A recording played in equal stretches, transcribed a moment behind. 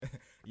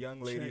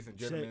young ladies and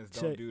gentlemen,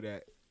 don't do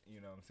that. You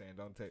know what I'm saying?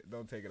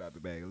 Don't take it out the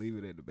bag. Leave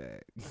it in the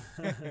bag.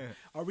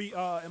 Are we?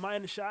 Am I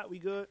in the shot? We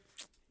good?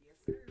 Yes,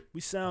 sir.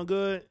 We sound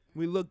good.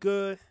 We look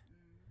good.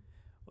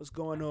 What's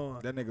going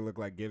on? That nigga look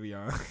like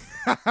Giveon.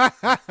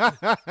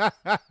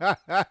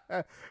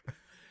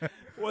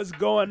 What's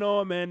going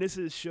on, man? This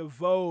is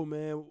Chavo,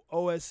 man.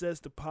 OSS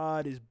the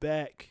pod is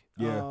back.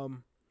 Yeah.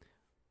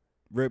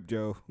 Rip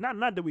Joe.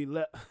 Not that we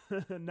left.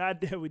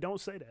 Not that we don't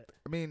say that.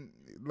 I mean,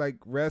 like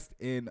rest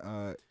in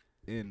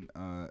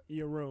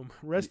your room.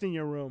 Rest in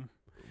your room.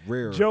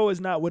 Rare. Joe is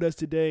not with us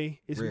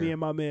today. It's Rare. me and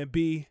my man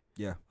B.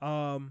 Yeah.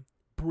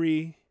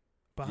 Bree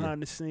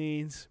behind the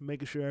scenes,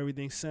 making sure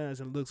everything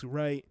sounds and looks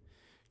right.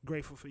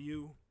 Grateful for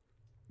you.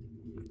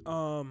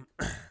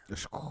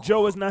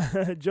 Joe is not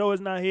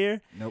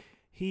here. Nope.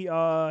 He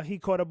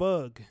caught a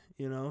bug.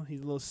 You know,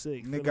 he's a little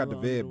sick. Nigga got the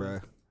vid, bro.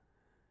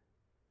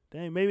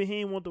 Dang, maybe he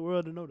ain't want the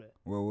world to know that.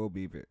 Well, we'll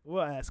beep it.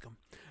 We'll ask him.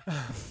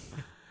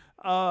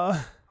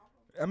 I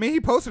mean, he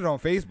posted it on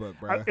Facebook,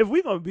 bro. If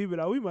we gonna beep it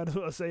out, we might as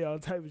well say all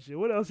type of shit.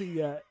 What else he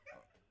got?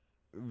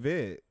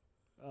 Vid.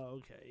 Oh,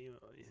 okay. You know,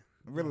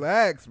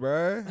 relax,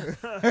 bro.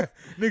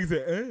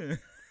 Nigga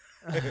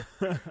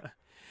said,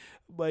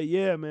 But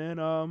yeah,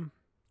 man.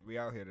 We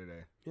out here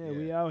today. Yeah,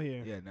 we out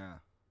here. Yeah, nah.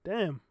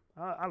 Damn,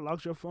 I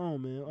locked your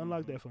phone, man.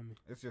 Unlock that for me.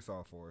 It's just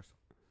all fours.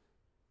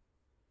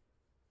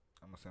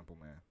 I'm a simple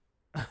man.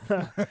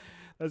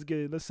 Let's get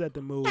it. Let's set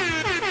the mood.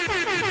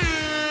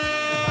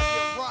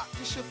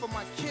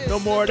 No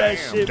more of that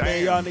shit,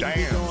 man. Y'all niggas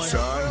be doing.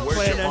 Son,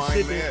 playing that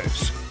shit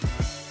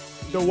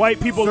that the white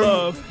people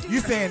love. You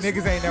saying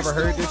niggas ain't never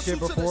heard this shit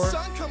before?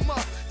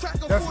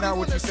 That's not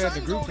what you said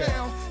in the group chat.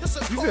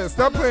 You said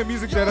stop playing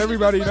music that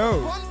everybody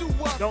knows.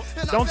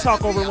 Don't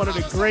talk over one of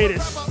the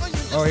greatest.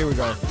 Oh, here we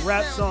go.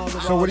 Rap songs.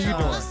 So what are you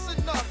doing?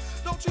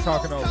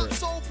 Talking over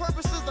it.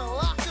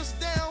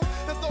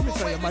 Let me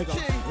turn your mic off.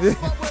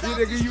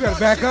 You gotta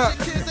back up.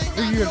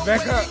 You gotta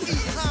back up.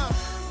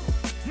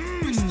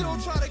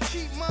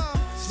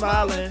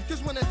 Smiling.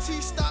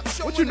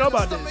 What you know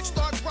about this?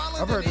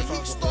 I've heard this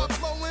song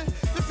before.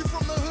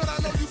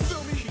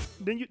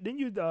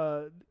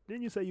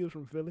 Didn't you say you was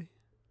from Philly?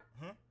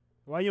 Huh?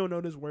 Why you don't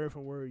know this word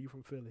from word? You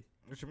from Philly?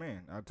 What you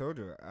mean? I told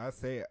you. I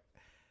say it.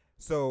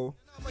 So.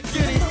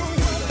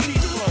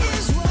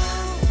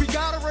 We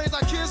gotta raise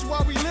our kids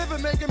while we live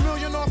and make $1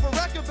 million off a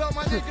record belt.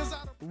 My niggas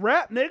out of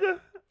rap, nigga.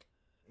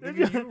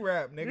 Nigga, you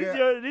rap,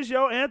 nigga. This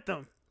your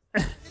anthem.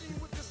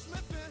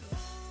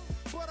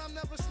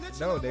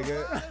 No,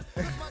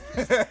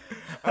 nigga.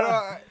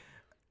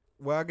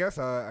 Well, I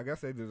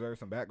guess they deserve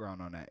some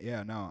background on that.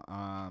 Yeah, no.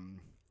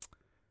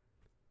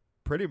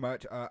 Pretty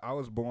much. I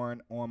was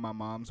born on my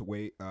mom's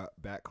way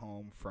back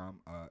home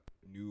from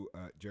New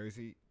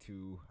Jersey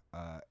to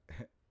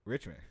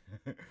Richmond,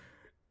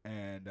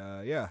 and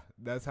yeah,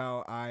 that's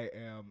how I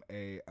am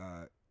a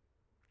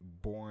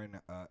born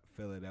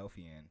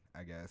Philadelphian,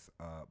 I guess.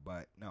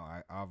 But no,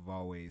 I've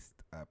always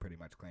pretty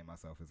much claimed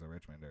myself as a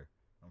Richmonder.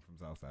 I'm from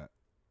Southside.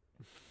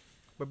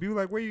 But people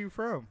like, where you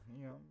from?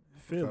 You know,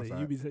 Philly.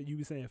 You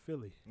be saying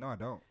Philly. No, I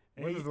don't.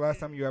 When was the last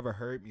time you ever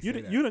heard me say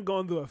that? You done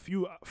gone through a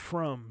few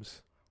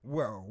froms.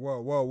 Whoa.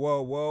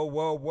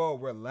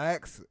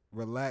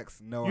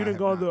 Relax. No, you done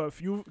gone through a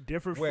few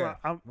different Where?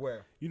 from.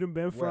 Where? You done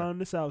been from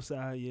the South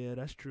Side. Yeah,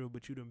 that's true.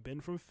 But you done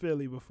been from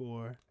Philly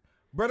before.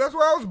 Bro, that's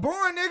where I was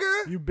born,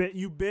 nigga.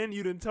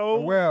 You done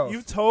told. Well,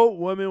 you've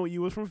told women when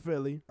you was from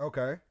Philly.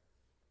 Okay.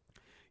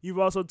 You've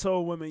also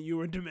told women you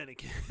were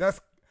Dominican. That's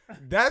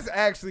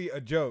actually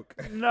a joke.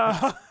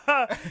 No,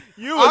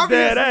 you was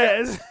dead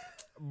ass.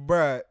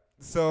 Bruh,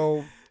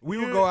 so we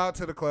would go out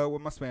to the club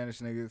with my Spanish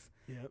niggas.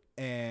 Yep.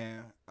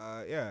 And,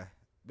 yeah,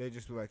 they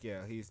just be like,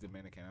 yeah, he's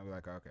Dominican. I'll be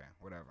like, okay,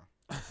 whatever.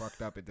 I'm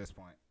fucked up at this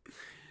point.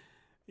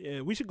 Yeah,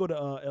 we should go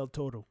to El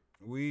Toro.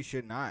 We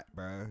should not,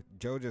 bro.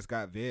 Joe just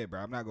got vid, bro.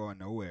 I'm not going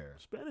nowhere.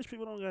 Spanish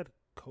people don't got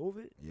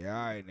COVID. Yeah,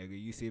 all right,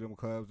 nigga. You see them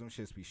clubs, them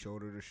shits be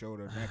shoulder to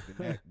shoulder, neck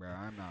to neck, bro.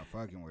 I'm not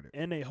fucking with it.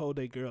 And they hold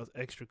their girls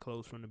extra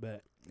close from the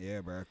back.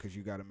 Yeah, bro, because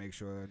you got to make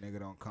sure a nigga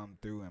don't come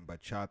through and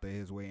bachata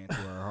his way into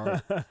her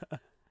heart.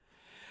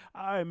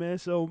 All right, man.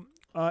 So,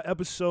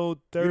 episode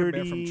 30. You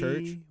done been from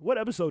church? What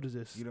episode is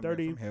this? You done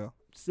been from hell.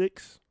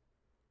 36?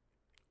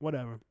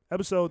 Whatever.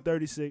 Episode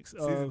 36.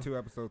 Season 2,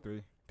 episode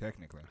 3,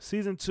 technically.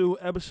 Season 2,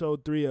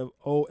 episode 3 of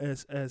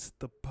OSS,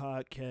 the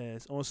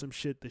podcast. On some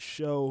shit, the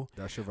show.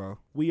 That's Chavo.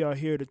 We are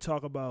here to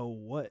talk about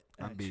what,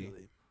 I'm actually?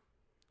 B.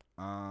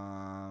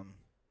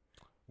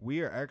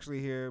 We are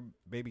actually here,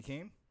 Baby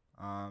Keem.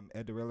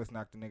 Ed the Realist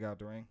knocked the nigga out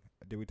the ring.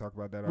 Did we talk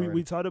about that already?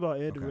 We talked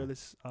about Ed the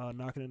Realist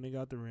knocking a nigga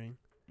out the ring.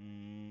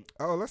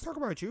 Oh, let's talk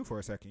about you for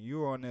a second. You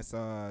were on this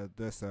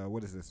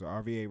what is this?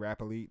 RVA Rap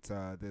Elites,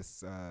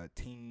 this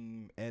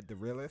team Ed the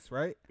Realist,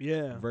 right?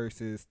 Yeah.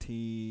 Versus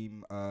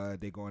team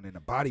they going in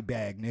a body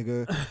bag,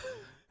 nigga.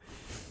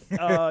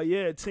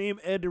 Yeah, team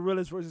Ed the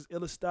Realist versus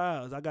Illa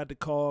Styles. I got the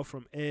call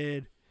from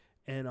Ed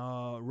and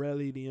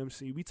Relly the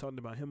MC. We talked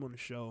about him on the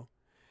show.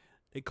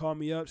 They called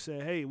me up,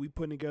 said, "Hey, we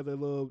putting together a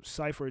little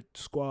cypher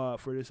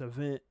squad for this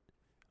event.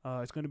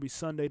 It's going to be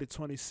Sunday the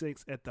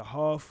 26th at the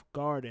Hoff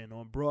Garden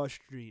on Broad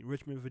Street,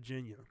 Richmond,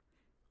 Virginia.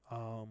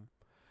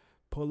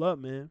 Pull up,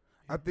 man.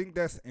 I think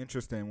that's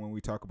interesting when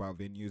we talk about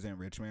venues in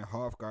Richmond.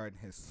 Hoff Garden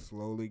has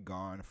slowly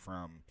gone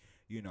from,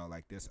 you know,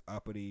 like this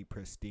uppity,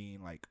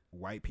 pristine, like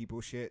white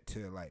people shit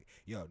to like,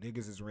 yo,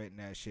 niggas is renting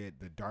that shit.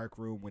 The dark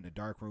room, when the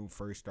dark room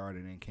first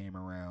started and came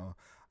around,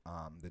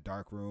 the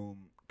dark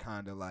room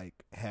kind of like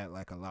had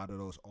like a lot of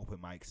those open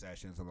mic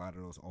sessions, a lot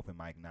of those open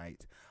mic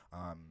nights.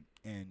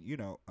 And, you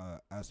know,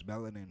 us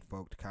melanin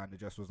folk kind of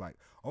just was like,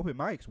 open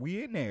mics,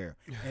 we in there.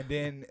 And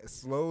then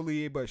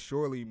slowly but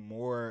surely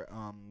more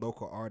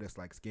local artists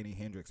like Skinny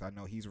Hendrix, I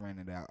know he's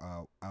rented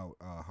out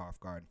Hoff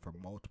Garden for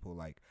multiple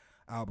like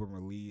album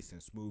release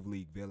and Smooth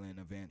League Villain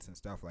events and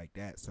stuff like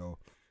that. So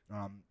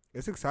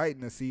it's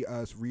exciting to see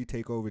us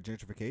retake over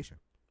gentrification.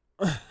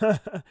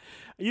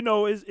 You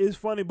know, it's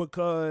funny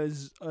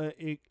because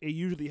it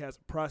usually has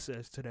a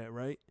process to that,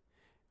 right?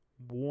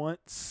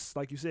 Once,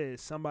 like you said,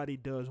 somebody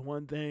does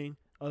one thing,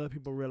 other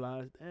people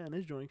realize, damn,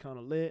 this joint kind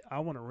of lit.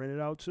 I want to rent it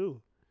out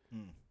too.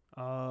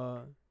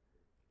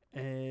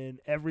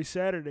 And every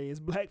Saturday is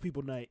Black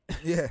People Night.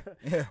 Yeah.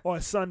 Or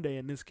Sunday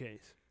in this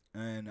case.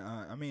 And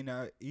I mean,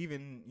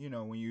 even, you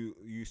know, when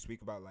you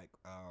speak about like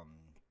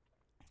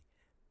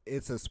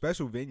it's a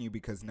special venue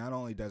because not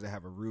only does it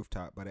have a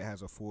rooftop, but it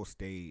has a full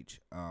stage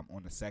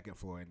on the second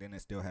floor, and then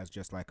it still has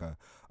just like a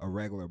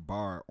regular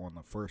bar on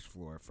the first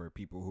floor for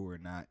people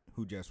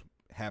who just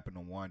happen to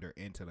wander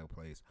into the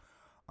place.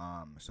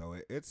 So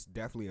it's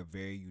definitely a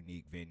very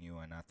unique venue,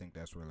 and I think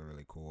that's really,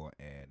 really cool.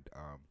 And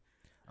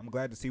I'm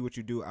glad to see what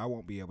you do. I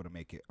won't be able to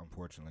make it,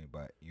 unfortunately,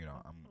 but you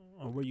know,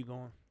 where you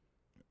going?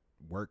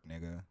 Work,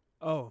 nigga.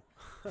 Oh,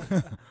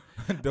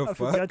 The I fuck?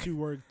 forgot you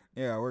work.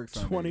 Yeah, I work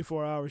Sundays.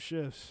 24-hour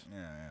shifts.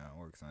 Yeah, I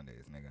work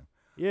Sundays, nigga.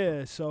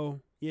 Yeah,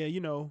 so yeah,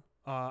 you know,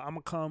 I'm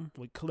gonna come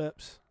with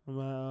clips.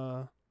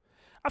 I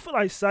feel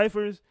like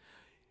ciphers.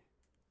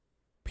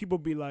 People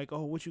be like,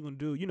 "Oh, what you gonna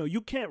do?" You know,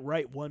 you can't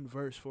write one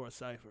verse for a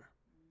cipher.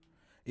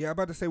 Yeah, I'm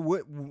about to say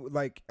what.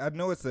 Like, I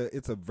know it's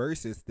a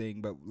versus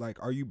thing, but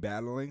like, are you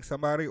battling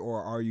somebody,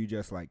 or are you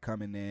just like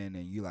coming in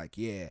and you like,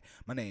 yeah,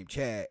 my name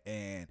Chad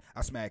and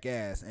I smack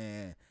ass,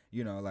 and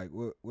you know, like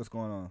what's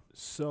going on?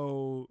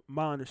 So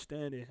my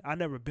understanding, I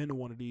never been to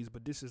one of these,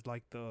 but this is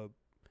like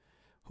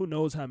who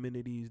knows how many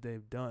of these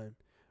they've done.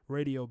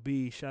 Radio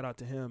B, shout out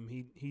to him.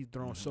 He's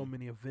thrown so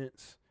many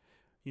events,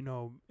 you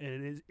know,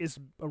 and it's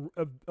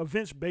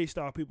events based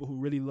off people who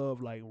really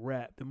love like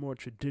rap, the more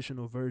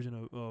traditional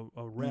version of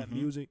rap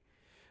music.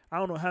 I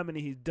don't know how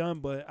many he's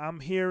done, but I'm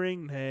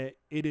hearing that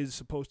it is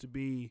supposed to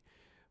be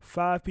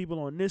 5 people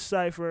on this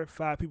cipher,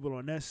 5 people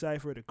on that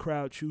cipher. The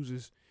crowd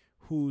chooses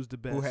who's the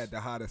best. Who had the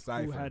hottest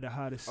cipher? Who had the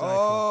hottest cipher.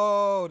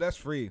 Oh, that's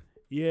free.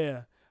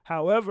 Yeah.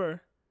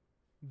 However,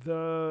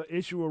 the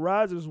issue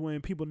arises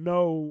when people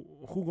know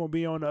who gonna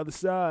be on the other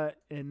side,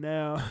 and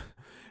now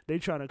they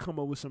trying to come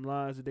up with some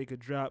lines that they could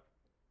drop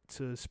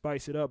to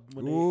spice it up.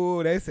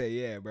 Ooh, they say,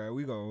 yeah,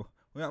 bro,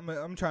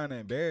 I'm trying to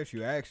embarrass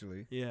you,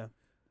 actually. Yeah.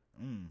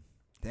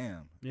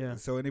 Damn. Yeah.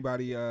 So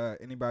anybody,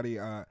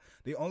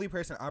 the only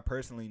person I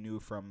personally knew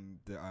from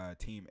the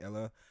team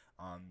Illa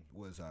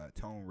was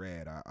Tone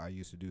Red. I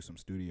used to do some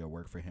studio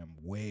work for him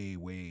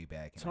way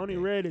back in Tony the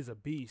day. Red is a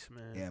beast,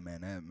 man. Yeah,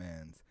 man, that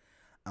man's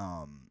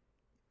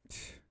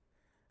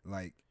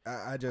like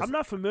I'm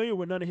not familiar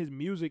with none of his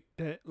music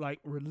that like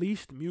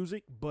released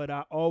music, but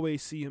I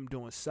always see him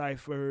doing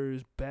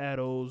ciphers,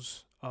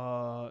 battles.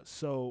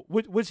 So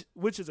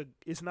which is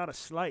it's not a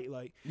slight,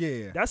 like,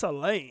 yeah, that's a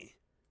lane.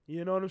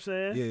 You know what I'm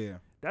saying? Yeah.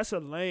 That's a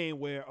lane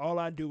where all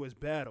I do is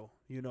battle.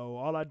 You know,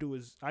 all I do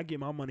is I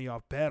get my money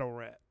off battle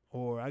rap,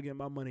 or I get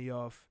my money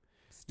off,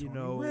 you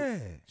know,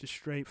 Red. just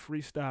straight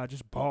freestyle,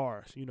 just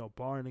bars. You know,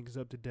 barring niggas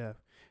up to death.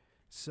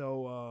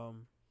 So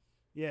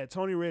yeah,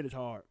 Tony Red is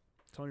hard.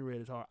 Tony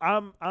Red is hard.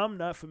 I'm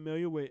not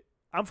familiar with.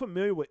 I'm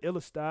familiar with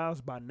Illa Styles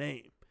by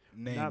name.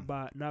 Not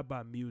by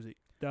music.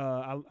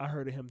 I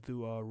heard of him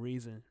through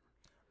Reason.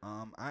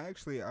 I've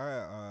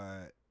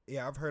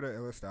heard of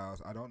Illa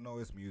Styles. I don't know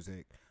his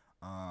music.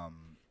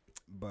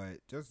 But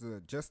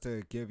just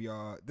to give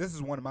y'all, this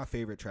is one of my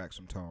favorite tracks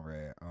from Tone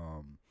Red.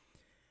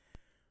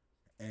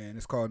 And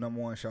it's called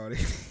Number One Shawty.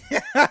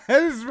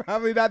 This is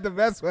probably not the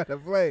best one to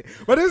play,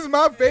 but this is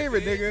my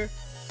favorite, nigga.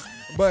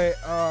 But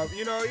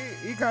you know,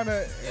 he kind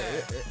of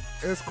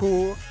it's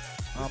cool.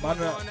 I'm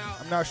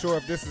not sure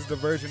if this is the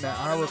version that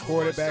I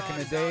recorded back in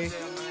the day,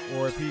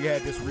 or if he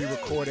had this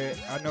re-recorded.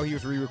 I know he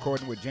was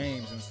re-recording with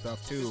James and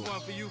stuff too.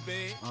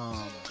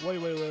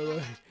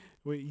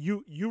 Wait,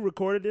 you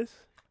recorded this?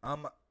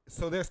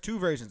 So there's 2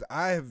 versions.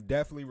 I have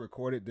definitely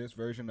recorded this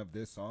version of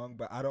this song,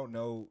 but I don't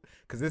know,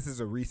 because this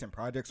is a recent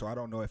project, so I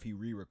don't know if he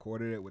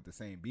re-recorded it with the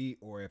same beat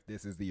or if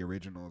this is the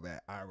original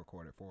that I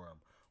recorded for him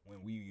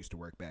when we used to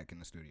work back in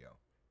the studio.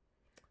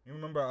 You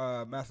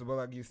remember Master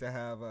Bullock used to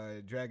have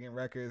Dragon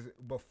Records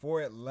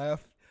before it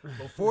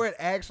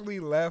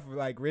actually left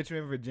like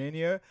Richmond,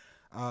 Virginia.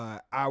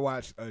 I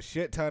watched a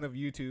shit ton of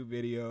YouTube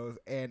videos,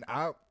 and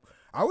I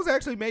was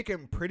actually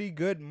making pretty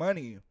good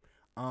money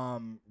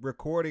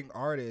recording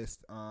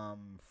artists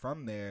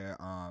from there.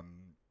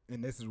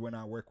 And this is when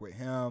I work with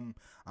him.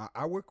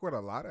 I work with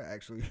a lot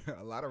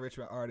of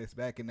Richmond artists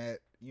back in that,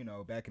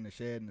 back in the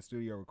shed in the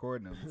studio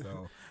recording them.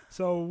 So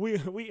So we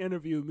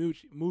interviewed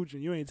Mooch,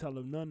 and you ain't tell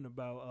him nothing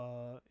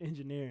about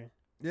engineering.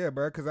 yeah,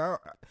 bro, cause I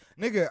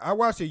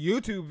watched a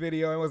YouTube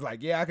video and was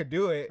like, yeah, I could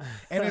do it,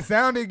 and it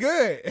sounded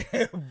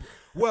good.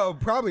 Well,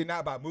 probably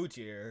not by Mooch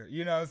here,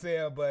 you know what I'm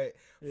saying? But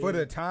for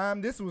the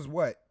time, this was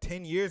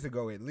 10 years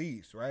ago at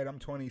least, right? I'm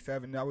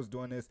 27. I was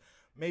doing this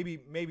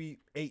maybe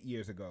 8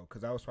 years ago,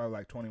 because I was probably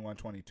like 21,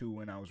 22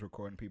 when I was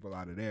recording people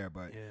out of there.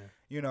 But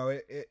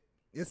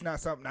it's not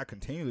something I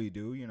continually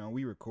do.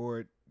 We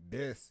record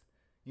this.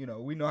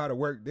 We know how to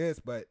work this,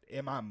 but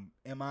am I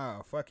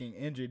a fucking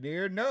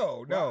engineer?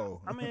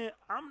 No. I mean,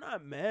 I'm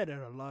not mad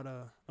at a lot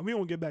of. And we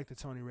won't get back to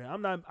Tony Red.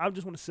 I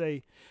just want to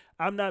say,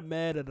 I'm not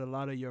mad at a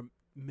lot of your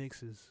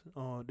mixes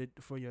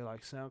for your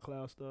like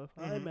SoundCloud stuff.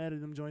 I ain't mad at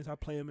them joints. I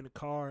play them in the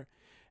car,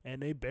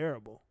 and they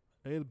bearable.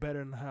 They better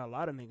than how a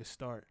lot of niggas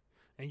start.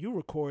 And you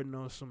recording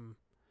on some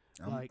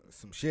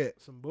some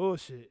shit, some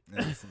bullshit.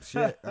 Yeah, some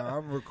shit.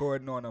 I'm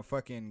recording on a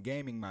fucking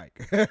gaming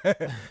mic. And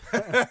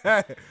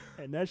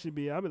that should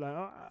be. I'll be like,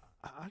 oh,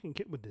 I can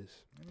get with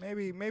this.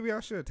 Maybe I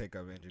should take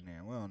up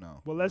engineering. We don't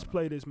know. Well, let's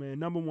play this, man.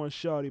 Number One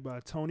Shawty by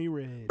Tony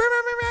Red.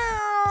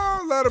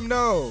 Let them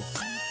know.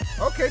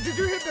 Okay, did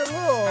you hit the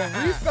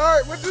little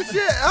restart with the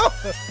shit? Oh,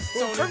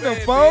 from the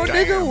phone,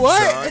 nigga?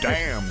 What?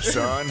 Damn,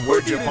 son.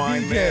 Where'd you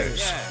find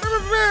this?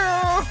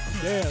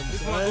 Damn,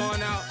 This one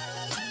going out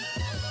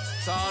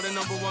to all the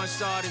number one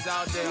shawties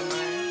out there, man.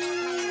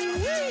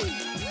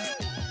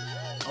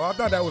 Oh, I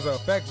thought that was an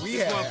effect we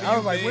This had. one for I you,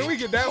 was like, big. when we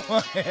get that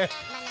one?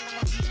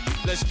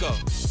 Let's go.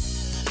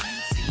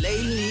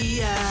 Lately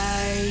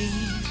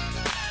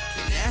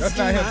That's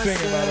not him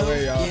singing, by the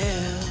way, y'all.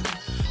 Yeah,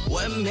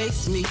 what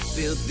makes me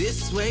feel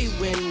this way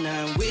when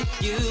I'm with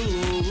you?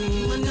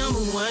 You my number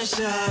one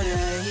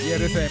shawty. Yeah,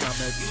 this ain't my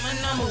mix. You my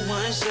number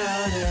one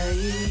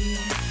shawty.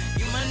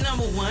 You my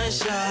number one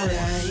shawty.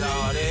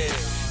 Shawty.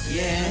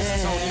 Yeah. This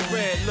is Tony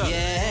Red, look.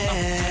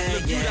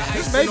 Look, you the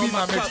This icing may be on my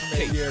my mix from that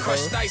cupcake. year,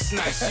 Crushed bro. ice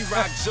nice. She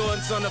rock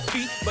Jordans on her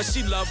feet, but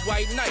she love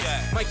white nights.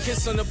 Might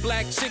kiss on a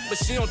black chick, but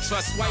she don't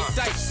trust white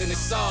dice, and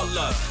it's all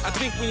love. I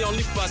think we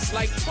only fuss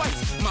like twice.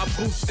 My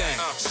boo thing,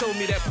 show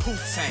me that poo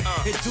tank,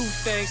 and do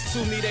things to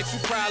me that you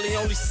probably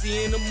only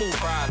see in the movie.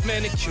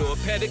 Manicure,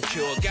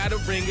 pedicure, got a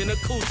ring in a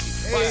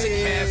coochie. Wash her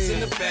calves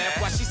in the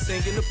bath while she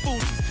singing the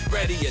Fugees.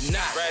 Ready or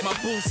not, my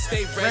boo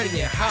stay ready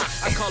and hot.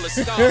 I call her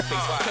Scarface,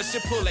 cause she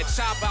pull that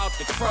chop out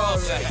the crawl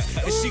face.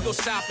 And she go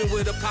shopping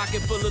with a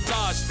pocket full of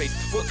large space.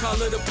 What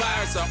color the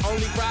buyers are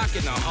only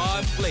rocking a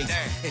hard place.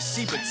 And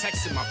she been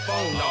texting my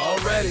phone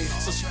already.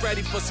 So she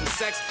ready for some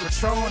sex,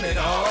 Patron it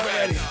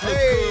already. Look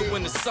good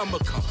when the summer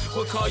come.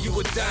 We'll call you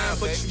a dime,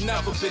 but you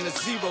never been a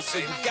zero, so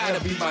you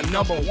gotta be my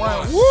number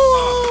one.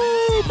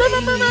 Woo!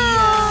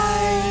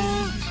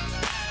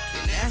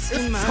 It's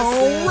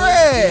Tone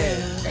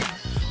Red.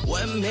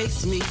 What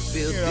makes me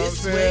feel You know what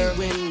this I'm way saying?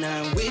 when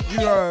I'm with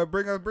You you?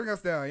 bring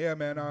us down, yeah,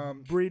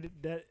 man. Breed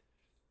that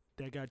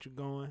got you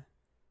going.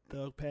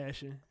 Thug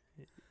Passion.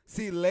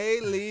 See,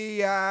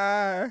 lately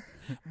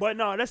But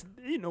no, that's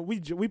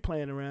we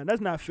playing around. That's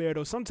not fair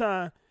though.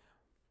 Sometimes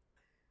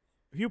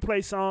if you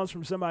play songs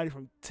from somebody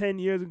from 10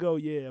 years ago,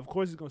 yeah, of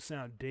course it's gonna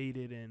sound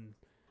dated and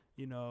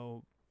you I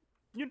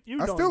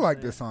don't still like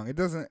understand. this song. It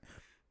doesn't.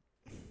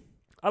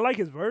 I like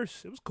his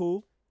verse. It was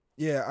cool.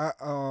 Yeah,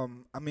 I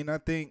mean, I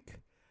think.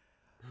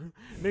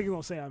 Niggas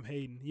gonna say I'm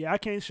hating. Yeah, I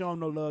can't show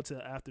him no love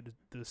till after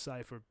the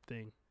Cypher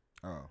thing.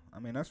 Oh, I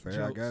mean that's fair.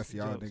 Jokes, I guess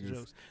y'all jokes, niggas.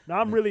 jokes. No,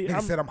 I'm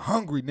said I'm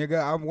hungry, nigga.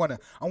 I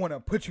wanna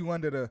put you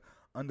under the.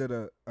 I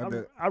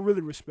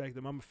really respect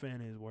him. I'm a fan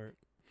of his work.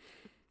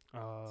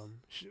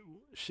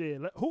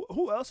 Shit.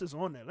 Who else is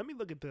on there? Let me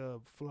look at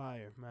the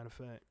flyer. Matter of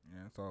fact.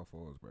 Yeah, it's all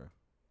foes, bro.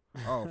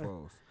 All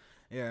foes.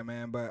 Yeah,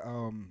 man. But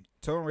Tone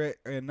Red,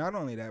 and not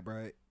only that,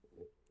 bro.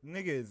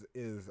 Nigga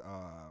is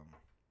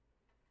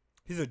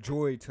he's a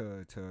joy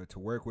to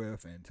work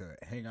with and to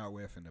hang out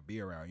with and to be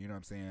around. You know what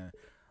I'm saying?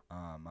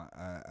 I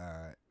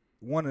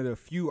one of the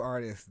few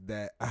artists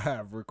that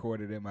I've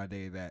recorded in my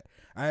day that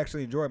I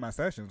actually enjoy my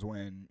sessions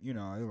when, it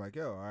was like,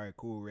 yo, all right,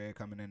 cool, Red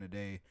coming in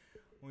today.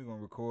 We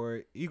gonna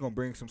record. He gonna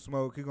bring some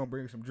smoke. He gonna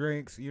bring some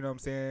drinks. You know what I'm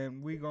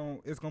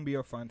saying? It's gonna be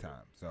a fun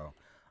time. So,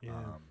 Yeah.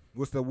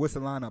 What's the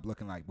lineup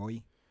looking like,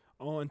 boy?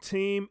 On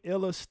Team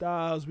Illa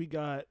Styles, we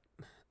got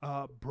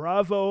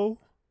Bravo.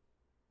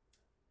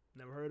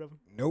 Never heard of him.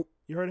 Nope.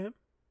 You heard of him?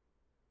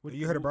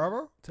 You heard of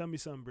Bravo? Tell me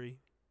something, Bree.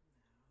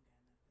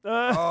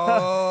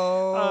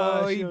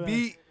 Oh, he sure.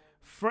 beat.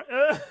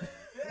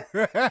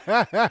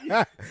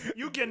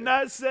 You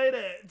cannot say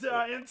that to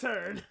our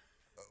intern.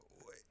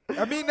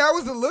 I mean, that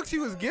was the look she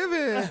was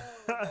giving.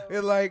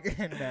 It's like,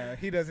 nah,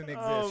 he doesn't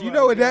exist. Oh You my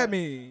know what God. that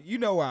means. You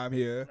know why I'm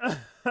here.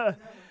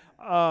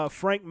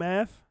 Frank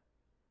Math.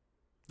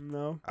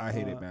 No. I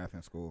hated math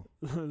in school.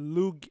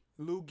 Lou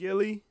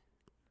Gilly,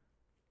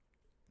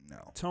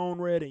 No. Tone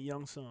Red, and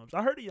Young Sums.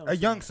 I heard of Young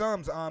Young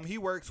Sums. Sums, he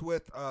works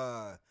with,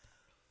 what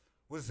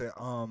is it?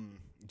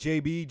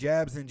 JB,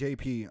 Jabs, and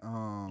JP.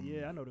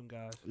 Yeah, I know them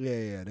guys.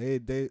 Yeah,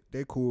 they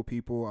cool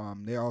people.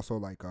 They also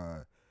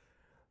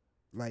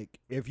like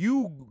if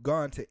you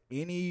gone to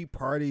any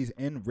parties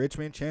in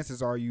Richmond,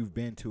 chances are you've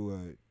been to a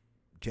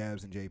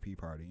Jabs and JP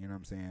party. You know what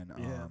I'm saying?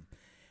 Yeah.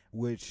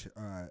 Which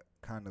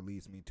kind of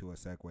leads me to a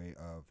segue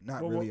of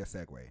not really a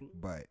segue,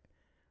 but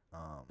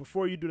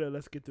before you do that,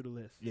 let's get through the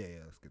list. Yeah,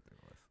 let's get through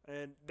the list.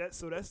 And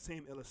that's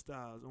Team Illa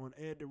Styles. On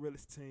Ed the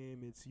Realest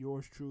team, it's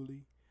yours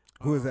truly.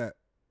 Who is that?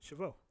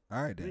 Chavo.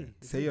 All right, then.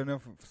 Say your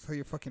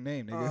fucking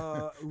name,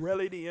 nigga.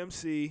 Relly the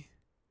MC,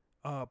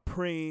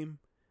 Preem,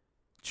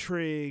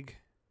 Trig,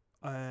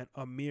 and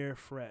Amir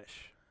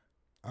Fresh.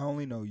 I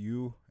only know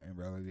you and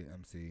Relly the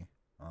MC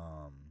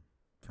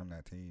from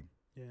that team.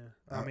 Yeah.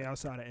 I mean,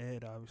 outside of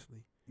Ed,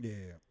 obviously.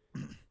 Yeah.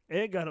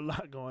 Ed got a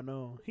lot going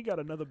on. He got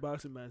another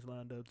boxing match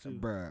lined up, too.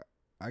 Bruh,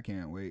 I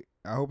can't wait.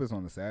 I hope it's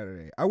on a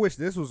Saturday. I wish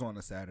this was on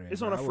a Saturday.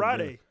 It's on a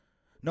Friday.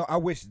 No, I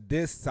wish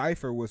this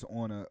cipher was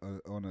on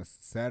a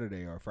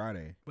Saturday or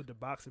Friday. But the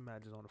boxing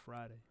match is on a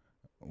Friday.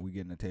 We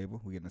getting a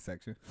table? We getting a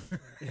section?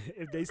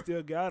 If they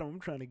still got them, I'm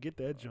trying to get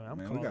that joint.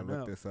 Man, we gotta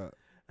look this up.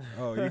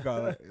 Oh, you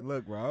got it.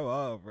 Look, bro. I'm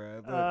off,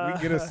 bro. Look,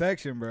 we get a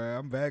section, bro.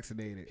 I'm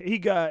vaccinated. He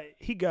got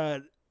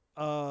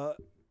a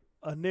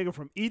nigga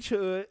from each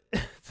hood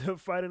to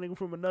fight a nigga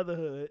from another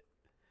hood.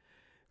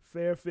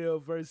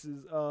 Fairfield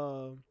versus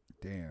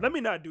Damn. Let me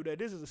not do that.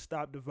 This is a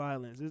stop the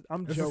violence.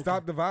 I'm This joking. is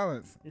stop the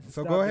violence. It's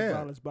So Stop go the ahead.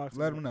 Violence boxing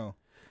Let match. them know.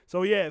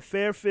 So yeah,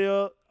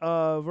 Fairfield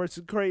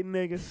versus Creighton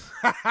niggas.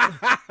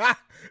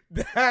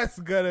 That's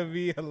gonna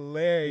be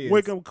hilarious.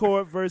 Wickham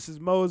Court versus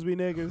Mosby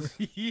niggas.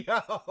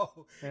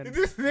 Yo, And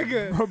this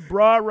nigga.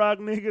 Broad Rock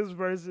niggas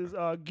versus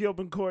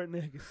Gilpin Court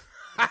niggas.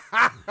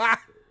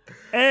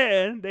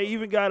 And they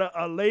even got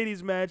a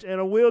ladies match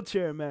and a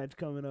wheelchair match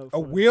coming up. A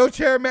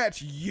wheelchair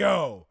match,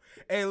 yo.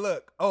 Hey,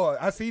 look. Oh,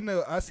 I seen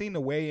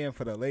the weigh in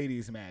for the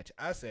ladies match.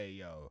 I say,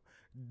 yo,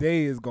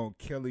 they is gonna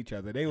kill each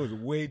other. They was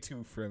way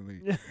too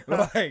friendly.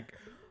 Like,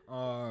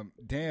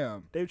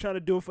 damn. They were trying to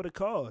do it for the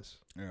cause.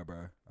 Yeah,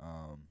 bro.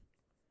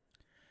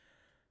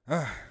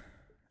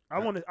 I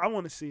want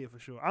to see it for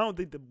sure. I don't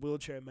think the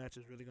wheelchair match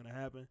is really gonna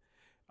happen.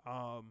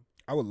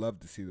 I would love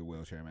to see the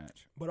wheelchair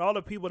match. But all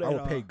the people that I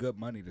would pay good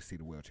money to see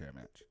the wheelchair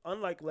match.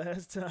 Unlike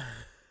last time.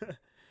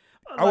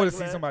 I want to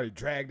see somebody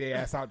drag their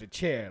ass out the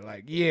chair.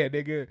 Like, yeah,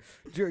 nigga,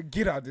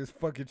 get out this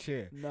fucking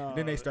chair. No.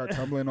 Then they start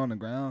tumbling on the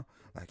ground.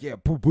 Like, yeah,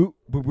 boop, boop,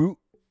 boop, boop.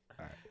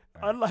 All right.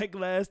 Unlike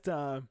last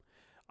time,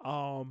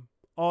 all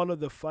of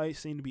the fights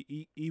seem to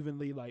be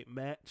evenly, like,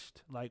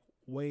 matched, like,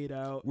 weighed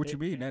out. What you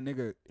mean? That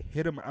nigga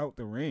hit him out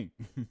the ring.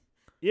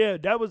 Yeah,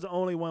 that was the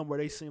only one where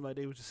they seemed like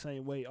they was the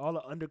same weight. All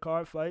the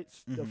undercard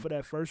fights for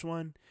that first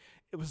one,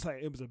 it was a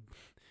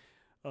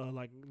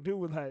dude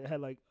was had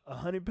like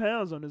 100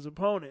 pounds on his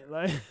opponent.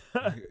 Like,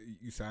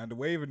 you signed a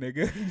waiver,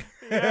 nigga.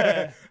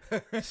 yeah.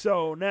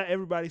 So now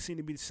everybody seemed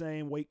to be the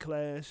same weight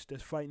class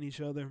that's fighting each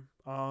other.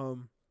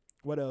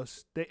 What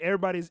else?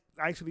 Everybody's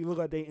actually look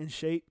like they in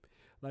shape.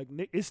 Like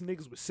it's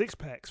niggas with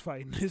 6-packs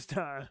fighting this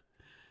time.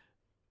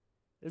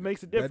 It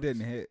makes a difference. That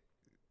didn't hit.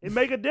 It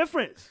make a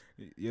difference.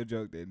 Your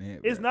joke didn't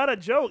hit. It's bro. not a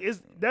joke.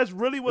 That's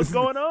really what's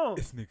going on.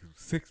 It's niggas with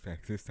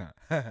 6-packs this time.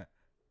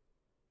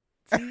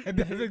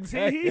 That's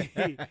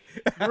exactly.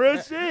 Real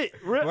shit.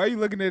 Why are you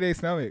looking at their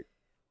stomach?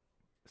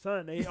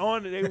 Son, they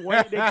come into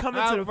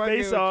the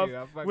face off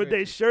with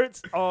their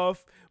shirts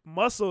off,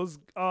 muscles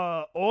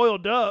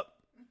oiled up.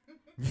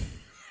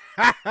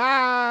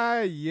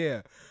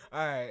 Yeah. All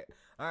right.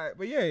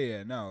 But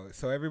yeah. No.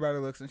 So everybody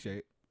looks in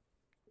shape.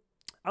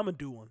 I'm gonna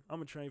do one. I'm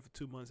gonna train for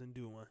 2 months and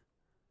do one.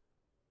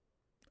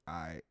 All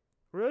right.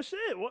 Real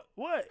shit.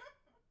 What?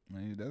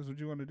 Man, that's what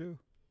you want to do.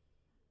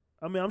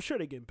 I mean, I'm sure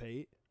they're getting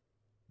paid.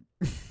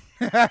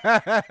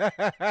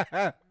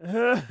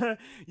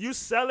 You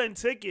selling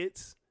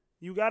tickets,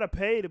 you gotta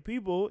pay the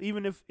people.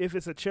 Even if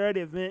it's a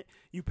charity event,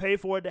 you pay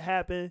for it to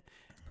happen.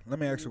 Let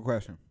me ask you a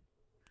question.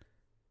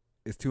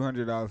 Is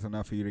 $200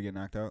 enough for you to get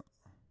knocked out?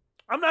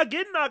 I'm not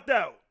getting knocked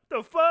out.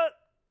 The fuck?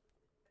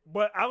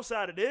 But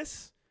outside of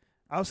this,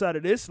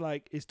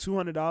 like, is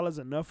 $200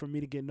 enough for me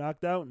to get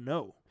knocked out?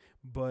 No.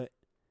 But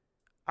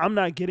I'm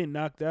not getting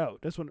knocked out.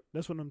 That's what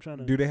I'm trying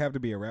to. Do they have to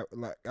be a rap?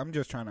 Like, I'm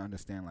just trying to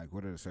understand, like,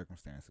 what are the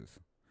circumstances?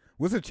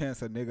 What's the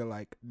chance a nigga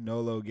like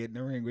Nolo get in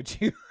the ring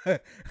with you?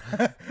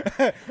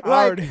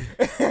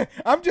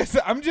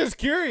 I'm just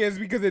curious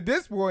because at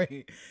this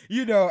point,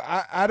 you know,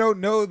 I don't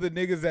know the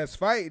niggas that's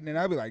fighting, and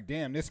I'll be like,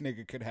 damn, this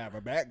nigga could have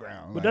a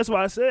background. But like, that's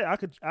why I said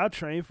I'll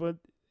train for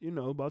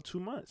about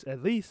 2 months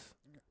at least.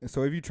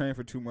 So if you train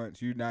for 2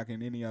 months, you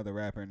knocking any other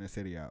rapper in the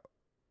city out.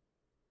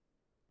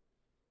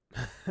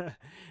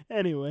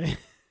 Anyway,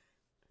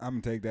 I'm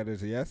gonna take that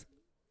as a yes.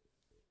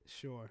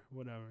 sure,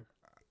 whatever.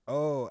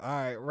 Oh, all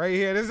right, right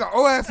here. This is an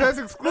OSS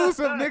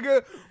exclusive,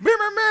 nigga.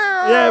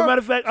 Yeah, matter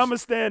of fact, I'm gonna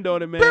stand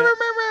on it, man.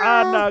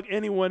 I'll knock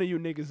any one of you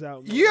niggas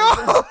out, man.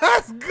 Yo,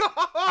 let's go.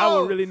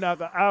 I'll really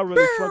fuck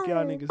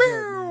y'all niggas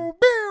up,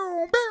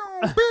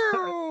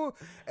 man.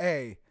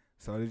 Hey,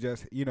 so to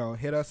just,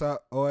 hit us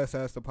up,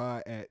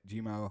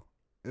 OSSthepod@gmail.com.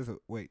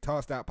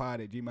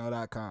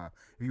 tossthoppod@gmail.com.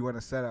 If you want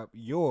to set up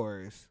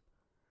yours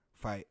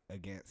fight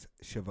against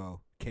Chavo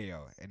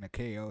KO, and the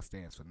KO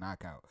stands for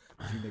knockout.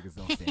 You niggas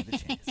don't stand a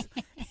chance.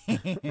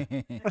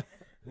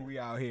 We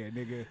out here,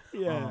 nigga.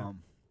 Yeah.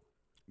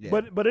 Yeah.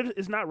 But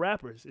it's not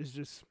rappers. It's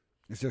just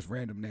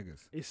random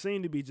niggas. It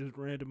seemed to be just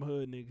random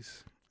hood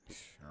niggas.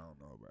 I don't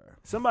know, bro.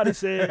 Somebody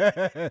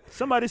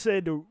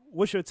said,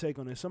 what's your take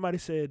on this? Somebody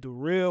said the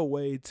real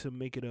way to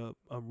make it a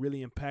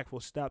really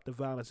impactful stop the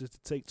violence is to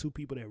take two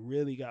people that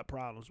really got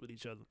problems with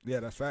each other. Yeah,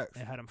 that's facts.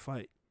 And have them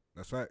fight.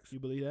 That's facts. You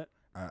believe that?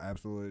 I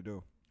absolutely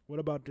do. What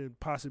about the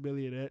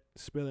possibility of that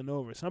spilling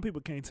over? Some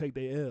people can't take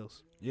their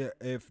L's. Yeah,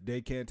 if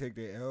they can't take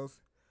their L's.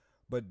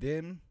 But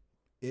then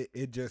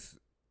it just,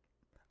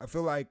 I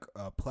feel like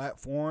a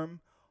platform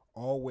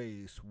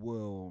always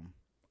will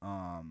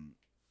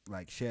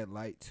like shed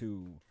light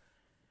to,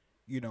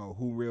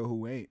 who real,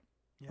 who ain't.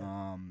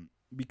 Yeah.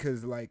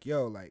 Because like,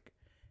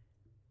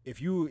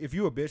 if you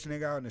a bitch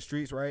nigga out in the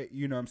streets, right?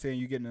 You know what I'm saying?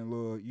 You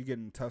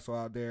getting tussle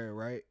out there,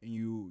 right? And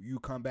you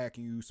come back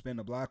and you spin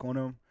the block on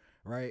them,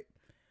 right?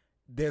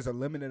 There's a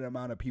limited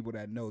amount of people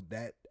that know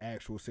that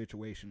actual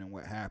situation and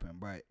what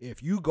happened. But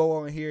if you go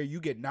on here, you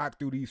get knocked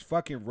through these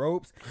fucking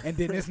ropes, and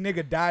then this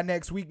nigga die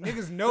next week,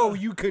 niggas know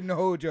you couldn't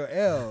hold your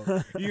L.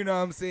 You know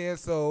what I'm saying?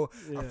 So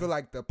I feel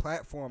like the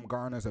platform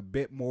garners a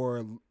bit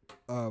more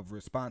of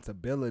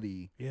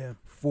responsibility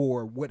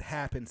for what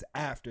happens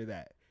after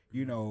that.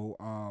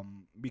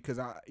 Because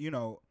I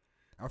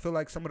feel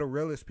like some of the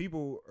realest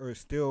people are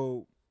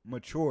still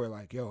mature.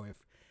 Like,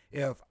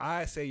 if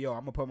I say, I'm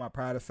going to put my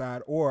pride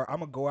aside, or I'm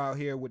going to go out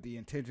here with the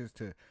intentions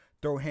to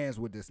throw hands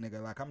with this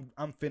nigga, like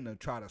I'm finna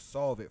try to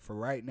solve it for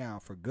right now,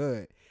 for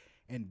good,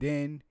 and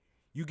then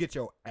you get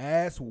your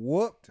ass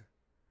whooped,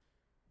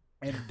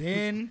 and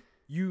then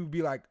you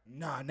be like,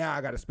 nah, now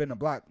I got to spin the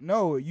block.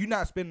 No, you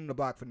not spinning the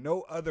block for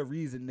no other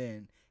reason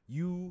than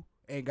you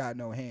ain't got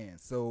no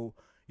hands. So,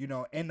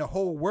 and the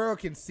whole world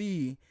can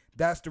see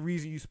that's the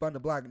reason you spun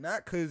the block.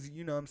 Not because, a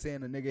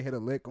nigga hit a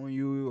lick on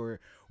you or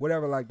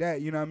whatever like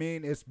that. You know what I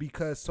mean? It's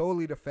because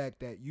solely the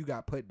fact that you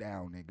got put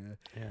down, nigga.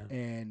 Yeah.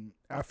 And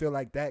I feel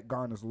like that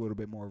garners a little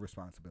bit more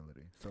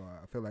responsibility. So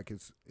I feel like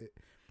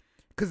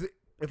because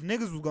if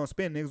niggas was going to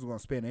spin, niggas was going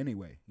to spin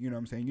anyway. You know what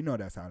I'm saying?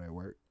 That's how that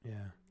work.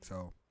 Yeah.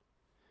 So.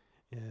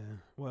 Yeah.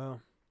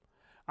 Well,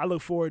 I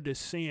look forward to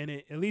seeing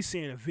it, at least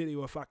seeing a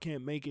video if I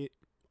can't make it.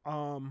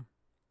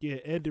 Yeah,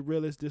 Ed the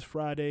Realist this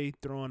Friday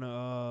throwing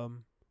a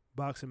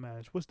boxing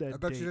match. What's that? I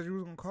thought date? you said you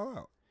was gonna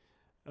call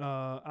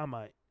out. I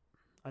might.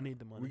 I need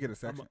the money. We get a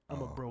section.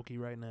 I'm a brokey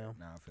right now.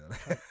 Nah, I feel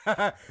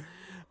that.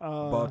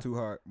 Ball too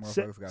hard.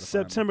 Motherfuckers gotta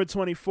September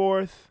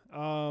 24th.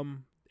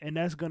 And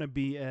that's gonna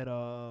be at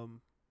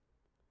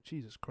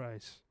Jesus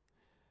Christ.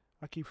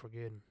 I keep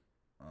forgetting.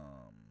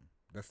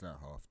 That's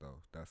not Hoff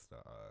though. That's the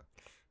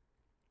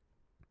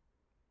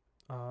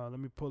let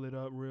me pull it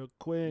up real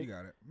quick. You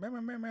got it.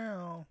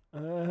 Meow.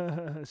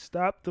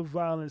 Stop the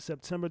Violence,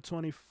 September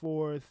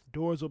 24th.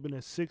 Doors open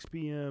at 6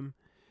 p.m.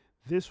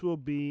 This will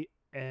be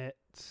at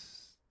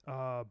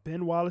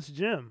Ben Wallace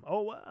Gym.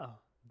 Oh,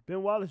 wow.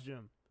 Ben Wallace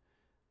Gym.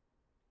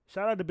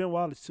 Shout out to Ben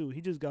Wallace, too. He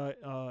just got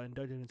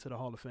inducted into the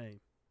Hall of Fame.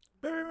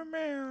 Yeah,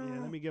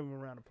 let me give him a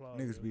round of applause.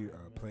 Niggas be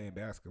playing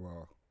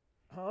basketball.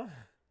 Huh?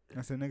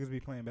 I said niggas be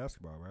playing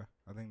basketball, bro.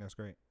 I think that's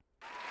great.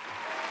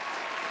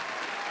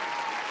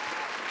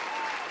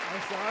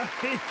 I'm sorry.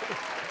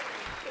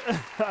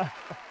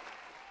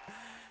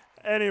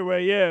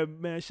 Anyway, yeah,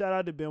 man. Shout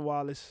out to Ben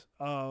Wallace.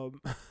 I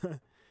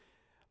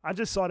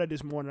just saw that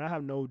this morning. I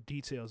have no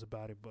details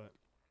about it, but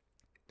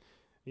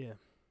yeah.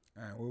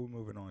 All right, what we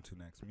moving on to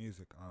next?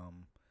 Music.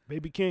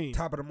 Baby King.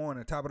 Top of the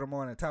morning.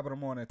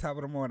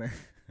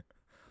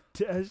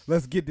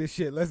 Let's get this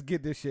shit.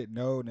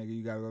 No, nigga,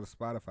 you gotta go to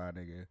Spotify,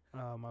 nigga.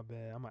 Oh, my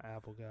bad. I'm an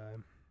Apple guy.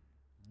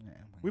 Yeah,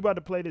 we about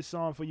to play this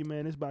song for you,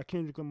 man. It's by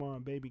Kendrick Lamar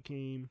and Baby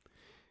Keem.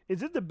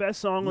 Is it the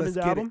best song on his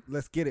album?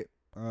 Let's get it.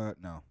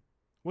 No.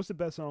 What's the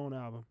best song on the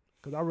album?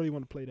 Because I really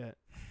want to play that.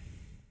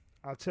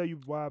 I'll tell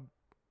you why.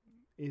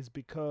 Is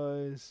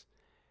because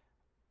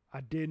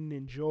I didn't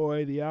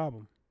enjoy the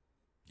album.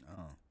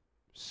 Oh.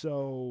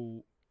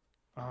 So,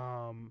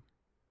 I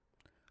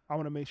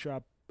want to make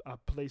sure I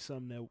play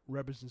something that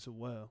represents it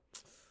well.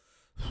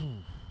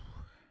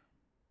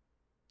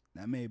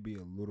 That may be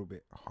a little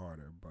bit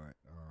harder, but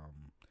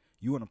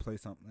you want to play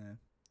something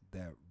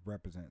that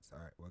represents. All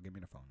right, well, give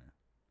me the phone now.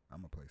 I'm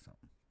gonna play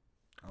something.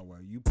 Oh well,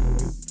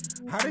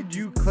 how did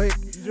you click?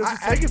 You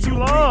just taking too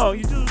long.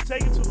 You just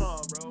taking too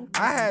long, bro.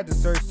 I had to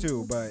search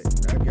too, but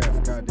I guess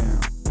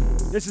goddamn.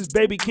 This is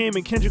Baby Keem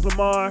and Kendrick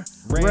Lamar,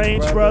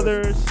 Range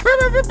Brothers.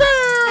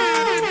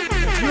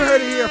 You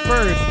heard it here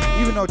first.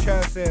 Even though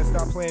Chad said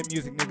stop playing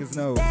music, niggas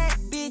know. That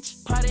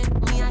bitch, pardon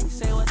me, I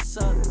say what's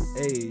up.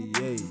 Hey.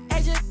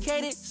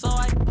 Educated, so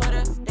I put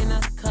her in a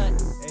cut.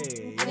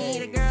 Hey. I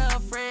need a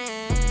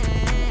girlfriend.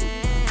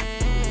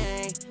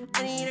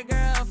 I need a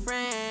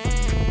girlfriend.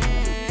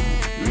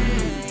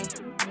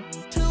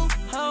 2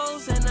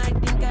 hoes and I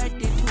think I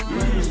did too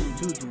much.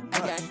 I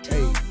got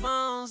 2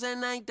 phones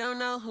and I don't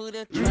know who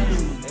to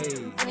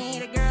trust. I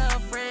need a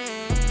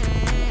girlfriend.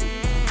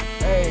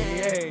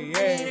 hey, Need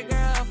hey. a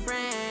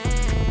girlfriend.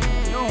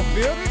 You don't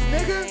feel this,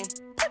 nigga?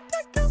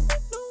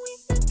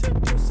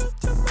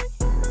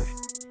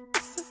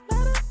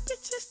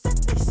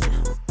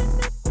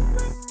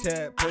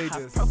 Chad, play I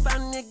have this.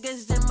 profile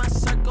niggas in my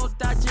circle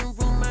dodging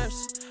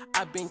rumors.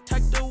 I've been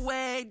tucked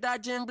away,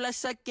 dodging blood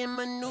sucking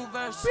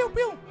maneuvers. Pew,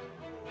 pew.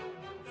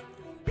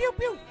 Pew,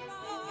 pew.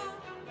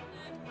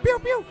 Pew,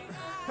 pew.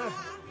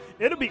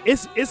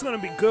 It's gonna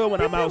be good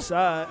when I'm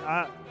outside.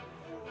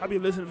 I be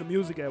listening to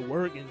music at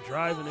work and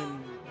driving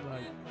and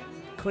like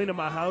cleaning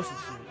my house and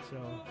shit. So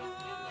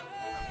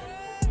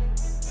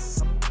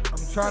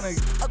I'm trying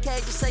to. Okay,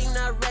 just say you're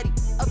not ready.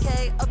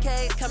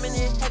 Okay, coming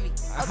in heavy.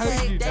 How did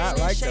Okay, you they not ain't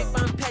in like shape,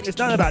 those? I'm petty. It's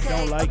not that I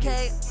don't like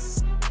okay, it.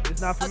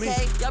 It's not for me.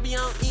 Okay, y'all be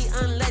on E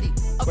unleady.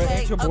 But Okay,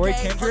 ain't your boy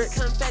okay, Kendrick?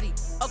 hold the confetti.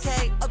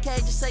 Okay,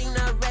 just say you're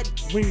not ready.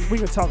 We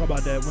can talk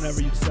about that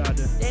whenever you decide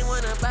to. They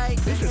wanna bite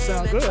the This should hand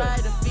sound that good. try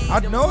to feed I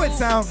the know it moon.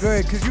 sounds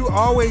good because you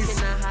always.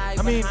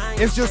 I mean,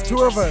 it's just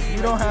two of us.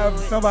 We don't have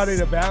somebody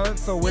to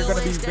balance, so we're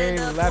gonna be very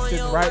left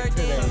and right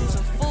today.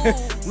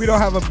 We don't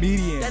have a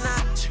median, They're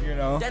not, you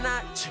know. they're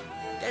not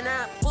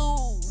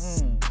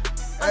fools.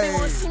 I Hey. didn't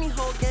want to see me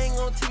whole gang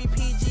on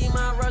TVPG,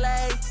 my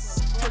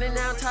Rolex. Turning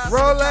down top.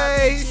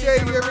 Rolay,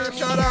 Shady, give me a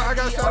shout out. I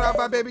got shout out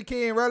by Baby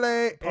King.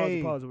 Rolay.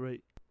 Pause,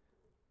 wait.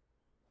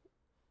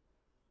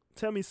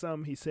 Tell me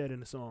something he said in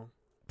the song.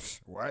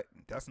 What?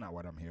 That's not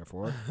what I'm here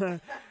for.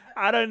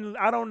 I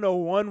don't know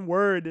one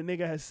word the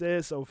nigga has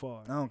said so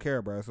far. I don't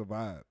care, bro. It's a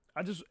vibe.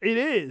 It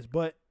is,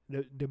 but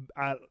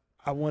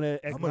I want to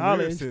I'm a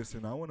acknowledge. lyricist,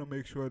 and I want to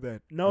make sure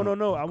that. No.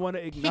 I want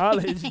to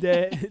acknowledge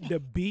that the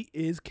beat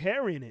is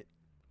carrying it.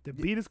 The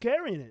beat is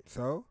carrying it.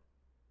 So?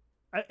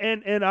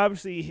 And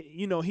obviously,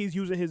 you know, he's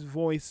using his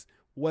voice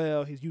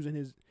well. He's using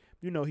his,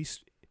 you know,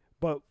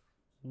 but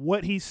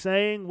what he's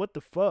saying, what the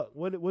fuck?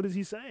 What is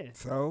he saying?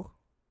 So?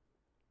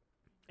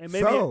 And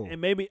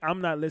maybe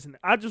I'm not listening.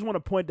 I just want to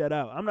point that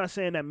out. I'm not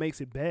saying that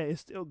makes it bad.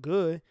 It's still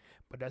good,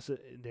 but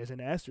there's an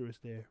asterisk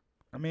there.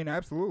 I mean,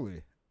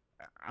 absolutely.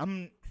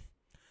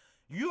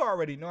 You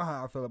already know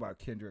how I feel about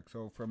Kendrick.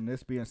 So from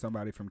this being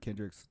somebody from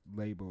Kendrick's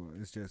label,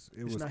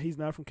 He's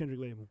not from Kendrick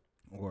label.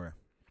 Or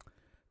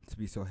to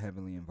be so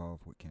heavily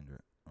involved with Kendrick,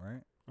 all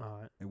right?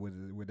 All right.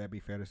 Would that be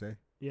fair to say?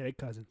 Yeah, they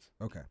cousins.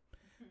 Okay.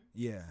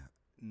 Yeah.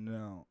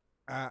 No.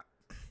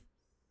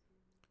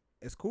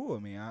 It's cool.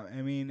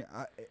 I mean,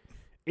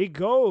 It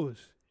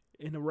goes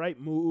in the right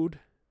mood.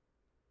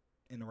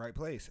 in the right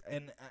place,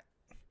 and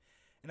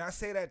I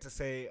say that to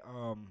say,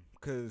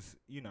 because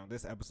you know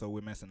this episode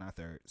we're missing our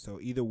third, so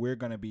either we're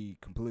gonna be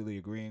completely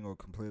agreeing or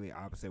completely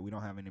opposite. We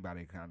don't have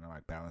anybody kind of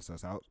like balance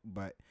us out,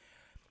 but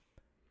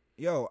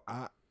yo,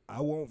 I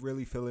won't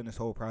really fill in this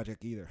whole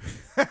project either.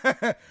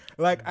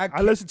 Like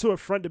I listened to it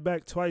front to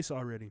back twice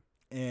already,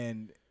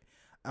 and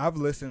I've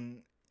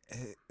listened.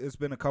 It's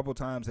been a couple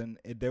times, and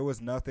there was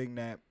nothing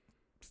that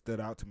stood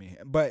out to me.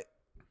 But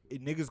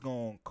niggas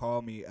gonna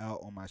call me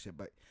out on my shit.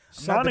 But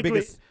I'm not the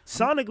biggest.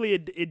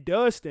 sonically, it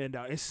does stand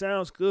out. It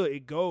sounds good.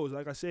 It goes.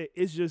 Like I said,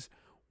 it's just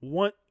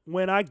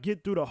when I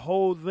get through the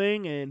whole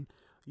thing, and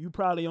you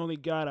probably only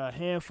got a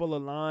handful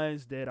of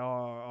lines that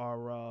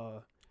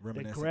are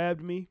that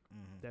grabbed me,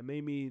 that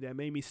made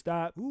me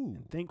stop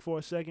and think for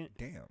a second.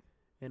 Damn.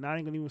 And I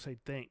ain't gonna even say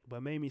think,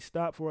 but made me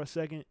stop for a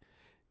second.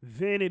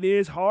 Then it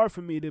is hard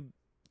for me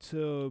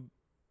to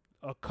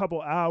a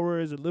couple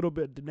hours, a little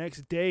bit the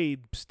next day,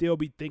 still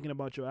be thinking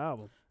about your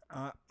album.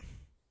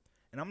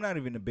 And I'm not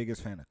even the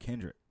biggest fan of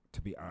Kendrick,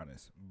 to be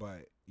honest.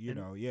 But you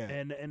know, yeah.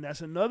 And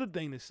that's another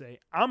thing to say.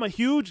 I'm a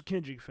huge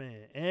Kendrick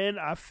fan, and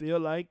I feel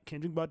like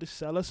Kendrick about to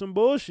sell us some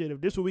bullshit.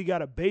 If this is what we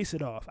gotta base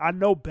it off, I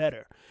know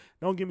better.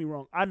 Don't get me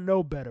wrong, I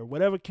know better.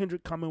 Whatever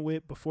Kendrick coming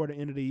with before the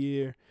end of the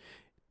year,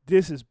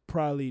 this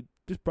probably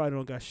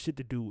don't got shit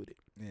to do with it.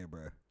 Yeah,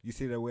 bro. You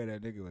see the way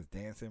that nigga was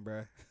dancing,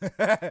 bro?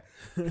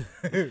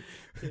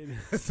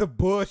 It's some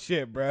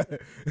bullshit, bro.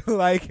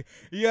 Like,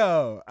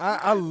 yo,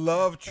 I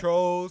love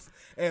trolls,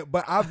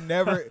 but I've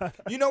never.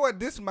 You know what?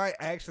 This might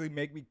actually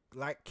make me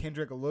like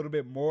Kendrick a little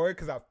bit more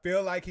because I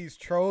feel like he's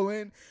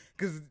trolling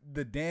because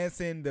the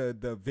dancing,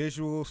 the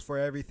visuals for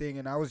everything,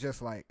 and I was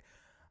just like,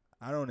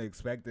 I don't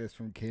expect this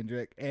from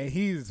Kendrick, and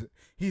he's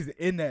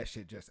in that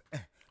shit just,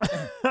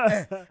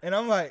 and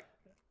I'm like.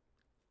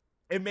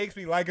 It makes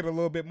me like it a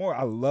little bit more.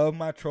 I love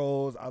my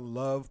trolls. I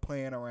love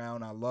playing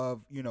around. I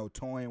love,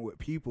 toying with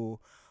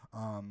people.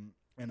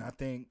 And I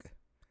think,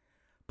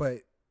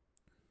 but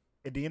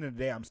at the end of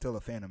the day, I'm still a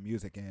fan of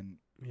music. And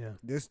yeah,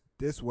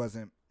 this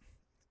wasn't,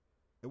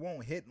 it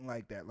won't hit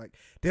like that. Like,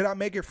 did I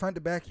make it front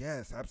to back?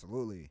 Yes,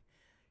 absolutely.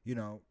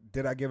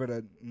 Did I give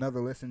it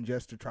another listen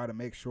just to try to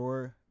make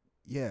sure?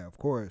 Yeah, of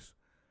course.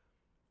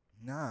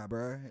 Nah,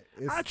 bro.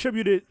 I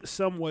attribute it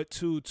somewhat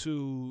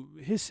to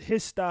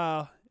his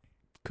style.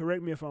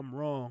 Correct me if I'm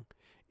wrong.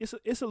 It's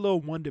a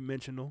little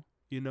one-dimensional,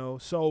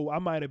 So I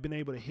might have been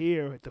able to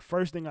hear the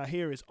first thing I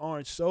hear is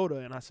Orange Soda,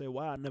 and I say,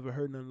 "Wow, I never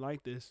heard nothing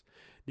like this.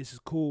 This is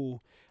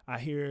cool." I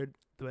hear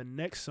the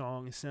next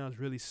song; it sounds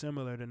really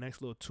similar. The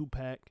next little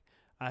 2-pack.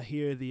 I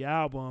hear the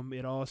album;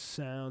 it all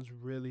sounds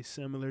really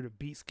similar. The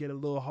beats get a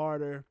little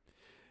harder.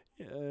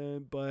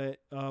 But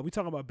we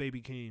talking about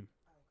Baby Keem.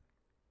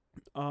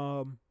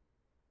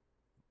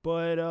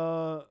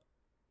 But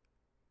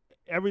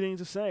everything's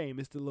the same.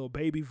 It's the little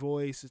baby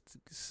voice. It's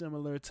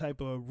similar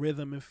type of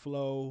rhythm and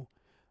flow.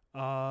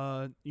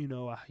 You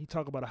know, he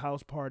talk about a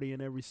house party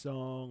in every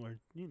song, or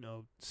you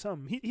know,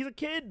 something. He's a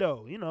kid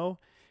though. You know,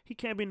 he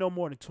can't be no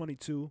more than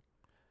 22,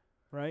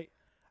 right?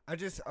 I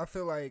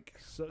feel like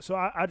So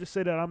I just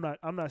say that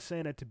I'm not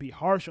saying that to be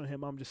harsh on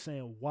him. I'm just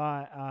saying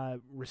why I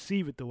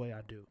receive it the way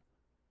I do.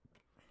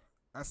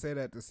 I say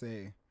that to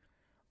say,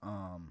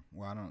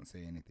 well, I don't say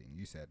anything.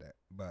 You said that,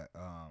 but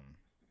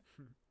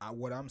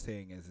what I'm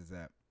saying is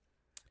that,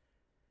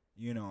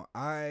 you know,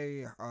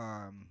 I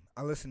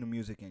listen to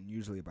music in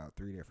usually about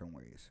 3 different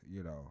ways.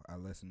 You know, I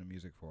listen to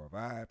music for a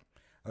vibe,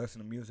 I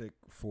listen to music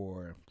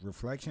for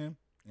reflection,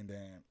 and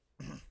then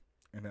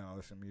I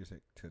listen to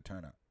music to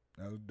turn up.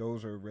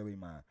 Those are really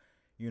my,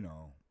 you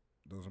know,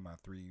 those are my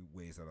 3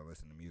 ways that I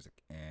listen to music.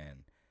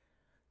 And,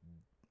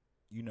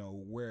 you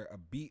know, where a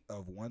beat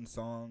of one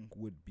song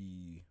would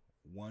be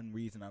one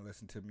reason I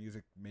listen to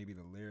music, maybe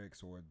the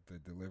lyrics or the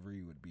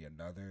delivery would be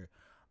another.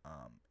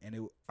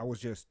 And I was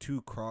just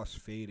too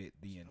cross-faded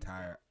the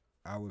entire.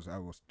 I was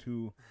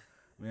too.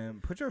 Man,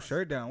 put your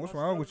shirt down. What's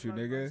wrong with you,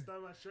 nigga?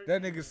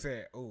 That nigga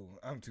said, "Oh,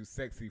 I'm too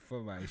sexy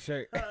for my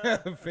shirt."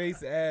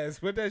 Face ass.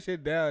 Put that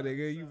shit down,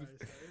 nigga.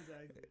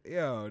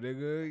 Yo,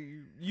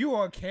 nigga, you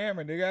on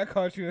camera, nigga. I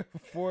caught you in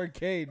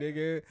 4K,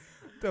 nigga.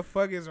 What the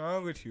fuck is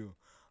wrong with you?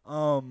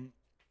 Damn,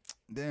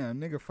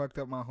 nigga fucked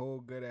up my whole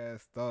good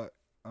ass thought.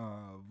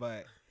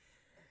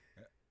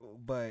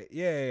 But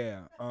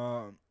yeah.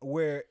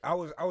 Where I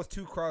was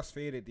too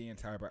cross-faded the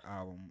entire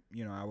album.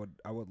 You know,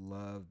 I would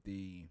love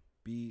the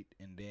beat,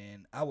 and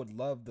then I would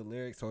love the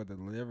lyrics or the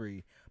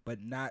delivery,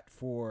 but not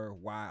for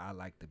why I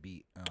like the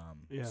beat.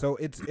 So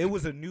it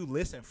was a new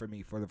listen for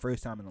me for the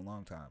first time in a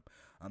long time.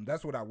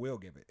 That's what I will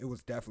give it. It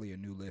was definitely a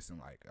new listen.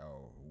 Like,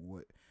 oh,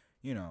 what,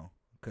 you know,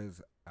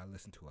 because I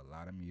listen to a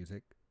lot of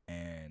music,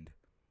 and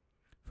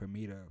for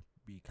me to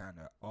be kind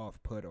of off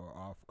put or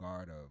off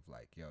guard of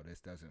like, yo,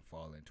 this doesn't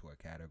fall into a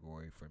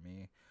category for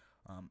me.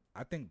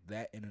 I think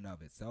that in and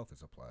of itself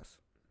is a plus.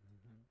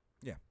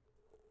 Yeah.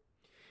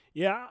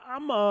 Yeah,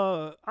 I'm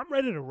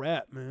ready to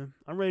rap, man.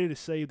 I'm ready to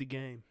save the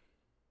game.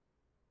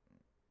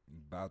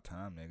 About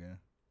time, nigga.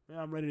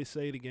 Yeah, I'm ready to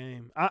save the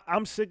game.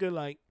 I'm sick of,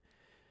 like,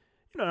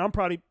 you know,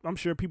 I'm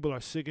sure people are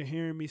sick of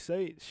hearing me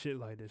say shit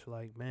like this.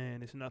 Like,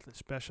 man, it's nothing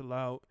special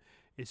out.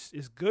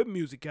 It's good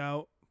music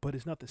out, but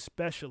it's nothing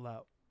special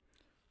out.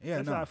 Yeah,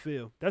 that's how I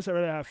feel. That's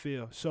really how I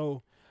feel.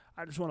 So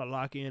I just want to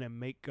lock in and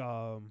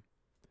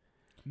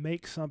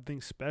make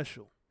something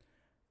special.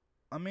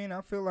 I mean,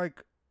 I feel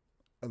like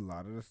a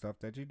lot of the stuff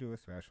that you do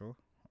is special.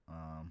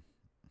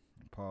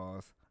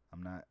 Pause.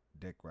 I'm not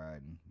dick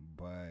riding,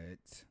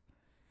 but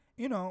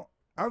you know,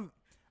 I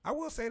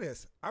will say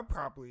this. I'm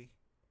probably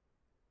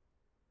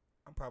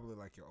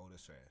like your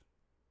oldest fan,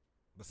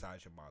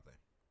 besides your mother.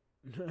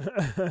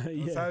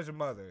 Yeah. Besides your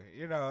mother,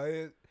 you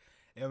know.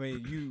 I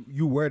mean,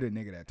 you were the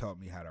nigga that taught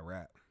me how to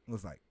rap. It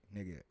was like,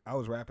 nigga, I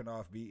was rapping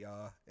off beat,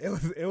 y'all.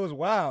 It was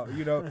wild,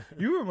 you know.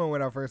 You remember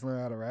when I first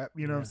learned how to rap?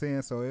 You know what I'm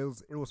saying? So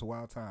it was a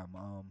wild time.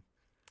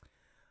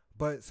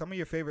 But some of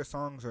your favorite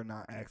songs are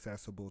not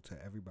accessible to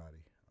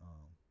everybody.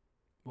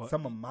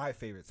 Some of my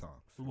favorite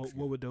songs.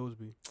 What would those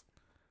be?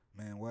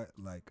 Man, what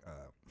like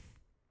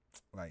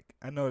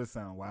I know this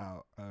sound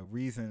wild.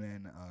 Reason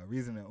and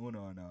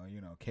Uno,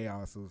 you know,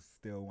 Chaos was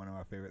still one of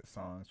my favorite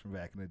songs from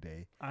back in the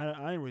day.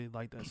 I ain't really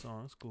like that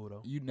song. It's cool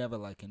though. You never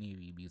like any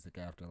of your music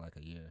after like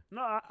a year.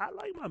 No, I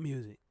like my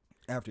music.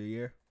 After a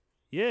year?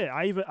 Yeah,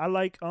 I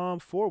like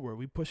Forward.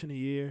 We pushing a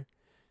year,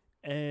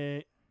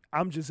 and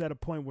I'm just at a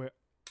point where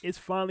it's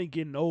finally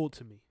getting old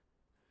to me.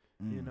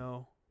 You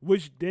know,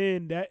 which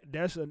then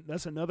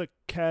that's another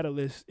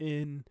catalyst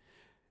in,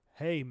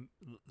 hey,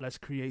 let's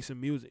create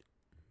some music.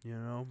 You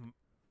know,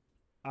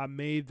 I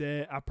made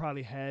that. I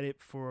probably had it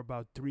for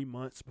about 3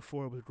 months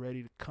before it was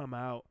ready to come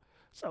out.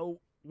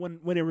 So when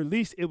it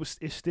released,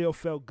 it still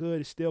felt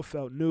good. It still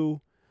felt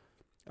new.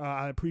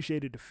 I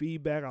appreciated the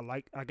feedback.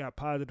 I got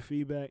positive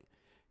feedback.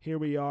 Here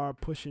we are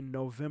pushing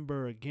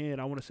November again.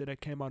 I want to say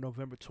that came out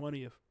November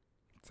 20th.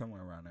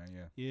 Somewhere around there,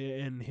 yeah.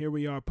 Yeah, and here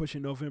we are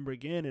pushing November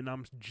again, and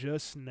I'm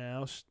just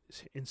now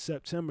in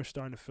September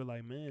starting to feel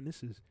like, man,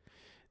 this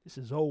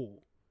is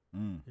old.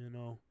 You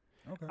know.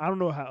 Okay. I don't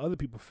know how other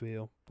people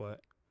feel,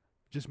 but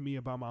just me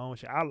about my own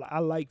shit. I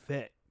like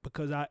that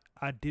because I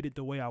did it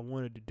the way I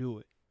wanted to do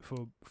it.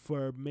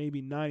 For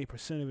maybe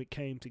 90% of it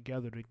came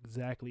together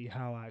exactly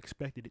how I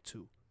expected it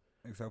to.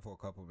 Except for a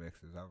couple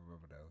mixes, I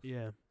remember those.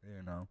 Yeah.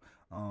 You know,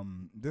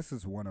 this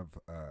is one of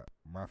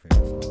my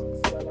favorite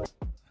songs,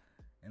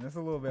 and it's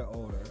a little bit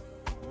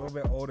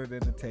older than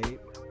the tape.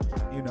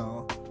 You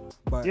know,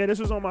 but yeah, this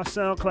was on my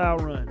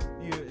SoundCloud run.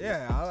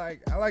 Yeah,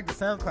 I like the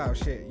SoundCloud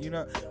shit. You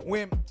know,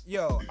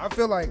 I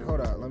feel like,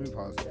 hold on, let me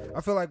pause.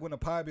 I feel like when the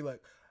pod be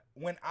like,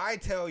 when I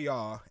tell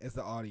y'all as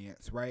the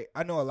audience, right?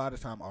 I know a lot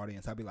of time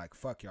audience, I be like,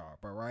 fuck y'all,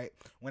 but right?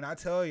 When I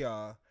tell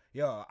y'all,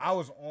 yo, I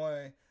was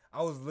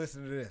I was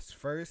listening to this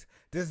first.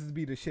 This is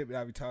be the shit that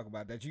I be talking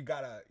about. That you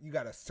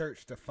gotta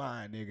search to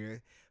find,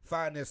 nigga.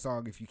 Find this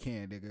song if you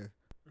can, nigga.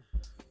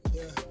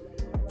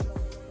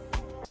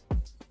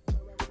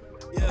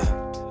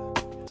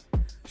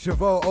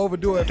 Chavo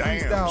overdo it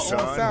freestyle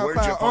on where'd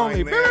you SoundCloud find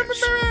only.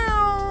 this?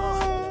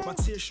 My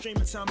tears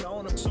streaming, time to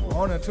own a tour.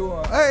 On a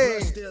tour. Hey,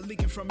 Blood still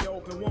leaking from your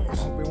open wounds.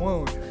 open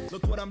wound.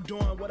 Look what I'm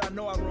doing, what I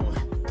know I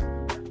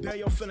ruined. Bear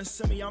your feelings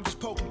to me, I'm just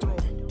poking through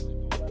 'em.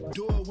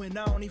 Do it when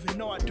I don't even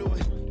know I do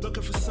it.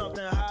 Looking for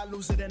something, how I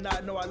lose it and I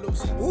know I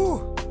lose it.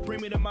 Ooh,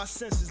 Bring me to my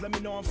senses, let me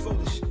know I'm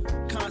foolish.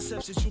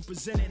 Concepts that you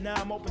presented, now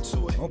I'm open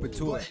to it. Open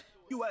to But it.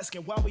 you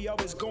asking why we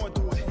always going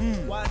through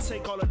it. Why I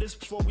take all of this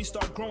before we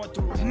start growing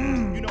through it.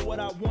 You know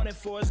what I wanted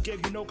for us,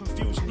 gave you no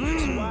confusion.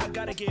 So why I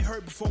gotta get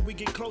hurt before we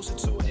get closer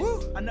to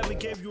it. I never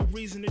gave you a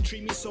reason to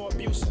treat me so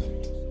abusive.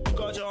 You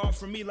guard your heart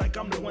from me like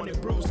I'm the one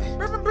that bruised it.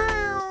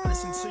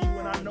 Listen to you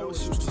when I know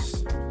it's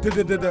useless. Try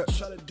to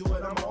do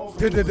it, I'm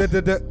over it.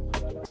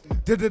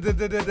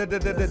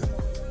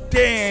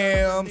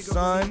 Damn, Nigga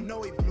son. really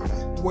know he blew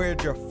it.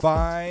 Where'd you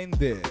find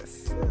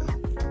this? I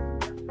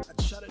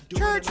try to do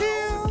it, and I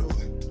overdo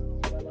it.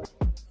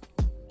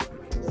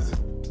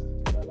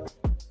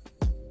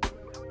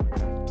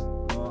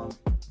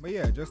 But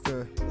yeah, just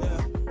to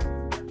Yeah.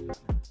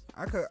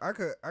 I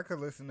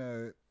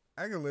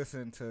could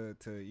listen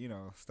to you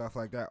know stuff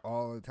like that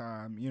all the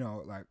time. You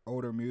know, like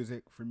older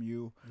music from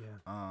you.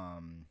 Yeah.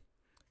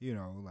 You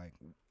know, like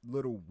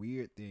little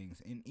weird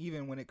things, and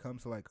even when it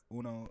comes to like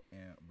Uno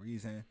and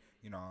Reason,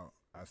 you know,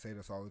 I say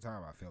this all the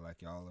time. I feel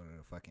like y'all are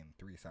the fucking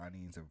 3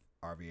 signees of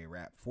RVA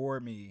rap for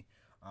me.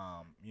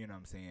 You know what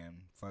I'm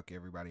saying? Fuck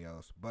everybody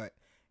else, but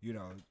you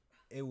know,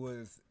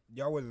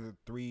 y'all were the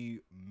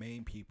 3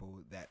 main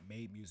people that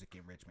made music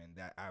in Richmond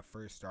that I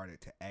first started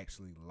to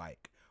actually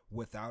like,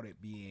 without it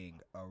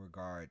being a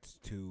regards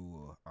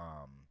to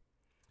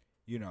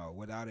you know,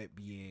 without it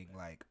being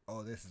like,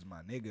 oh, this is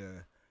my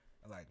nigga.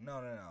 Like,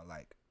 no,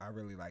 like, I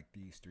really like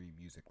these 3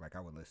 music. Like, I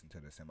would listen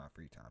to this in my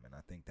free time, and I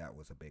think that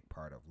was a big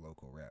part of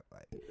local rap.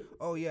 Like,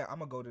 oh yeah, I'm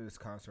gonna go to this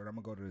concert, I'm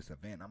gonna go to this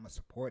event, I'm gonna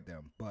support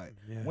them, but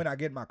when I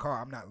get in my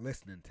car, I'm not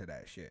listening to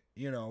that shit,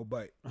 you know.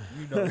 But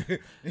you know,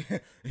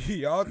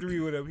 y'all 3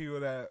 were the people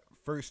that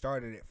first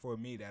started it for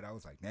me. That I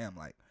was like, damn,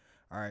 like,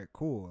 all right,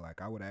 cool.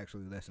 Like, I would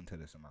actually listen to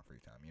this in my free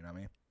time. You know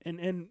what I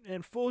mean?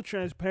 And full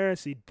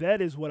transparency, that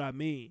is what I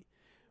mean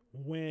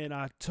when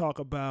I talk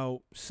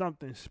about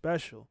something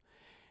special.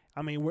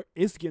 I mean,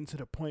 it's getting to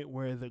the point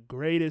where the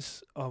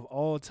greatest of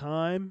all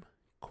time,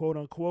 quote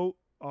unquote,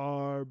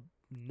 are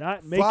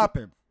not making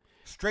Flopping,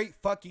 straight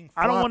fucking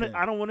flopping.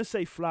 I don't want to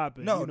say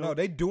flopping. No, you know? no,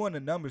 they doing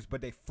the numbers,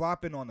 but they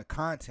flopping on the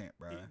content,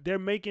 bro. They're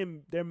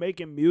making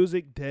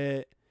music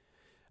that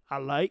I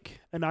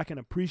like and I can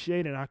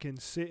appreciate, and I can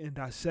sit and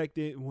dissect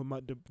it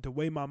with the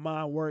way my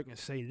mind works and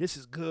say this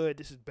is good,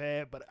 this is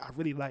bad, but I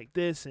really like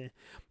this, and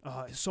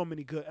so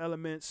many good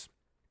elements.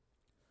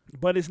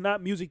 But it's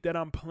not music that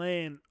I'm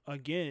playing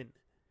again.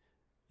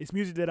 It's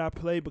music that I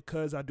play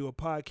because I do a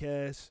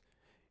podcast.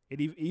 And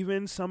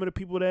even some of the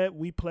people that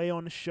we play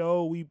on the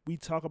show, we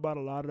talk about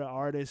a lot of the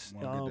artists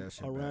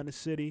around the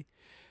city.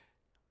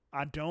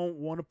 I don't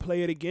want to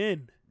play it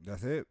again.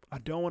 That's it. I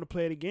don't want to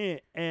play it again.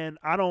 And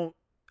I don't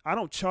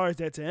charge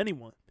that to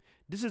anyone.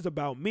 This is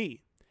about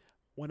me.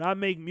 When I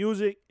make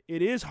music,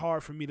 it is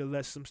hard for me to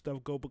let some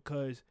stuff go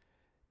because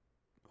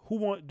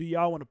do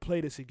y'all want to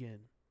play this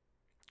again?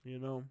 You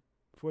know?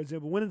 For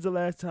example, when is the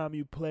last time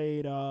you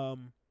played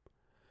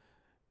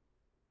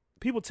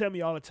people tell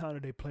me all the time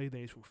that they play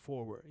things from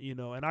Forward, you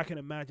know, and I can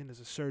imagine there's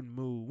a certain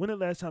mood. When the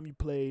last time you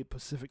played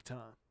Pacific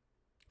Time?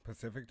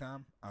 Pacific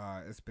Time?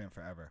 It's been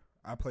forever.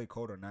 I play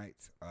Colder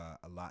Nights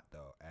a lot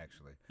though,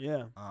 actually.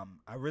 Yeah.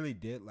 I really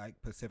did like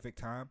Pacific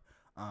Time.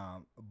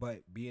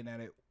 But being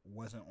that it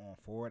wasn't on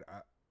Forward,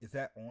 is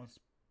that on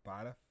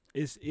Spotify?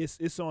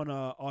 It's on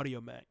Audio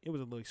Mac. It was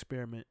a little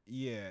experiment.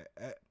 Yeah.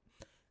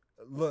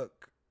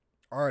 Look,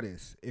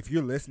 artists, if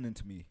you're listening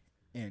to me,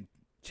 and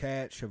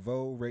Chad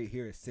Chavo right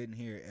here is sitting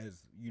here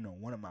as, you know,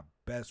 one of my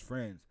best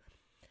friends,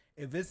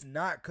 if it's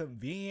not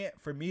convenient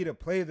for me to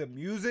play the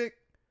music,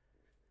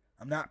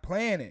 I'm not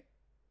playing it.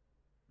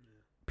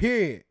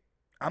 Period.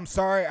 I'm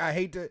sorry. I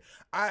hate to.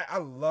 I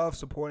love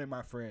supporting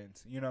my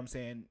friends. You know what I'm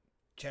saying?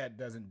 Chad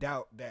doesn't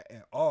doubt that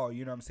at all.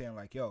 You know what I'm saying?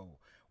 Like, yo,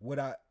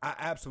 I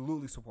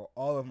absolutely support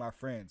all of my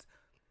friends.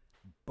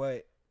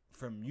 But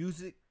for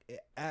music, it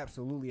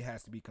absolutely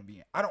has to be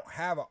convenient. I don't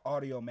have an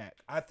Audio Mac.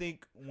 I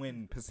think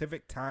when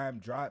Pacific Time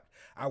dropped,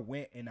 I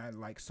went and I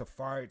like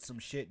safaried some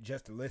shit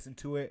just to listen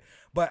to it.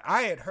 But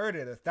I had heard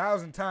it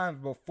 1,000 times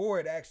before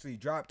it actually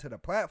dropped to the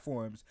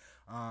platforms.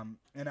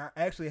 And I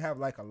actually have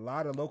like a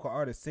lot of local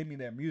artists send me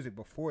their music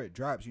before it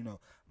drops. You know,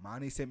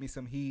 Monty sent me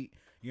some heat.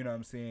 You know what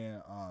I'm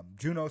saying?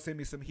 Juno sent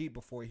me some heat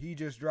before he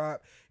just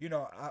dropped. You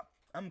know,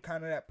 I'm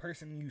kind of that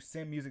person you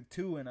send music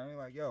to, and I'm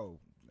like, yo,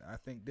 I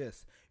think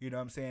this, you know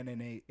what I'm saying? And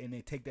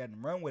they take that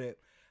and run with it.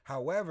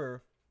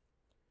 However,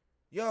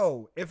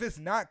 yo, if it's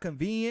not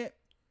convenient,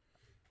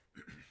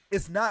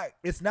 it's not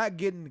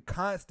getting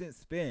constant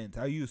spins.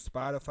 I use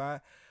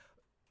Spotify.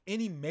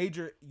 any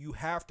major, you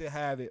have to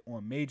have it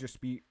on major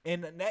speed,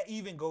 and that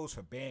even goes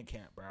for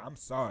Bandcamp, bro. I'm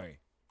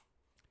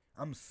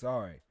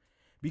sorry,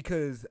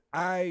 because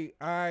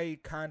I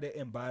kind of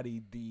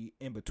embody the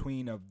in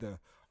between of the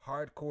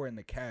hardcore and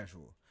the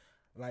casual.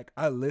 Like,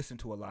 I listen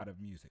to a lot of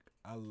music.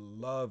 I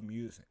love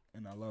music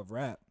and I love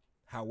rap.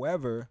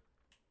 However,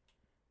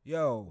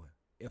 yo,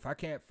 if I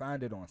can't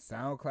find it on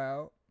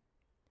SoundCloud,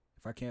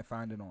 if I can't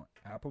find it on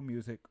Apple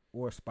Music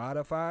or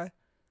Spotify,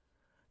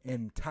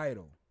 and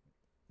Tidal,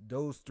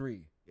 those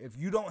three. If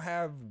you're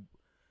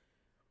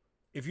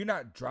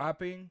not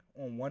dropping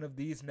on one of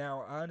these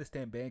now, I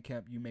understand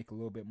Bandcamp, you make a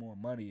little bit more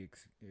money,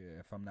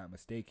 if I'm not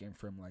mistaken,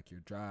 from like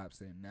your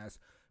drops,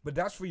 but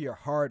that's for your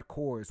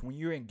hardcores. When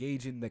you're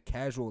engaging the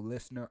casual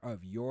listener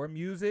of your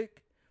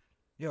music,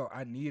 yo,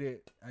 I need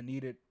it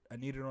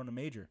on a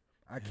major.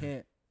 I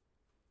can't.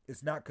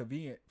 It's not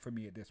convenient for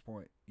me at this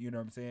point. You know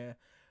what I'm saying?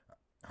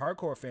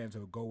 Hardcore fans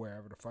will go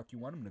wherever the fuck you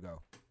want them to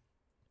go.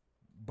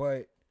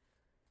 But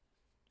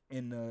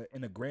in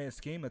the grand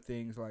scheme of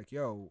things, like,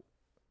 yo,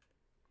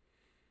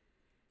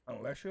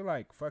 unless you're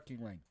like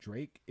fucking like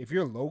Drake, if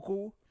you're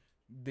local,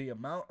 the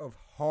amount of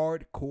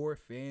hardcore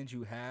fans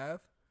you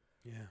have,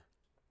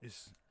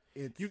 it's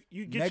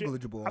you get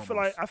negligible. I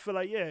feel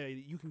like yeah,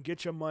 you can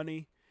get your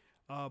money,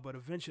 but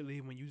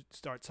eventually when you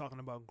start talking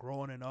about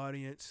growing an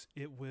audience,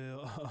 it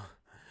will.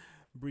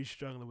 Bree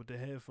struggling with the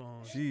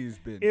headphones. She's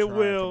been trying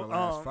for the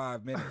last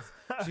 5 minutes.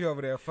 She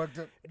over there fucked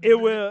up. It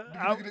will.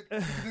 How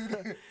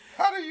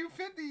do you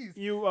fit these?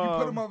 You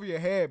put them over your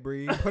head,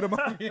 Bree. Put them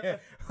over your head.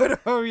 Put them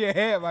over your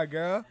head, my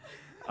girl.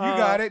 You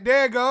got it.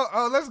 There you go.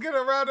 Oh, let's get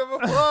a round of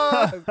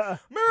applause.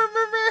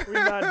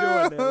 We're not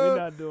doing that. We're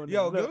not doing that.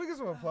 Yo, let me get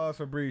some applause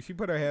for Bree. She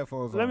put her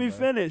headphones on. Let me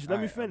finish.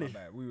 My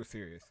bad. We were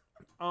serious.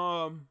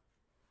 Yeah,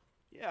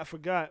 I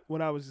forgot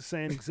what I was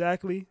saying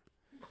exactly,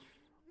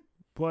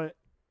 but.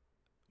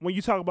 When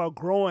you talk about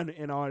growing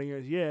an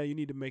audience, yeah, you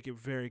need to make it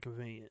very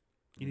convenient.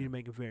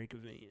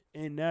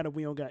 And now that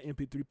we don't got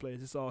MP3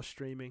 players, it's all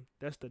streaming.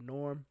 That's the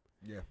norm.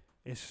 Yeah.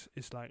 It's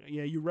like,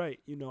 yeah, you're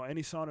right. You know,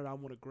 any song that I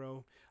want to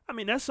grow. I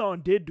mean, that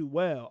song did do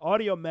well.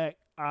 Audio Mac,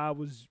 I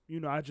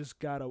just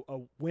got a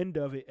wind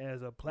of it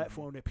as a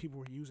platform that people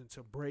were using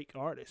to break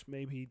artists,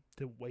 maybe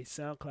the way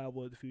SoundCloud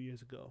was a few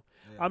years ago.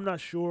 Yeah. I'm not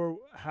sure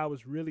how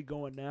it's really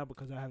going now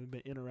because I haven't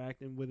been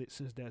interacting with it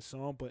since that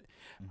song, but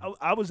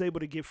I was able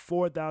to get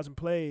 4,000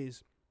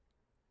 plays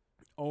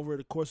over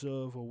the course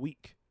of a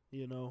week,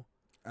 you know.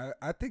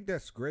 I think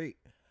that's great,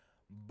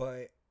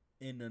 but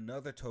in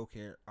another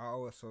token, I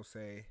also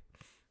say,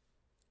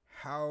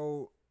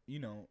 how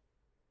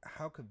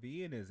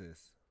convenient is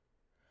this?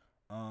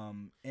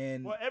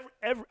 And well,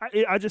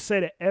 I just say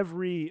that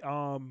every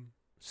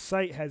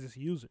site has its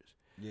users.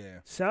 Yeah.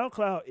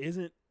 SoundCloud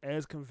isn't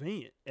as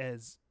convenient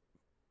as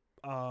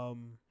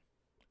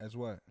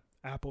what?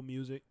 Apple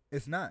Music.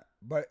 It's not.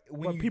 But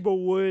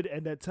people would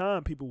at that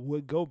time, people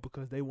would go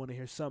because they want to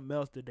hear something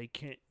else that they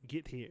can't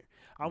get here.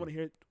 I want to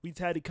hear. We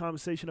had a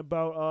conversation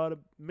about the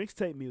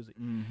mixtape music.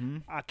 Mm-hmm.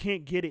 I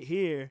can't get it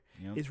here.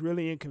 Yep. It's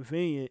really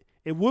inconvenient.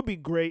 It would be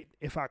great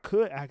if I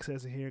could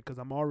access it here because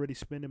I'm already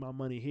spending my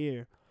money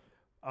here.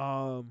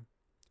 And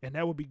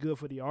that would be good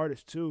for the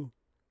artist too.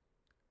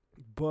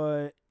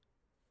 But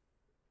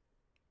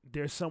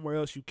there's somewhere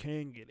else you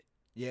can get it.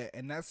 Yeah,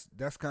 and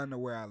that's kind of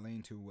where I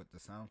lean to with the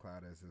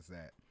SoundCloud is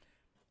that,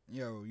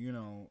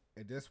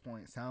 at this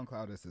point,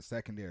 SoundCloud is the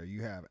secondary.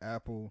 You have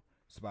Apple,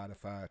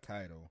 Spotify,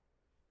 Tidal,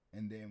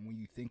 and then when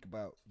you think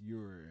about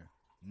your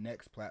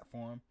next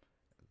platform,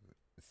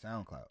 it's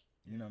SoundCloud.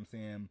 You know what I'm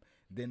saying?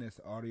 Then it's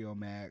Audio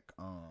Mac.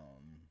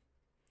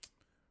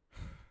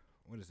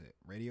 What is it?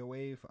 Radio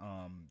Wave.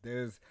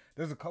 There's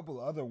a couple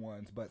other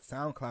ones, but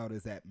SoundCloud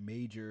is that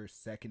major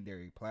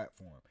secondary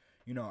platform.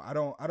 I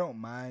don't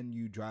mind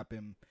you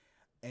dropping,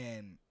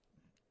 and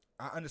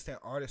I understand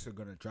artists are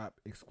gonna drop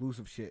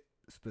exclusive shit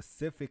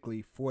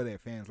specifically for their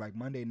fans. Like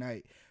Monday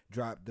Night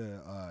dropped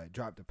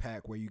the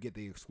pack where you get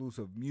the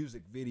exclusive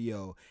music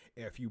video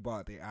if you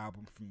bought the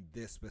album from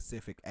this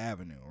specific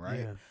avenue,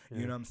 right? Yeah.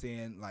 You know what I'm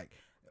saying? Like,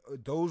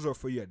 those are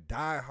for your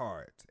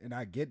diehards, and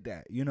I get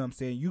that. You know what I'm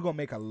saying? You're going to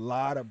make a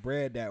lot of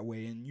bread that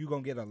way, and you're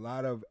going to get a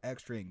lot of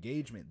extra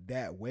engagement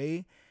that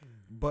way.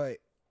 Mm-hmm. But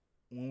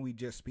when we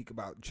just speak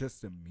about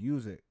just the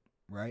music,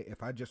 right?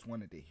 If I just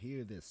wanted to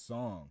hear this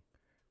song,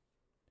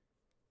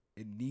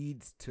 I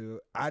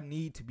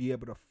need to be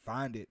able to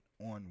find it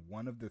on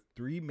one of the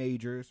three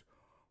majors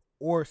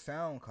or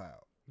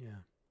SoundCloud.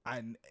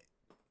 Yeah.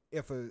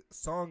 If a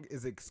song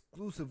is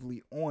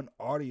exclusively on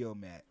Audio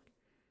Mac,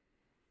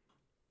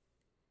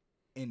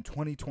 in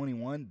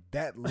 2021,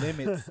 that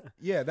limits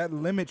that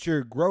limits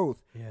your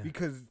growth. Yeah.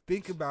 Because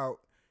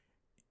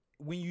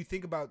when you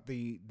think about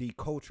the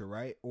culture,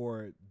 right,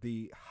 or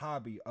the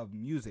hobby of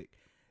music,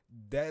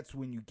 that's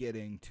when you get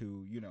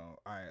into, all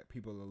right,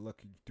 people are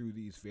looking through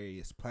these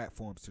various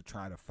platforms to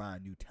try to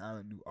find new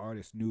talent, new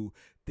artists, new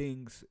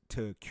things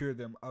to cure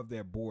them of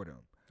their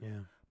boredom.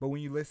 Yeah. But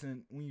when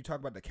you talk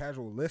about the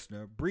casual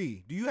listener,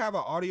 Bree, do you have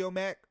an Audio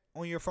Mac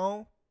on your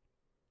phone?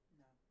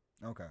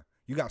 No. Okay.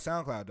 You got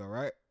SoundCloud though,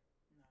 right?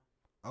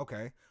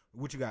 Okay.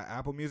 What you got?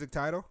 Apple Music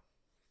Tidal? No.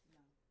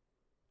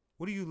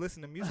 What do you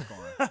listen to music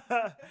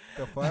on?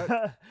 The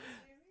fuck?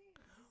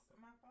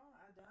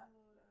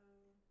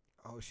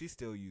 Oh, she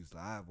still use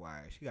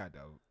Livewire. She got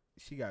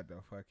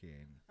the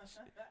fucking.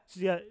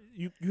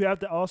 You have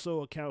to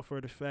also account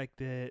for the fact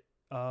that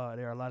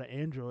there are a lot of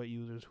Android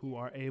users who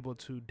are able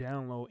to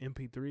download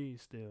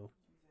MP3s still.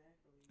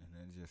 And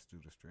then just do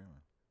the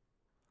streaming.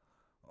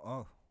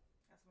 Oh.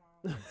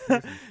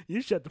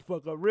 You shut the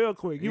fuck up real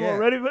quick. You weren't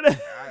ready for that?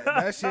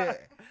 That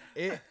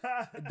shit.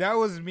 That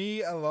was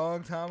me a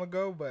long time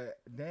ago, but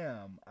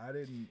damn, I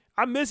didn't.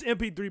 I miss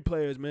MP3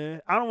 players,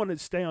 man. I don't want to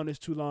stay on this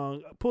too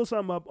long. Pull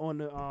something up on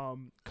the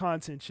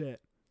content chat.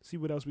 See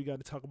what else we got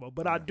to talk about.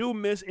 But I do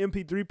miss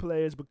MP3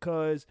 players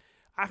because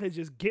I could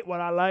just get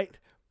what I liked,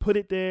 put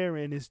it there,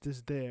 and it's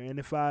just there. And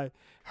if I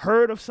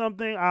heard of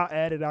something, I'll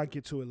add it. I'll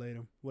get to it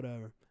later.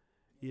 Whatever.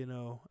 You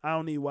know, I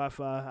don't need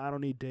Wi-Fi. I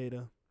don't need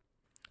data.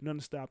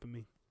 Nothing stopping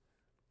me.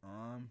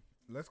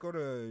 Let's go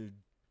to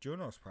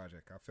Juno's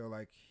project. I feel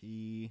like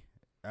he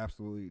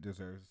absolutely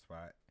deserves a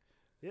spot.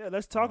 Yeah,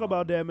 let's talk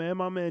about that, man.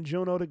 My man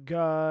Juno the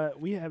God.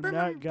 We have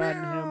not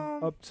gotten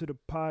him up to the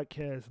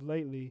podcast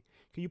lately.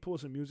 Can you pull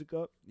some music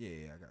up?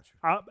 Yeah, I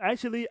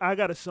got you. I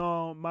got a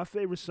song. My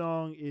favorite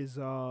song is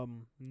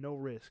No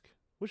Risk.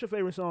 What's your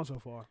favorite song so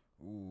far?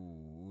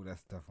 Ooh,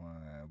 that's a tough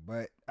one.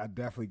 But I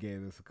definitely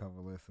gave this a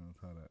couple listens.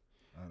 Hold up.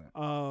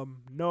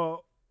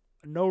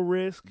 No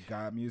Risk.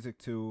 God Music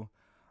 2.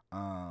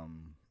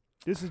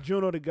 This is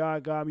Juno the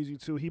God Music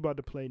 2. He about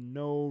to play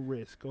No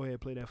Risk. Go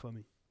ahead, play that for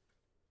me.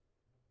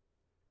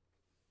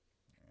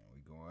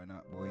 We going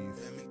up, boys.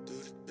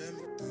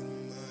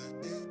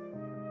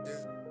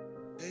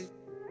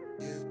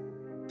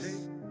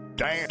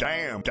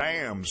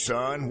 Damn,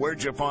 son,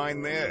 where'd you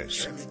find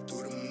this?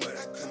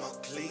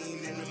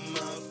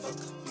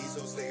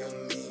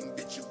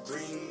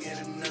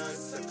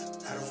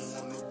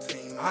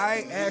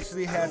 I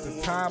actually had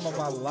the time of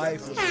my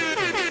life with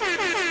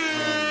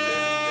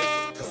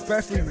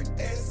especially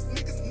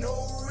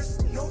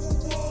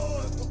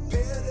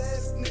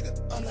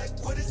I'm like,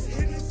 what is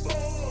hidden for?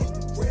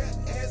 Rare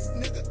ass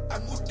nigga, I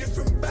move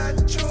different by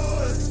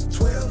choice.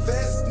 12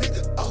 ass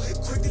nigga, all here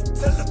quick to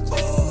tell the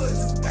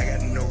boys. I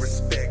got no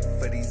respect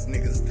for these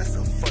niggas, that's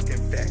a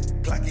fucking fact.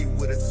 Clocky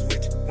with a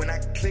switch, when I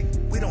click,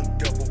 we don't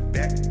double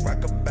back.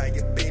 Rock up by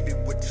your baby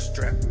with the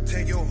strap.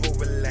 Tell your hoe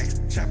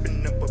relax,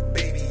 chopping up a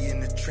baby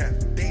in the trap.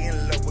 They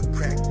in love with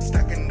crack,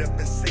 stocking up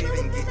and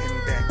saving, getting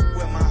back.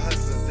 Where my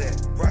hustlers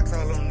at? Rocks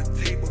all on the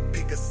table,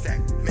 pick a sack,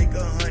 make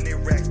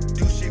 100 racks.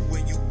 Do shit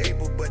when you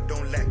able, but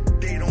don't lack.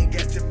 They don't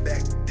get your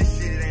back. This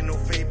shit ain't no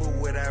fable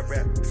what I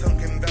rap. Some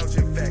can vouch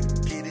in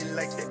fact. Get it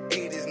like the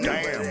 80s.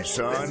 Damn,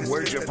 son,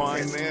 where'd you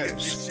find this? If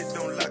this shit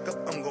don't lock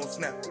up, I'm gon'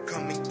 snap.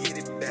 Come and get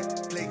it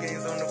back. Play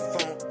games on the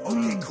phone.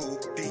 Okay, cool.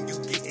 Then you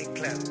getting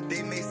clapped.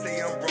 They may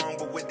say I'm wrong,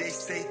 but what they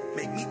say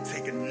make me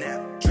take a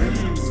nap.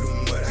 Driving through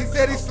the mud. He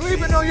said he's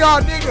sleeping on y'all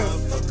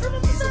niggas.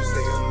 Please don't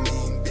say I'm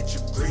mean, bitch.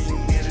 You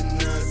green, get a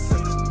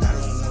nonsense. I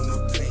don't want no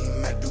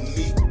team. I do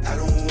me. I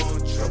don't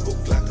want trouble.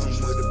 Glock, I'm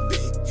with a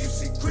beat. You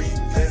see green,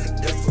 better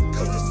death for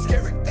color.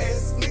 Scary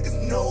ass niggas,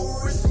 no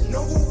risk,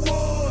 no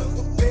reward.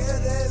 But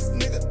bad ass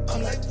nigga,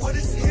 I'm like, what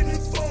is hidden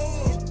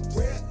for?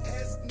 Rare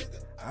ass nigga.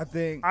 I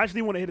think. I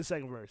actually want to hit the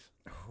second verse.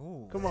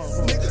 Ooh. Come on.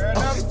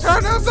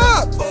 Turn us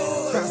up. 2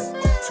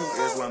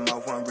 years,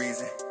 one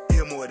reason.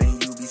 Hear more than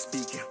you be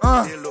speaking.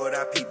 Dear Lord,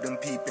 I peep them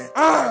peeping.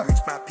 I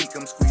reach my peak,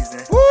 I'm squeezing.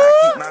 I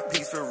keep my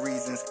peace for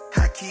reasons.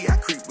 High key, I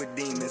creep with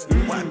demons.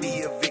 Why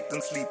be a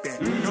victim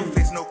sleeping? No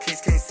face, no case,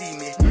 can't see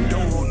me.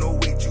 Don't hold no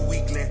weight, you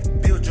weakling.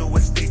 Build your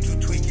estate, you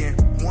tweaking.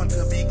 Want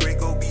to be great,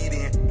 go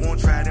obedient. Won't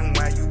try them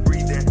while you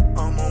breathing.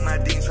 I'm on my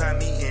ding, try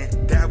meeting.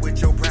 Die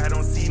with your pride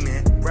on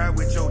cement. Ride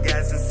with your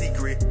guys in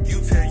secret.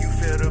 You tell you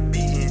feel the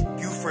beating.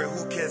 You fret,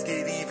 who cares,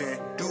 get even.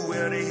 Do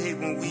well, they hate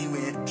when we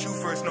win. Shoot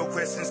first, no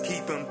questions,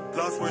 keep them.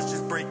 Lost words,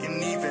 just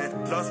breaking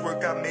even. Lost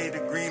work, I made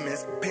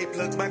agreements. Pay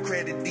plugs, my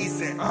credit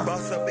decent.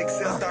 Boss up,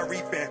 Excel, start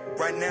reaping.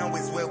 Right now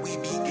is where we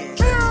begin.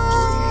 Through the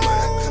mud,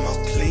 I come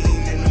out clean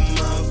in the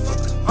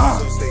motherfucker.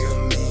 Some say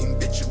I'm mean,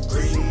 bitch, you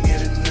green,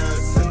 get a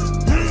nonsense.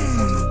 I don't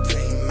want no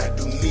team, I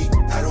do me.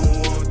 I don't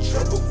want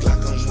trouble,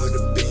 Glock, I'm with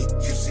a beat.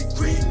 You see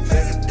green,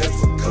 better death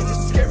for color.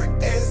 Scary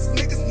ass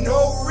niggas, no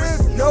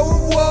risk, no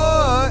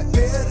reward.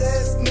 Bad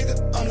ass nigga,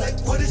 I'm like,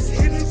 what is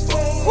hidden for?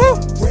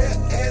 Rare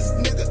ass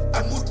nigga,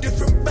 I move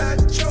different by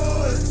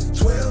choice.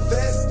 12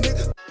 ass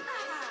nigga.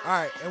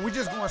 Alright, and we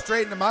just going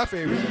straight into my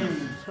favorite.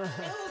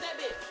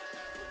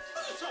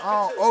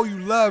 Oh, you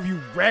love,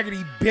 you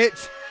raggedy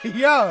bitch.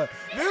 Yo,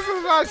 this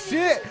was my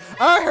shit.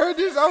 I heard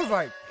this, I was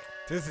like,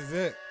 this is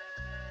it.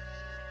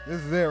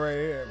 This is it right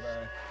here,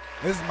 man.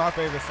 This is my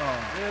favorite song.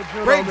 Yeah,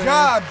 Juno, Great man.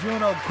 job,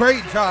 Juno.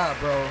 Great job,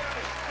 bro.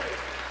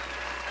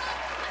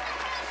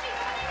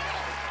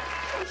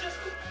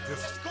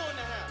 Just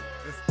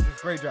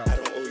great job. I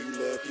don't owe you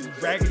love, you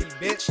Raggedy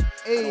bitch. I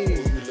don't owe Hey.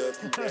 you love,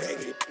 you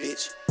raggedy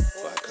bitch.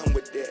 Before I come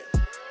with that.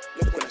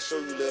 Look, when I show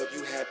you love,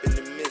 you happen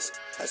to miss.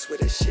 I swear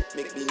that shit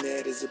make me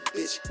mad as a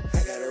bitch.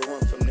 I gotta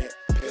run from that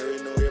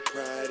paranoia,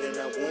 pride, and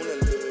I wanna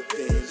live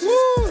in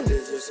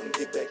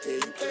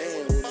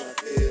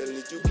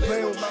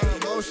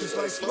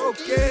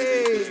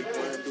Smokey.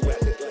 Do I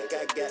look like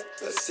I got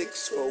a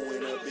 6'4"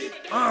 in a bit?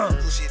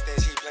 Who she think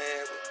she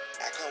playing with?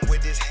 I come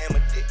with this hammer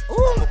dick.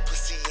 I'm a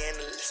pussy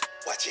analyst.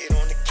 Watch it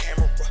on the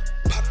camera.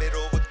 Pop it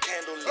over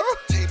candlelit.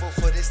 Table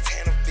for this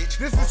Tanner bitch.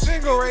 This is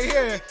single right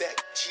here.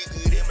 She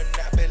good in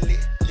Monopoly.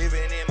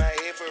 Living in my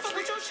head for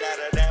free. Got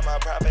her down my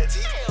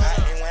property. I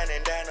ain't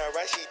whining down her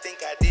right. She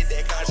think I did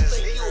that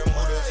consciously. Her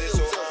motives is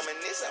so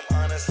ominous.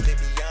 I'm honestly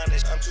be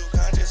honest. I'm too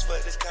conscious for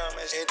this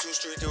comments. Ain't too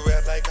street to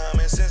rap like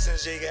common sense.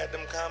 Since Jay got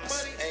them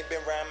comments. Ain't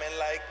been rhyming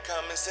like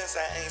common sense.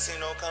 I ain't seen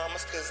no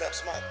commas. Cause I'm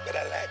smart, but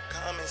I lack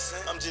common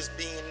sense. I'm just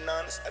being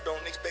honest. I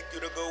don't expect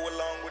you to go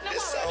along with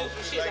this. I hope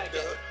you like the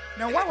hook.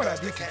 Now why would I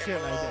do some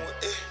shit like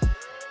that?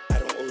 I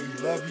don't owe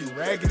you Love you,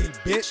 raggedy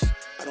bitch.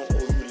 I don't owe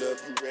you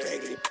love, you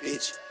raggedy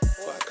bitch.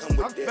 Before I come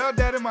with I that. felt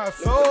that in my Look,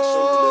 soul.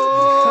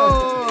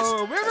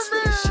 I swear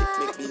this shit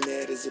make me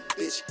mad as a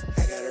bitch.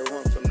 I gotta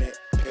run from that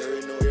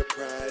paranoia,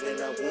 pride, and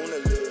I wanna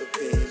love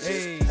vengeance.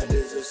 Hey. I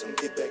deserve some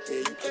get back there.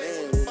 You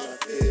playing with my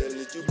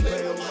feelings. You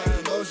playing with my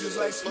emotions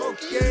like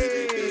Smokey.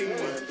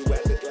 Do I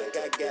look like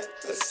I got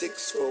a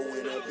 6'4"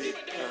 in a big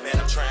pound? Man,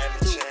 I'm trying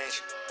to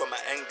change, but my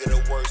anger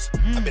the worst.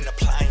 I've been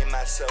applying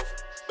myself,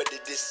 but the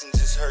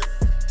distance is hurt.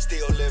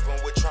 Still living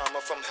with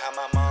trauma from how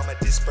my mama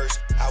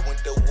dispersed. I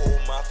went to war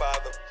with my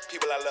father.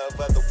 People I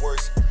love are the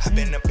worst. I've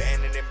been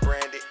abandoned and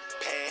branded,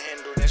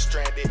 panhandled and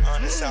stranded.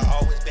 Honest, I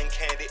always been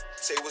candid.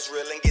 Say what's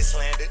real and get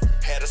slandered.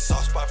 Had a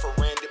soft spot for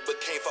Randy,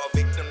 but can't fall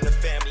victim to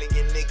family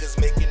and niggas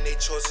making their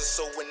choices.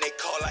 So when they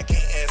call, I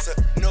can't answer.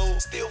 No,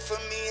 still for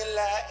me and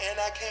lie, and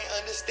I can't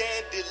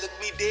understand it. Look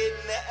me dead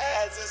in the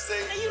eyes and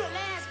say, Hey, you the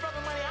last brother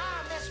money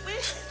I mess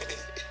with.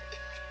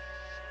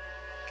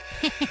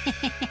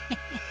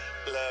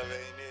 love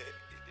ain't it?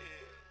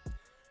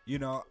 You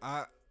know,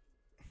 I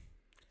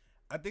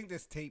think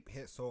this tape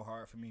hit so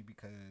hard for me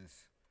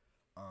because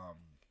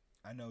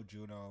I know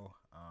Juno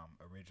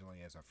originally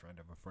as a friend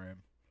of a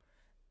friend,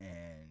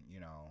 and you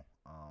know,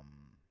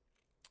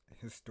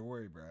 his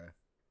story, bruh.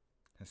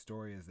 His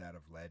story is that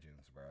of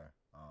legends, bruh.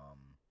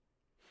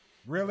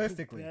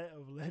 Realistically, That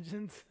of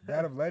legends.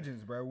 that of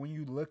legends, bruh. When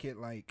you look at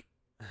like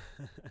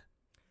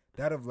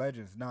that of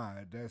legends,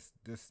 nah, that's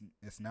this.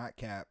 It's not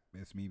cap.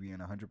 It's me being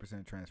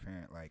 100%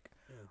 transparent. Like,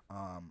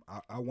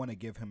 I want to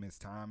give him his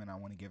time and I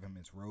want to give him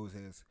his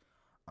roses,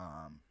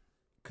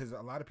 because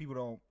a lot of people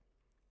don't.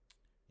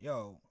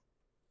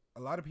 A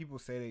lot of people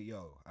say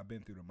that, I've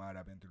been through the mud,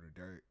 I've been through the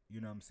dirt.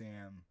 You know what I'm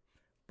saying?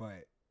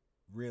 But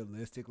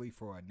realistically,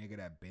 for a nigga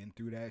that been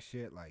through that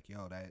shit, like,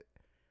 that,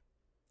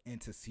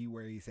 and to see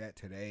where he's at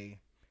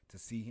today, to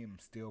see him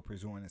still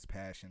pursuing his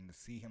passion, to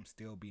see him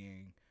still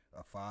being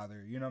a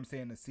father, you know what I'm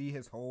saying? To see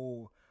his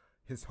whole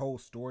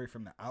story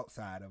from the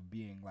outside of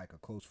being like a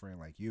close friend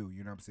like you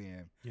know what I'm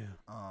saying? Yeah.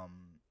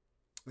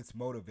 It's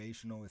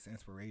motivational, it's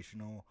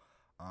inspirational.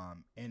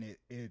 And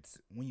it's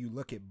when you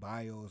look at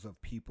bios of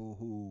people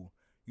who,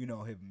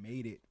 have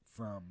made it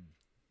from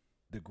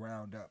the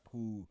ground up,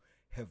 who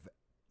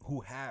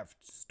have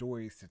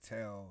stories to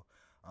tell,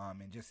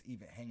 and just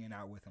even hanging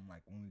out with him,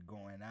 like when we're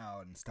going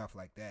out and stuff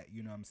like that,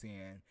 you know what I'm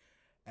saying?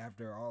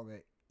 After all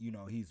that,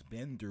 he's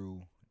been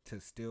through, to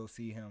still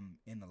see him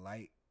in the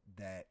light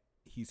that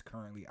he's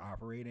currently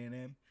operating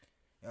in,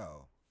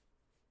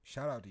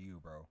 shout out to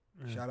you, bro.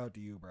 Shout out to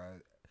you,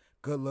 bro.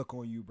 Good luck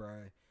on you,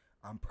 bro.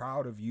 I'm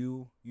proud of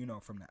you,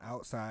 from the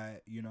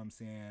outside, you know what I'm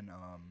saying?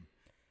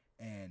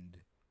 And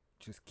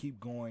just keep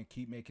going,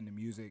 keep making the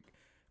music,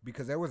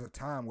 because there was a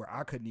time where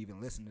I couldn't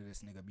even listen to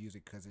this nigga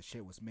music because the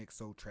shit was mixed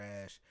so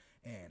trash,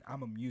 and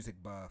I'm a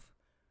music buff.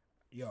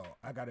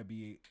 I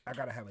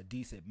gotta have a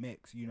decent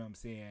mix, you know what I'm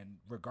saying?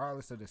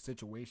 Regardless of the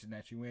situation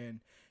that you in,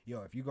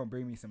 if you're gonna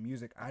bring me some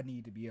music, I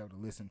need to be able to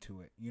listen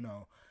to it,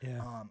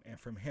 Yeah. And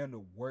from him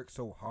to work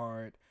so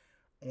hard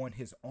on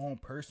his own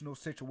personal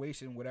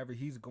situation, whatever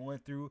he's going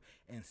through,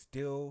 and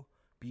still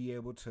be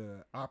able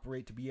to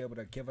operate, to be able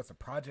to give us a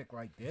project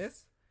like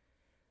this.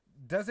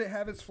 Does it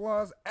have its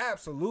flaws?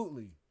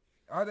 Absolutely.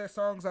 Are there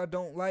songs I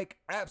don't like?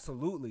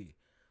 Absolutely.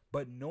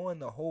 But knowing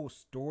the whole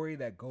story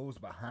that goes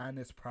behind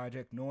this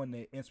project, knowing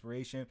the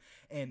inspiration,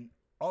 and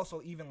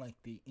also even like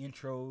the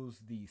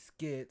intros, the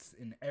skits,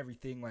 and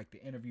everything, like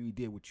the interview he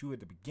did with you at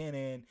the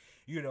beginning,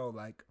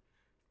 like,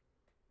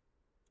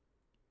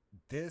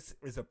 this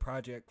is a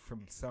project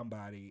from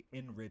somebody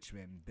in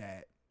Richmond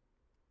that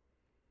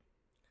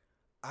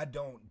I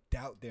don't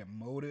doubt their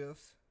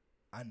motives.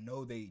 I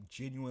know they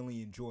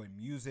genuinely enjoy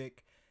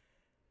music.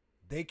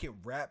 They can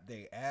rap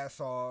their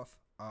ass off.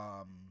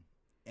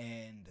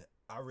 And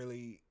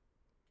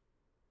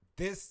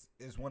this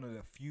is one of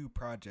the few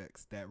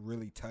projects that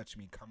really touched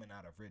me coming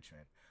out of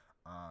Richmond.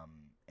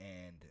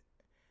 And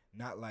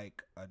not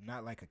like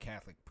a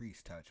Catholic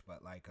priest touch,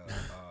 but like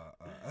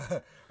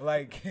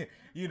like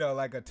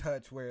like a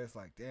touch where it's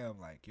like, damn,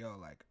 like,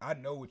 like, I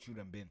know what you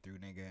done been through,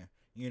 nigga.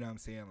 You know what I'm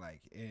saying?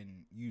 Like,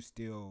 and you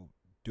still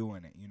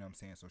doing it. You know what I'm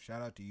saying? So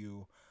shout out to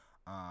you.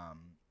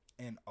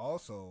 And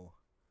also,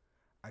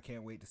 I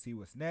can't wait to see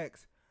what's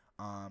next.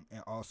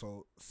 And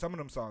also, some of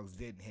them songs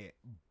didn't hit,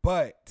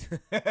 but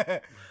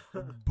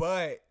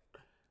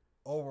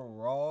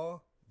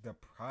overall, the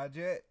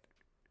project,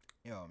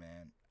 yo,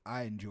 man,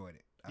 I enjoyed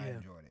it. I Yeah.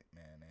 enjoyed it,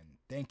 man. And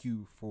thank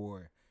you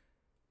for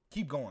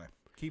keep going.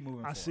 Keep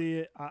moving I forward. see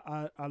it.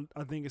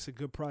 I think it's a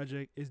good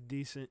project. It's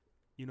decent.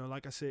 You know,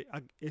 like I said,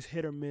 it's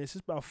hit or miss.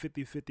 It's about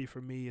 50-50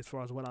 for me as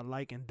far as what I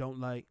like and don't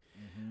like.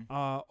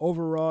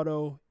 Overall,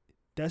 though,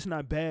 that's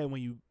not bad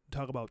when you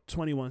talk about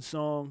 21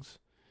 songs.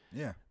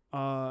 Yeah.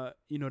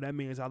 You know, that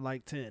means I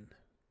like 10.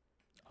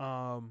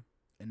 And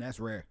that's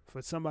rare.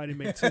 For somebody to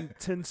make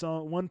 10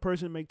 songs, one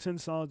person make 10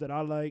 songs that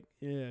I like,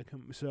 yeah.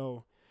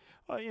 So,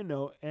 you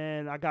know,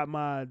 and I got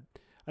my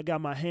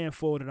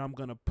handful that I'm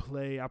gonna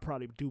play. I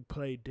probably do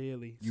play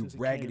daily. You since it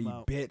raggedy came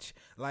out. bitch.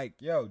 Like,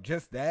 yo,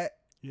 just that.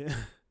 Yeah.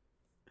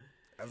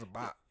 That's a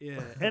bop.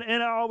 Yeah,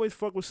 and I always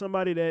fuck with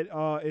somebody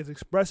that is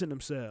expressing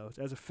themselves.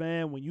 As a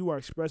fan, when you are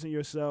expressing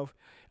yourself,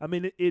 I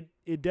mean,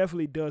 it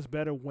definitely does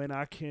better when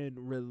I can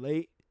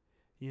relate,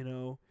 you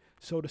know.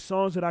 So the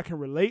songs that I can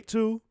relate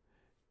to,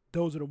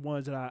 those are the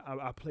ones that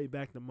I play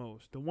back the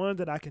most. The ones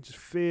that I can just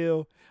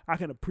feel, I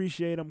can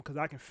appreciate them because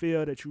I can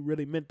feel that you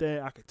really meant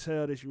that. I can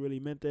tell that you really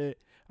meant that.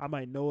 I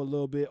might know a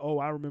little bit. Oh,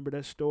 I remember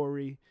that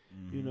story,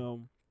 you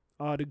know.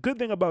 The good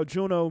thing about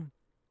Juno,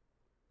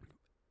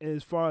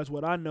 as far as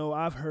what I know,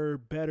 I've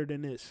heard better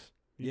than this,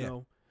 you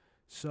know.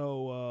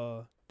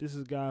 So this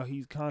is a guy,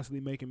 he's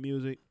constantly making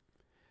music.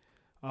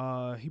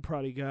 He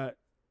probably got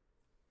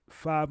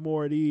 5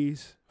 more of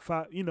these,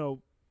 5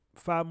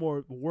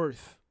 more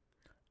worth.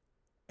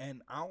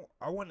 And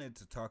I wanted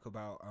to talk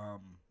about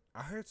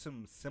I heard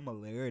some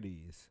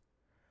similarities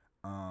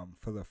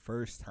for the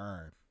first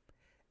time,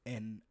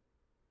 and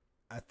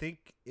I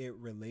think it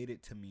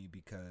related to me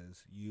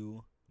because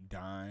you,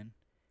 Don,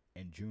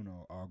 and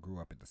Juno all grew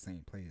up at the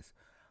same place.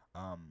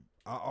 I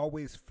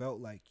always felt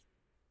like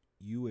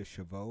you as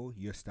Chavo,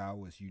 your style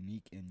was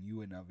unique and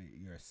you and of it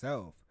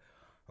yourself.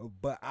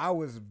 But I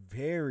was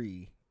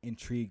very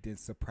intrigued and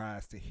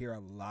surprised to hear a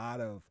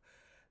lot of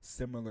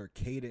similar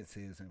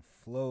cadences and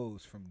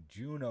flows from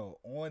Juno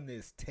on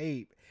this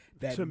tape.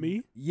 That To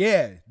me?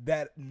 Yeah,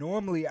 that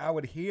normally I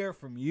would hear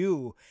from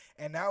you.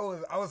 And I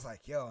was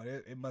like, yo,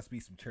 it must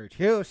be some Church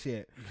Hill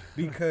shit.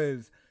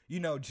 Because you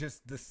know,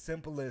 just the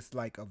simplest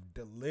like of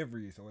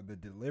deliveries or the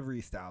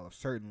delivery style of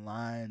certain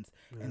lines,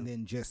 and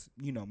then just,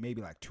 you know, maybe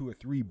like 2 or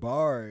 3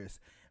 bars.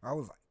 I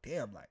was like,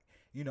 damn, like,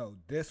 you know,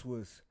 this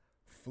was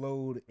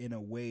flowed in a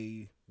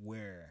way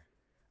where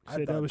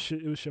It was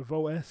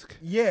Chavo-esque.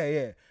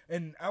 Yeah.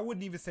 And I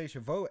wouldn't even say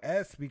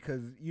Chavo-esque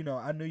because, you know,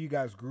 I knew you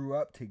guys grew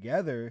up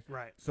together.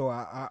 Right. So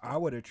I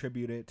would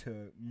attribute it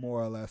to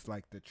more or less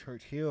like the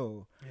Church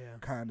Hill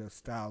kind of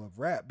style of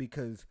rap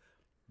because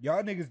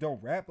y'all niggas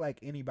don't rap like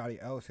anybody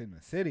else in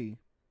the city.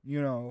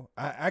 You know,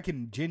 I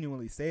can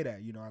genuinely say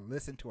that. You know, I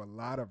listen to a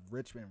lot of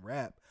Richmond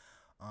rap,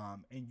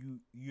 and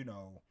you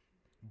know,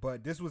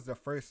 but this was the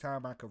first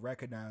time I could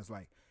recognize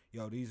like,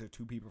 yo, these are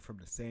 2 people from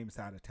the same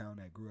side of town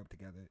that grew up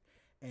together,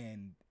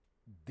 and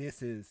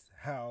this is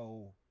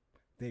how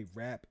they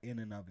rap in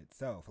and of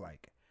itself.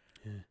 Like,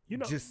 you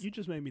know, you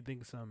just made me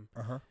think of something.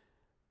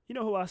 You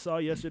know who I saw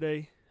Mm-hmm.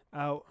 yesterday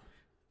out?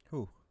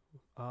 Who?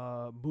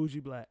 Bougie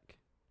Black.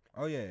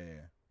 Oh yeah.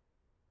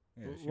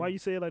 Why you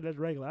say it like that's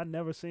regular? I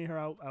never seen her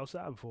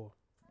outside before.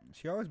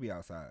 She always be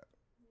outside.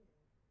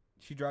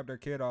 She dropped her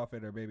kid off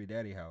at her baby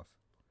daddy house.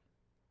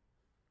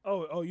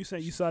 Oh, you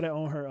saying you saw that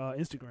on her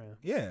Instagram?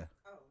 Yeah.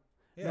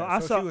 Yeah. No,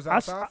 so she was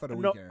outside for the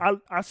weekend.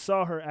 I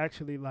saw her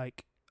actually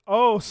like.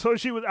 Oh, so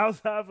she was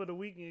outside for the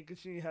weekend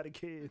because she ain't had a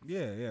kid.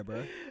 Yeah,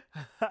 bro.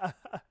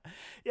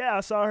 Yeah,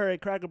 I saw her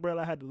at Cracker Barrel.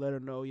 I had to let her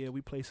know. Yeah,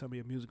 we play some of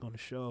your music on the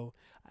show.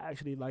 I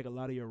actually like a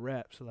lot of your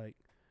raps. Like,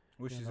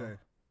 What'd she say?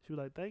 She was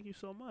like, "Thank you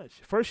so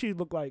much." First, she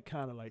looked like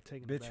kind of like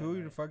taking. Bitch,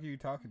 who the fuck are you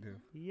talking to?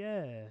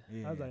 Yeah.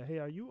 I was like, "Hey,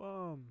 are you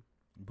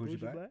Bougie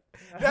Black? Black?"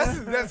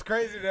 That's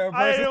crazy though.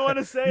 I didn't want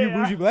to say you it.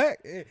 Bougie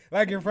Black,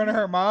 like in front of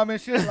her mom and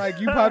shit.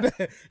 Like you popped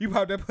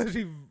that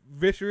pussy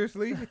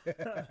viciously.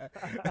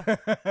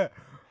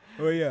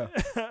 Oh yeah.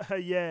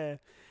 Yeah,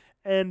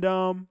 and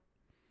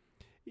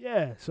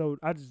yeah. So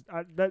I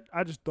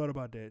just thought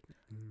about that.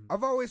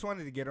 I've always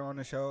wanted to get her on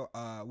the show.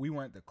 We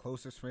weren't the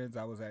closest friends.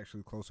 I was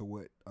actually closer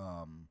with.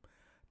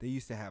 They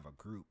used to have a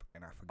group,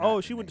 and I forgot. Oh,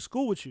 she went to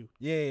school with you.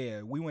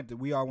 Yeah.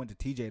 We all went to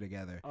TJ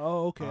together.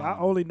 Oh, okay. I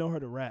only know her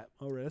to rap.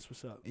 All right, that's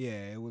what's up.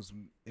 Yeah, it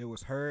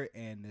was her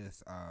and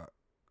this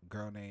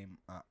girl named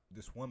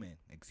this woman.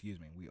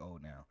 Excuse me, we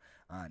old now.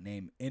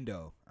 Named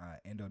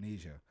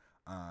Indonesia.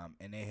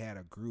 And they had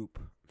a group.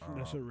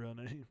 That's her real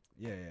name.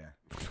 Yeah.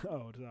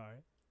 Oh,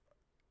 sorry.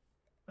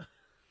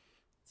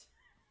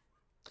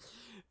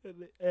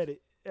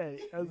 Edit.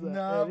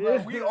 Nah,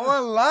 bro, we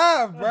on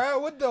live, bro.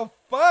 What the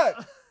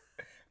fuck?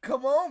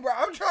 Come on, bro.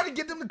 I'm trying to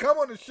get them to come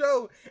on the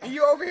show, and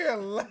you over here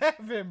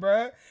laughing,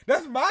 bro.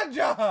 That's my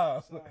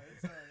job.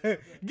 Sorry.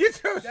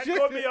 Get your that shit.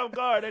 Caught me off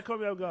guard.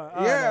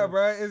 Yeah,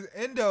 bro. It's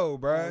Indo,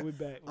 bro. Right, we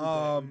back.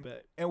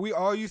 And we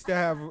all used to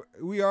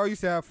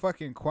have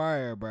fucking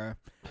choir, bro.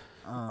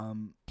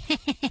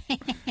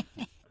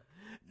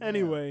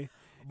 Anyway,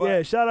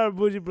 Yeah, shout out to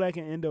Bougie Black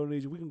in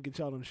Indonesia. We can get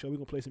y'all on the show. We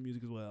gonna play some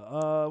music as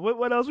well.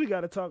 What else we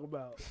got to talk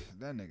about?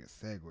 That nigga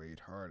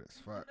segued hard as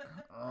fuck.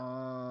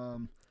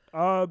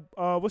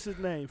 What's his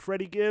name?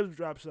 Freddie Gibbs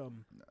dropped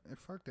something.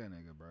 Fuck that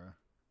nigga, bro.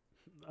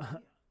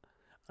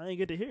 I ain't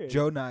get to hear it.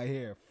 Joe not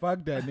here.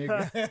 Fuck that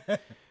nigga.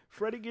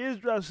 Freddie Gibbs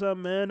dropped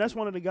something, man. That's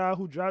one of the guys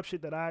who dropped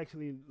shit that I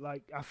actually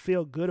like. I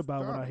feel good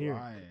about when I hear it.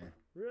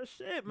 Real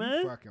shit,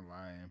 man. You fucking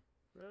lying.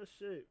 Real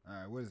shit. All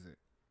right, what is it?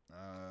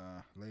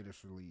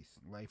 Latest release.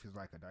 Life is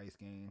like a dice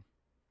game.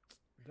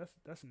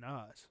 That's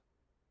Nas.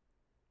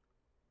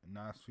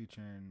 Nas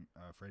featuring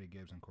Freddie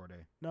Gibbs and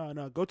Corday.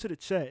 No, go to the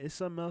chat. It's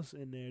something else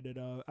in there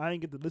that I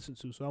ain't get to listen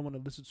to, so I want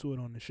to listen to it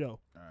on the show.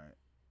 All right.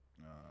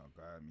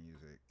 God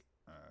music.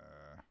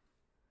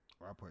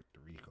 I put the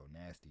Rico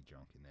Nasty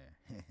junk in there.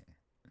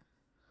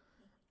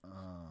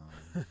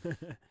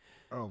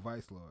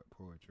 Vice Lord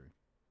poetry.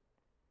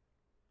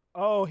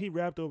 Oh, he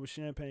rapped over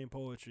Champagne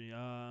Poetry.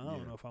 I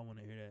don't know if I want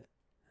to hear that.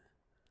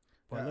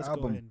 But That let's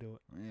album, go ahead and do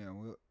it.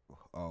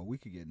 Yeah, we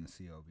could get into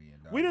CLB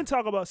and Don. We didn't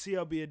talk about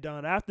CLB and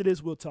Don. After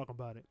this, we'll talk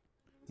about it.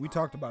 We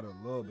talked about it a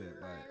little bit,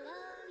 but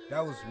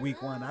that was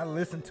week 1. I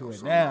listened to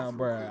it now,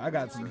 bro. I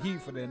got some heat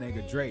for that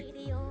nigga Drake.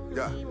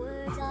 Yeah.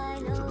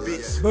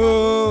 Bitch.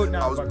 Boo!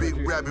 I was big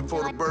rap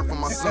before the birth of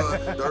my son.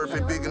 The earth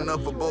ain't big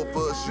enough for both of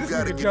us. You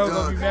gotta get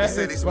done. They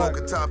say they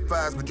smoking top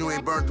 5s, but you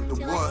ain't burnt up the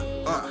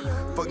one.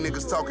 Fuck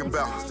niggas talking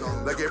about.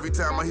 Like every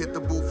time I hit the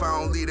booth, I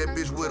don't leave that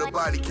bitch with a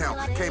body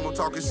count. Came up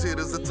talking shit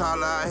as a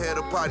toddler, I had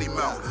a potty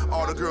mouth.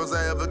 All the girls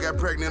I ever got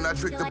pregnant, I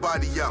tricked the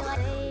body out.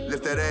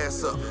 Lift that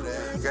ass up.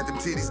 Got them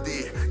titties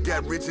dead.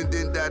 Got rich and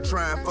didn't die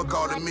trying. Fuck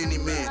all the mini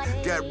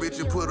men. Got rich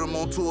and put them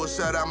on tour.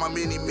 Shout out my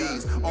mini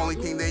me's. Only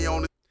thing they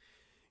own.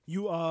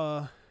 You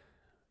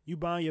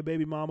buying your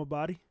baby mama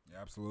body?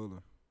 Yeah, absolutely.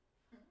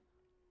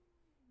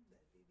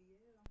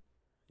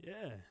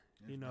 Yeah,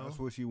 you know that's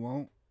what you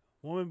want.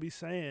 Women be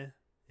saying,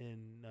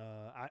 and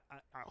I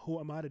who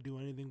am I to do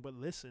anything but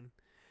listen?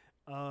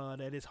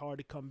 That it's hard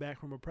to come back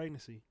from a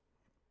pregnancy.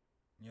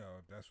 Yo,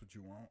 if that's what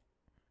you want,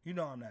 you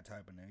know I'm that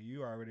type of nigga.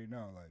 You already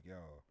know, like, yo,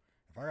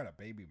 if I got a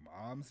baby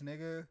mom's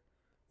nigga,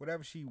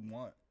 whatever she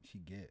want, she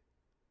get.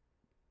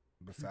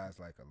 Besides,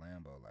 like, a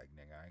Lambo, like,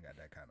 nigga, I ain't got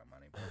that kind of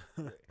money,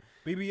 bro.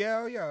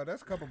 BBL, yo,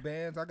 that's a couple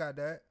bands. I got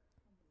that.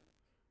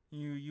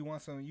 You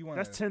want some? You want?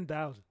 That's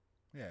 10,000.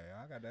 Yeah,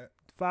 I got that.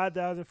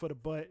 5,000 for the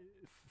butt,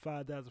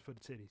 5,000 for the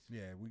titties.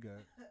 Yeah, we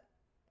good.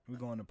 We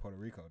going to Puerto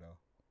Rico though.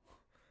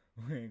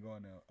 We ain't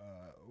going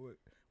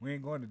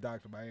to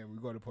Dr. Miami. We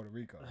going to Puerto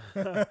Rico.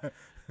 That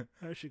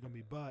shit gonna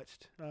be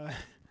botched.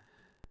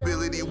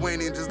 Ability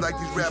winning just like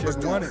these rappers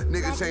do.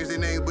 Niggas change their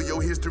names, but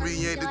your history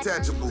ain't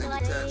detachable.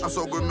 I'm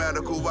so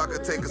grammatical, I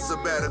could take a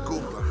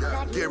sabbatical.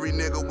 Gary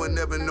nigga would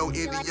never know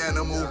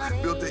Indiana move.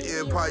 Built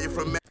the empire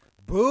from.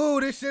 Boo!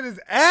 This shit is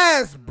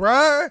ass,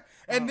 bruh.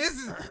 And this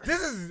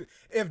is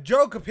if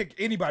Joe could pick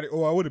anybody.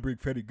 Oh, I would have bring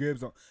Freddie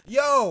Gibbs on.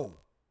 Yo,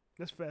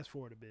 let's fast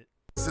forward a bit.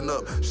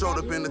 Up, showed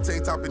up in the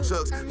tank top and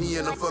chucks. He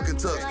in the fucking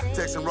tux.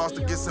 Texting Ross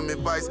to get some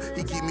advice.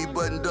 He keep me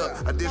buttoned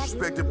up. I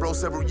disrespected bro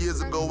several years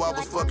ago. I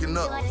was fucking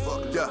up.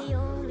 Yeah.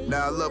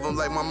 Now I love him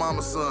like my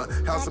mama's son.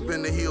 House up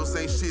in the hills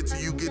ain't shit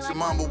till you get your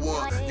mama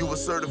one. You a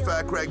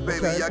certified crack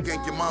baby. I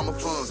gank your mama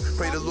funds.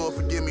 Pray the Lord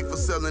forgive me for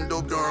selling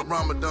dope during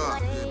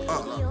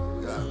Ramadan.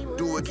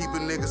 Do it, keep a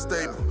nigga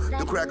stable.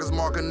 The crackers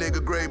mark a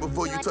nigga grave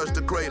before you touch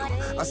the cradle.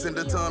 I sent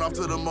a ton off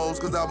to the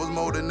moles cause I was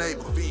more than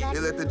able. They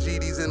let the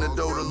GDs in the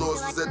door, the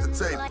Lords was at the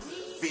table.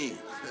 Fiend.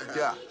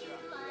 Yeah.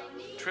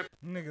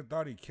 Nigga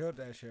thought he killed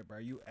that shit, bro.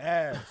 You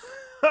ass.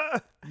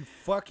 You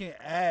fucking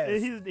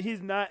ass.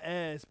 He's not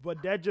ass,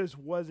 but that just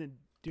wasn't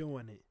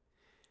doing it.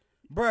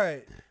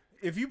 Bruh,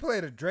 if you play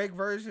the Drake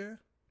version,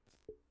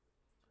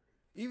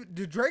 even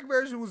the Drake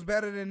version was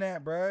better than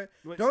that, bruh.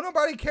 Don't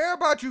nobody care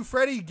about you,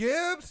 Freddie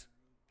Gibbs.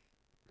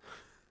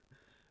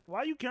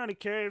 Why you kind of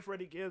carrying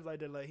Freddie Gibbs like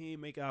that? Like he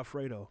ain't make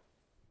Alfredo.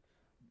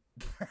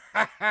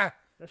 That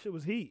shit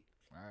was heat.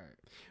 All right.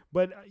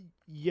 But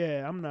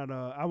yeah, I'm not.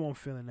 I won't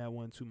feeling that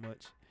one too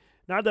much.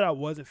 Not that I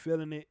wasn't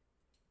feeling it.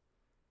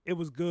 It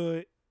was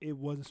good. It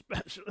wasn't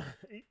special.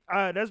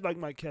 That's like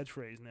my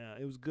catchphrase now.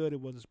 It was good.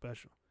 It wasn't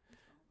special.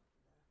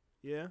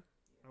 Yeah.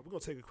 We're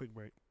gonna take a quick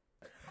break.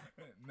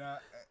 Nah.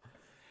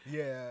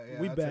 Yeah.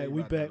 We back.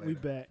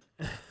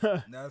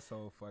 That's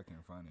so fucking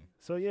funny.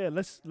 So yeah,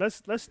 let's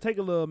take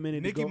a little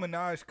minute. Nicki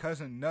Minaj's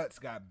cousin Nuts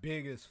got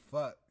big as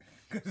fuck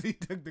because he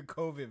took the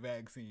COVID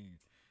vaccine.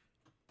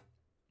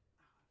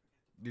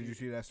 Did you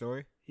see that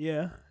story?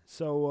 Yeah.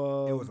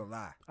 So it was a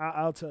lie.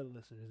 I'll tell the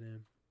listeners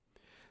then.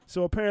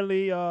 So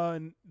apparently,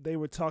 they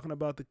were talking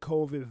about the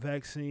COVID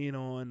vaccine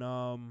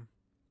on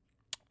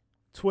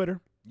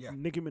Twitter. Yeah.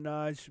 Nicki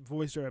Minaj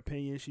voiced her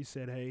opinion. She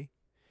said, "Hey,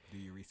 do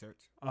your research."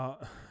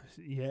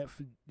 Yeah,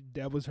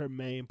 that was her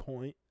main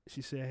point.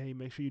 She said, "Hey,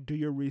 make sure you do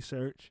your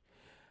research."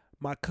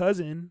 My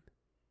cousin,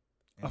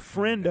 a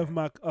friend of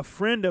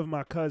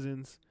my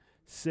cousin's,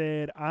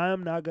 said,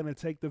 "I'm not gonna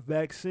take the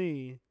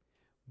vaccine,"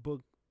 but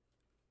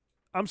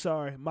I'm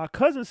sorry. My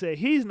cousin said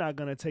he's not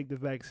gonna take the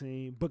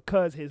vaccine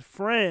because his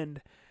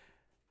friend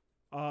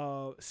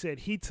said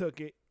he took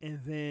it,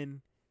 and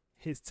then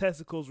his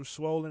testicles were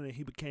swollen and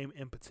he became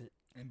impotent.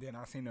 And then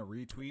I seen a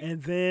retweet.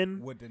 And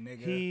then with the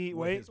nigga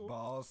with his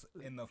balls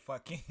in the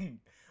fucking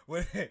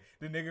with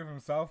the nigga from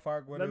South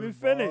Park with his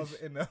balls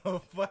in the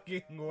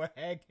fucking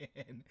wagon.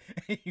 And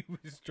he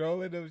was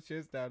strolling them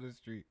shits down the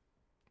street.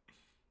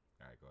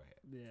 All right, go ahead.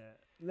 Yeah,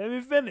 let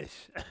me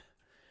finish.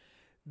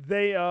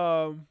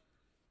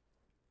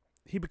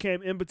 He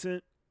became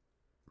impotent.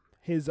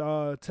 His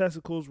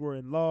testicles were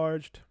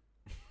enlarged.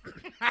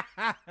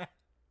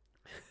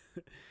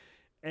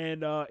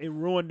 And it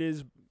ruined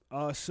his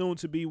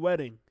soon-to-be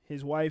wedding.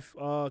 His wife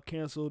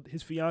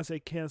his fiance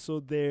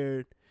canceled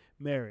their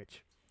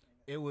marriage.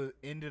 It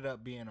ended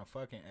up being a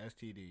fucking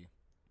STD.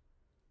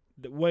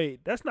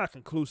 Wait, that's not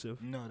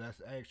conclusive. No,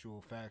 that's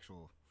actual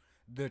factual.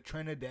 The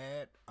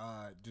Trinidadian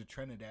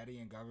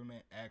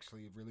government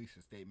actually released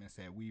a statement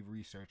said we've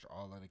researched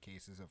all of the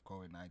cases of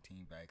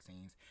COVID-19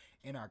 vaccines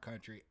in our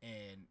country,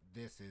 and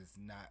this is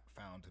not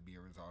found to be a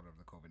result of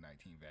the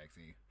COVID-19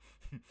 vaccine.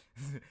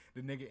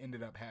 The nigga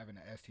ended up having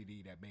an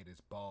STD that made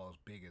his balls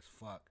big as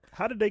fuck.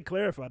 How did they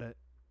clarify that?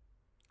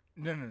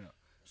 No.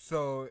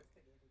 So,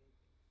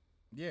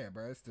 yeah,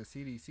 bro, it's the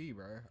CDC,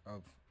 bro,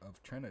 of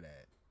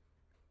Trinidad.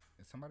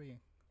 Is somebody...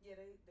 Yeah,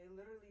 they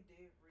literally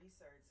did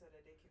research so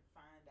that they could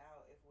find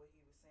out if what he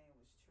was saying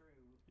was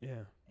true.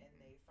 Yeah. And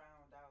they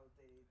found out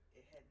that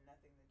it had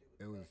nothing to do with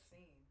the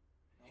vaccine.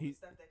 The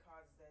stuff that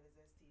causes that is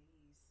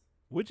STDs.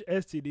 Which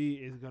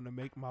STD is going to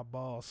make my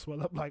balls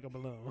swell up like a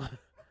balloon?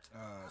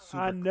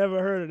 I never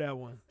heard of that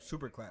one.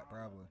 Super clap,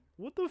 probably.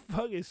 What the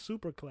fuck is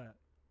super clap?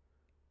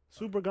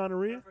 Super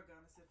gonorrhea?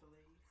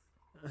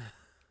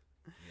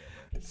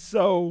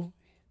 So,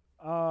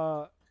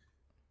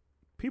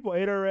 people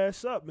ate her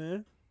ass up,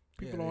 man.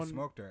 People they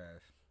smoked her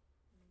ass.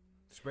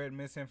 Spread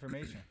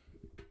misinformation.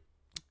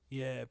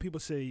 Yeah, people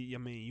say, I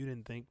mean, you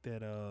didn't think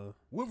that...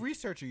 What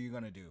research are you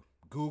going to do?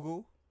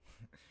 Google?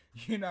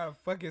 You're not a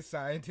fucking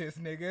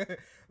scientist, nigga.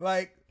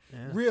 Like,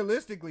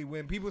 realistically,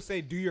 when people say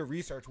do your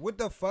research, what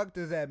the fuck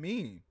does that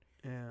mean?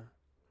 Yeah.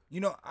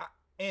 You know,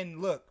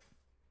 and look,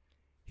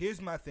 here's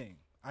my thing.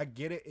 I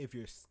get it if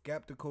you're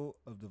skeptical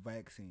of the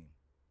vaccine,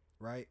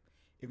 right?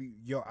 If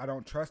I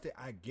don't trust it,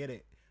 I get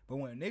it. But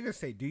when niggas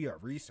say do your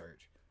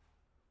research,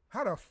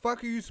 how the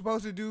fuck are you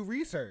supposed to do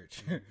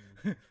research?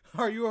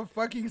 Are you a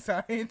fucking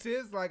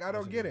scientist? Like, I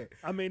don't get it.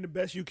 I mean, the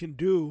best you can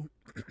do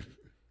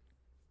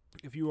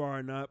if you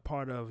are not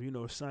part of,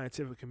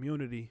 scientific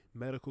community,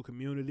 medical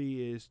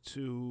community, is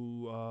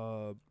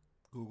to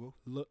Google,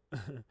 look,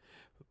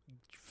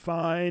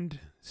 find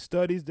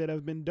studies that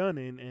have been done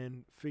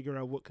and figure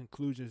out what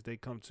conclusions they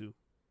come to.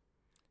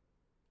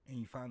 And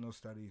you find those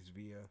studies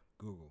via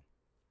Google.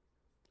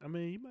 I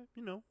mean, you might,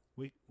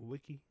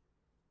 wiki.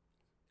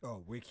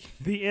 Oh, wiki.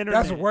 The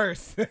internet. That's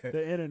worse.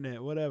 The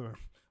internet, whatever.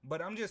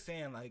 But I'm just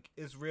saying, like,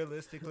 it's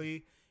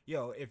realistically,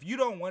 if you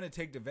don't want to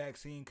take the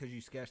vaccine because you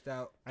sketched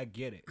out, I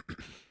get it.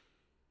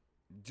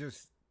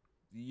 Just,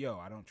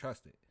 I don't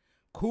trust it.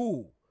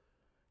 Cool.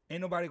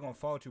 Ain't nobody gonna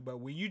fault you. But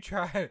when you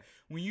try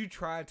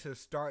to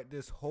start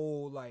this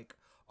whole, like,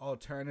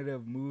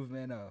 alternative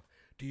movement of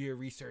do your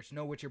research,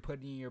 know what you're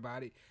putting in your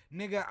body.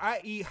 Nigga, I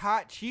eat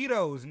hot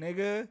Cheetos,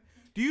 nigga.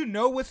 Do you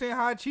know what's in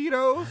hot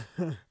Cheetos?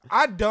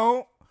 I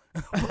don't.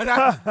 But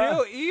I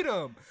still eat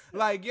them.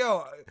 Like,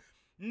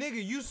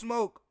 nigga, you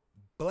smoke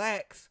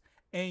blacks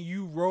and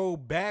you roll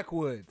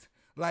backwards.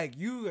 Like,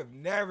 you have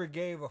never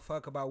gave a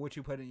fuck about what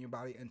you put in your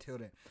body until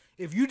then.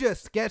 If you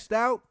just sketched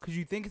out because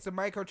you think it's a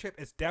microchip,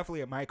 it's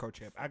definitely a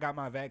microchip. I got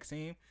my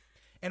vaccine,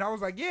 and I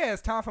was like, yeah,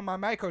 it's time for my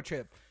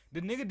microchip.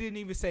 The nigga didn't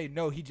even say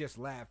no. He just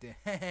laughed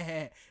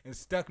and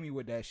stuck me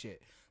with that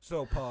shit.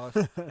 So,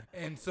 pause.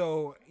 And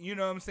so, you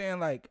know what I'm saying?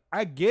 Like,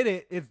 I get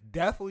it. It's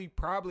definitely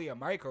probably a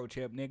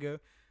microchip, nigga.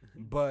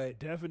 But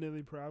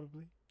definitely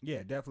probably. Yeah,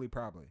 definitely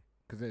probably.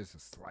 Because there's a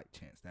slight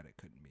chance that it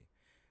couldn't be.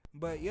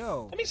 But,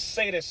 let me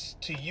say this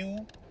to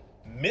you,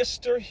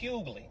 Mr.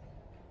 Hughley,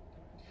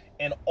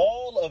 and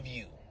all of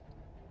you.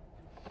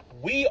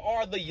 We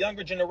are the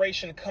younger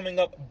generation coming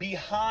up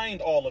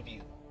behind all of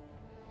you.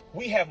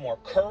 We have more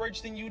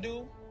courage than you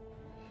do.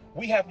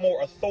 We have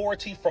more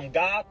authority from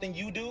God than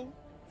you do.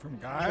 From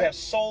God? You have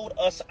sold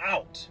us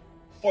out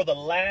for the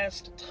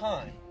last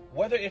time.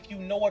 Whether if you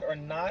know it or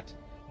not,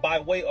 by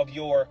way of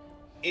your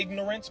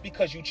ignorance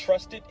because you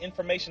trusted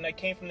information that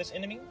came from this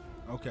enemy.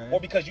 Okay. Or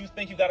because you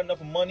think you got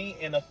enough money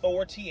and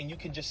authority and you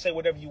can just say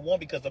whatever you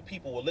want because the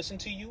people will listen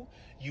to you.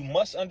 You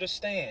must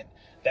understand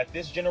that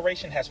this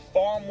generation has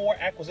far more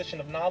acquisition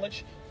of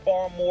knowledge,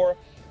 far more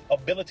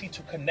ability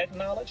to connect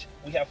knowledge.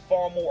 We have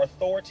far more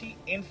authority,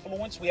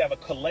 influence. We have a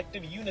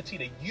collective unity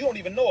that you don't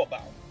even know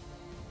about.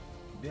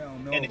 They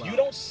don't know and if you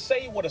don't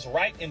say what is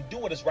right and do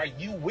what is right,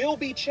 you will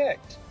be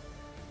checked.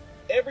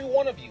 Every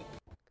one of you.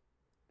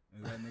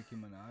 Is that Nicki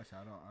Minaj?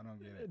 I don't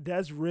get it.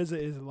 That's Rizza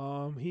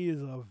Islam. He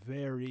is a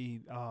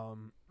very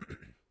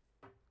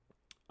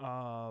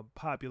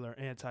popular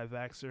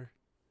anti-vaxxer.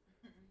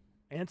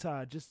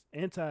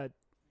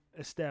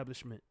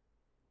 Anti-establishment.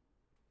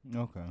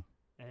 Okay.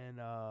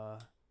 And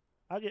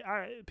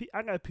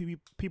I got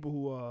people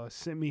who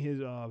send me his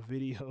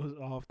videos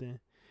often.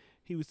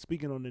 He was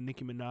speaking on the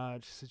Nicki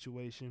Minaj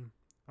situation.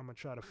 I'm gonna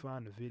try to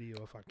find the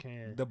video if I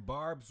can. The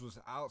Barbs was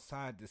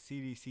outside the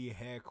CDC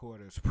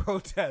headquarters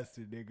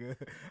protesting, nigga.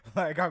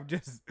 Like, I'm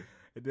just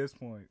at this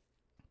point.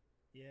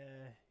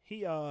 Yeah,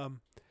 he why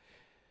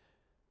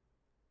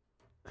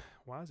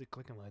is it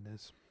clicking like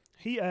this?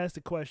 He asked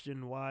the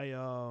question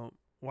why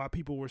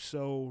people were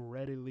so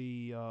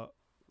readily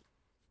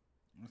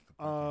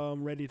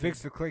ready to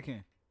fix the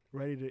clicking.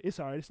 Ready to it's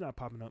alright, it's not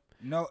popping up.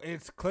 No,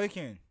 it's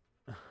clicking.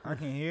 I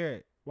can hear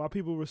it. Why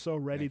people were so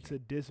ready to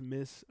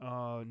dismiss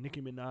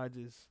Nicki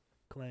Minaj's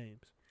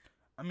claims.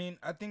 I mean,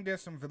 I think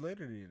there's some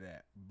validity to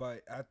that,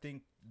 but I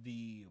think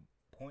the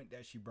point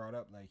that she brought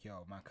up, like,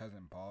 yo, my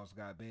cousin balls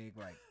got big,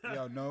 like,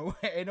 yo, no,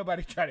 ain't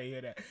nobody trying to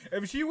hear that.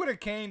 If she would have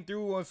came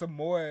through on some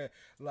more,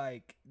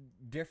 like,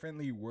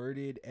 differently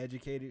worded,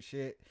 educated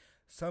shit,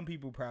 some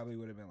people probably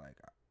would have been like,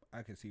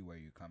 I can see where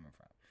you're coming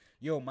from.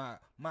 Yo, my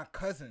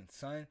cousin,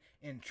 son,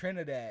 in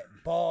Trinidad,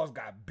 balls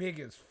got big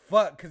as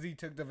fuck because he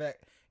took the vac.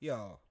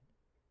 Yo,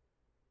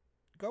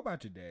 go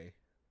about your day.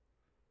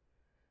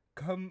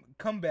 Come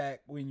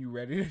back when you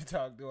ready to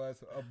talk to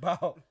us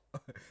about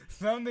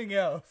something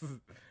else.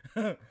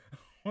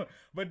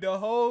 But the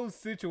whole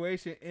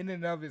situation in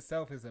and of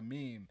itself is a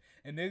meme.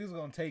 And niggas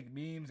gonna take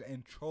memes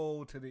and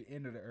troll to the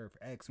end of the earth.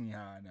 Ask me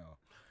how I know.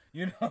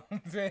 You know what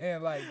I'm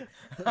saying? Like,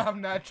 I'm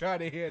not trying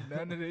to hear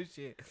none of this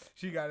shit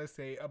she gotta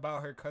say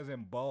about her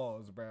cousin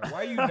balls, bro.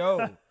 Why you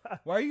know?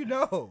 Why you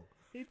know?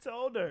 He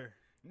told her.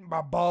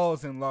 My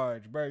balls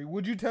enlarged, bro.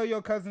 Would you tell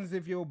your cousins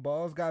if your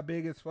balls got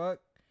big as fuck?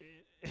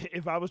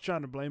 If I was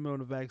trying to blame it on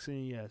the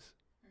vaccine, yes.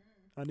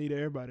 I need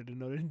everybody to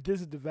know that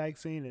this is the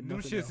vaccine and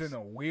nothing shit's else. in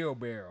a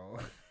wheelbarrow.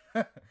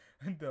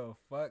 The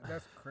fuck?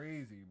 That's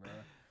crazy, bro.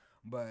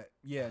 But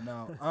yeah,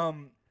 no.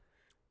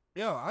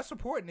 Yo, I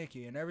support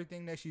Nicki and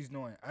everything that she's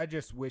doing. I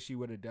just wish she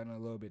would have done it a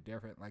little bit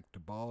different. Like the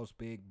balls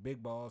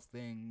big balls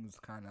things,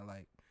 kind of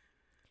like.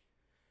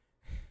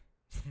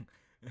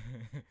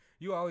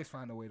 You always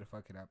find a way to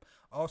fuck it up.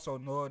 Also,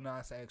 Lil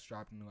Nas X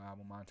dropped a new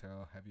album,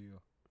 Montel. Have you?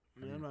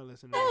 Man, I'm not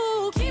listening.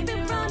 Ooh, keep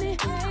it running,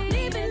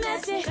 leave it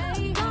messy. Go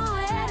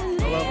ahead and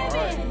leave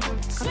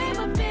it. Scream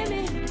up in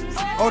it.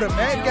 Oh, the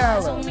Met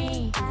Gala.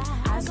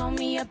 Eyes on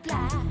me,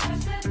 apply.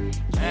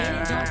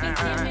 Yeah, don't be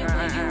timid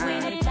when you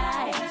in it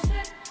tight.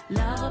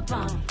 Love a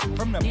bomb.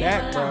 From the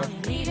back, bro.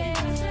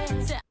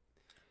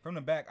 From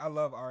the back, I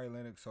love Ari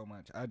Lennox so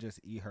much. I just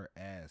eat her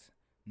ass,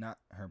 not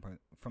her, but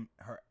from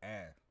her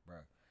ass, bro.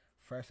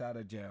 Fresh out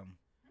of gym.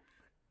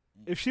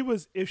 If she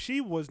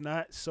was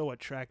not so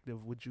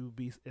attractive, would you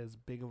be as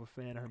big of a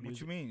fan of her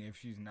music? What you mean if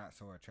she's not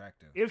so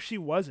attractive? If she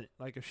wasn't,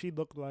 like if she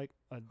looked like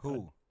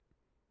who?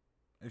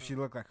 If she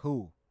looked like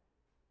who?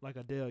 Like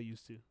Adele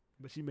used to,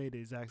 but she made the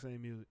exact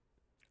same music.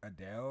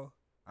 Adele?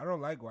 I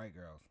don't like white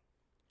girls.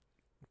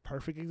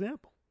 Perfect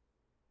example.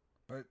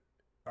 But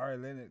Ari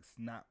Lennox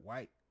not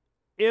white.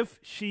 If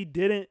she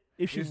didn't,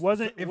 if she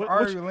wasn't, if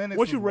Ari Lennox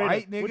was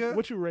white, nigga,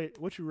 what you rate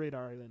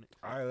Ari Lennox?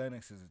 Ari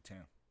Lennox is a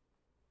 10.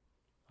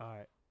 All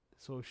right.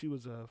 So if she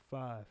was a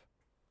 5.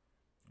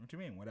 What you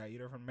mean? Would I eat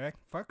her from the back?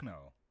 Fuck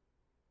no.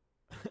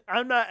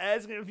 I'm not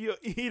asking if you'll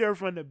eat her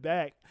from the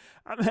back.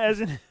 I'm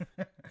asking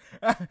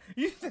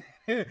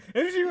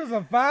if she was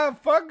a 5.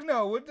 Fuck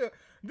no. What the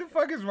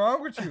fuck is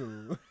wrong with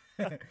you?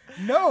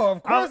 No,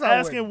 of course I'm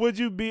asking, would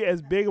you be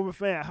as big of a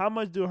fan? How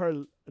much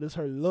does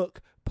her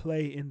look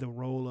play in the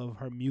role of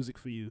her music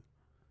for you?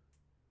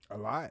 A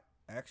lot,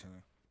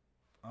 actually.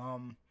 I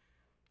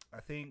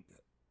think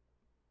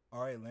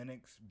Ari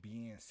Lennox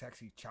being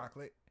sexy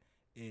chocolate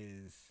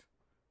is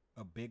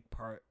a big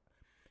part.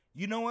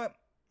 You know what?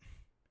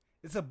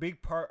 It's a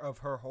big part of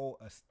her whole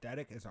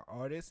aesthetic as an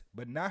artist,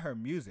 but not her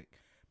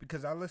music.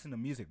 Because I listen to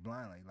music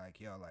blindly.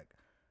 Like, yo, like,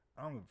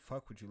 I don't give a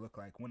fuck what you look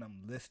like when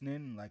I'm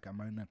listening. Like, I'm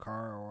in the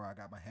car or I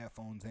got my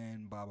headphones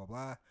in, blah, blah,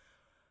 blah.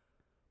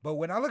 But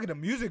when I look at a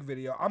music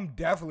video, I'm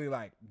definitely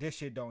like, this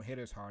shit don't hit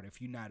as hard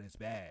if you're not as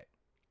bad.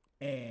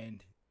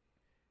 And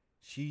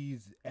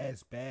she's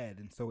as bad,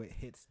 and so it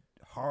hits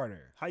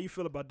harder. How you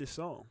feel about this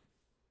song?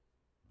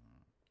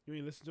 You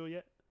ain't listened to it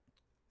yet?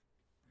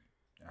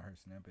 I heard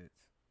snippets.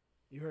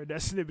 You heard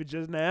that snippet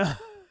just now?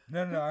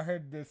 No, I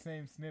heard the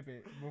same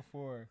snippet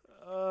before.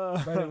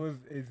 But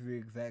it's the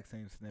exact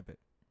same snippet.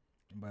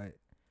 But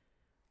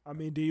I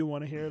mean, do you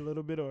want to hear a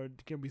little bit, or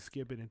can we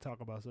skip it and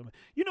talk about something?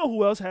 You know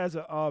who else has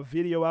a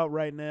video out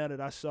right now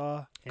that I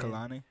saw?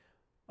 Kalani?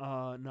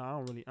 No,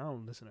 I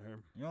don't listen to her.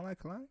 You don't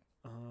like Kalani?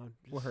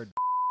 With her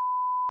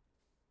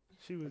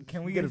she was.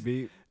 Can we get a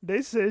beat?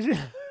 They said she,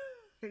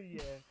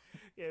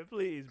 yeah,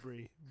 please,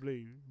 Bree.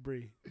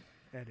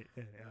 Edit.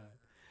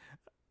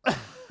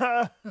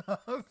 I'm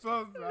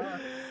so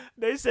sorry.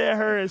 They said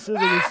her and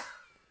SZA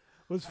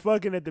was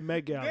fucking at the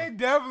Met Gala. They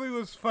definitely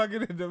was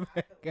fucking at the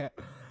Met Gala.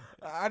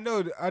 I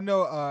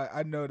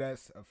know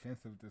that's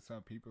offensive to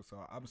some people,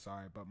 so I'm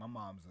sorry, but my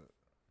mom's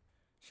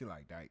she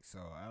like dyke, so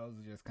I was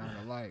just kind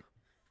of like,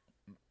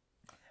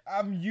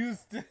 I'm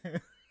used to.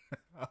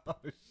 Oh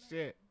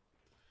shit!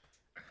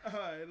 All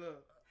right,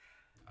 look.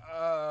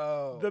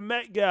 Oh. The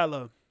Met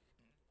Gala.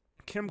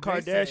 Kim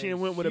Kardashian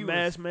went with a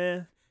masked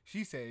man.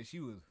 She said she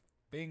was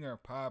finger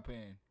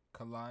popping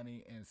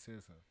Kalani and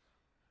SZA.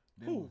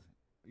 Who?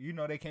 You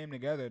know they came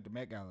together at the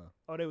Met Gala.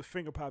 Oh, they was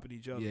finger popping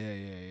each other.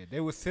 Yeah. They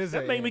was SZA.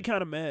 That made me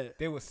kind of mad.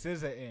 They was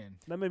SZA in.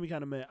 That made me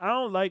kind of mad. I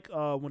don't like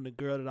when the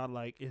girl that I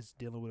like is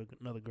dealing with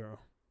another girl,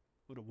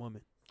 with a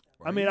woman.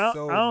 I mean, I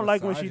don't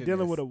like when she's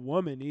dealing with a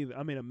woman either.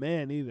 I mean, a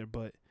man either.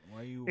 But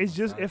it's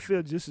just it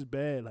feels just as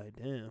bad. Like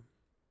damn,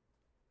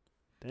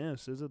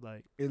 SZA.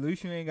 Like at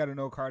least you ain't got to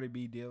know Cardi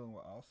B dealing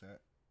with Offset.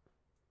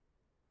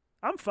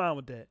 I'm fine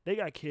with that. They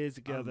got kids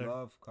together. I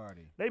love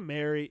Cardi. They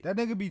married. That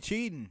nigga be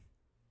cheating.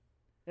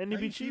 And he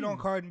be cheating on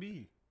Cardi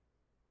B.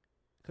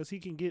 Cause he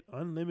can get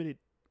unlimited.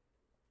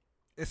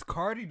 It's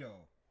Cardi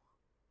though.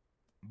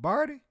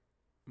 Barty?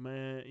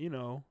 Man, you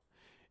know.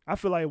 I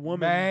feel like a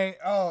woman. Man,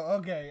 oh,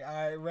 okay.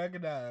 I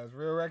recognize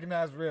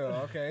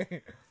real.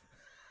 Okay.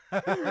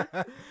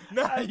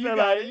 No, you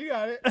got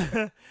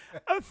it.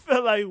 I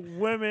feel like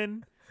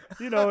women,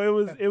 you know,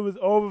 it was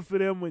over for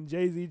them when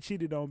Jay-Z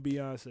cheated on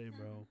Beyonce,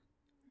 bro.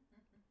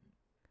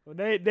 When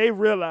they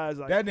realized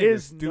like that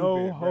there's stupid,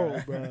 no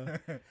hope, bro.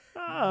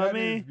 I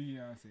mean,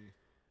 Beyonce.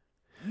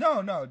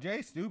 No,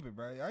 Jay stupid,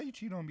 bro. How you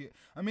cheat on Beyonce?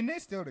 I mean, they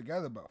still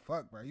together, but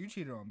fuck, bro. You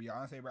cheated on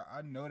Beyonce, bro.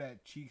 I know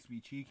that cheeks be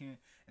cheeking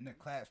and the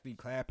claps be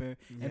clapping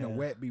and the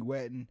wet be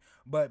wetting,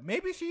 but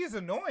maybe she is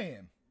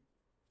annoying.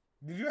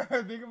 Did you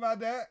ever think about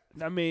that?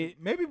 I mean,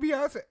 maybe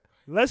Beyonce.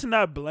 Let's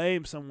not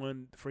blame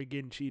someone for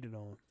getting cheated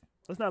on.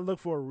 Let's not look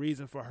for a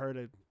reason for her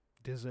to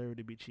deserve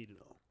to be cheated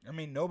on. I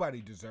mean,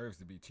 nobody deserves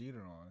to be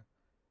cheated on.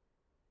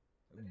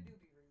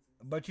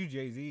 But you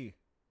Jay-Z.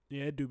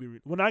 Yeah, it do be.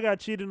 When I got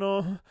cheated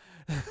on,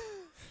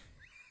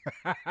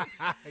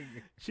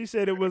 she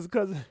said it was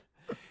because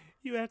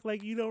you act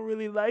like you don't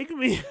really like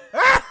me.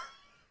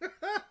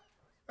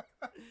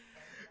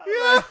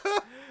 Yeah.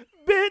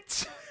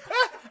 Bitch.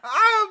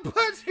 I'm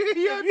punching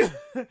you.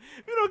 You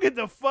don't get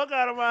the fuck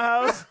out of my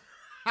house.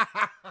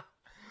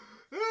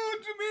 What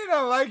you mean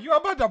I like you?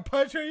 I'm about to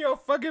punch her in your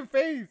fucking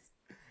face.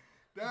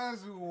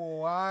 That's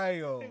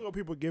wild. There go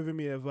people giving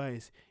me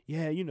advice.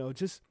 Yeah, you know,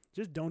 just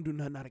don't do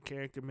nothing out of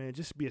character, man.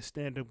 Just be a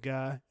stand-up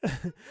guy.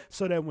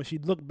 So that when she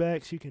look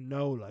back, she can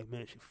know, like,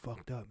 man, she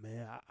fucked up,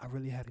 man. I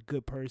really had a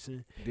good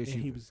person.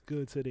 He was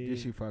good to the end. Did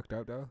she fucked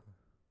up, though?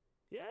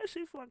 Yeah,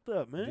 she fucked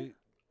up, man.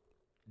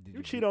 Did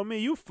you cheat on me,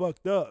 you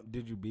fucked up.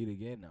 Did you beat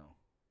again, though?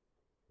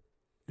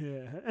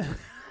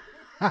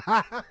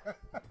 Yeah.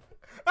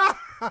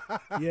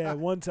 Yeah,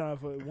 one time.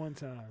 All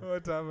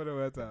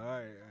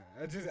right.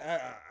 I just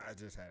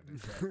had to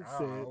check.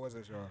 I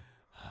wasn't sure.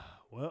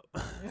 Well,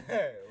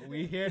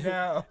 we here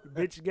now.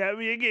 Bitch got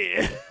me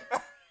again.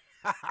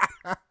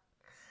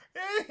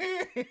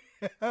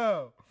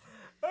 Oh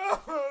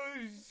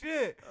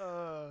shit.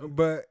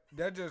 But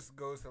that just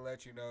goes to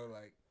let you know,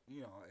 like,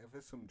 you know, if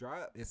it's some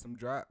drop, it's some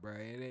drop, bro.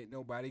 It ain't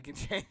nobody can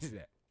change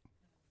that.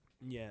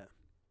 Yeah.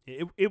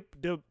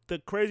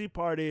 The crazy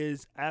part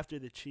is after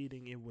the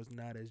cheating, it was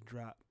not as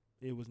drop.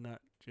 It was not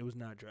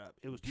drop.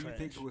 It was Do trash. you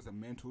think it was a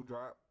mental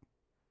drop?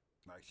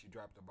 Like she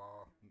dropped the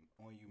ball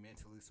on you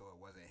mentally, so it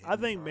wasn't hitting I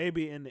think hard?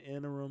 maybe in the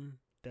interim,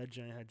 that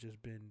joint had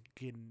just been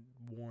getting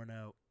worn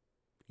out,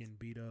 getting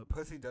beat up.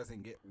 Pussy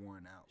doesn't get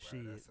worn out,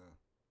 bro.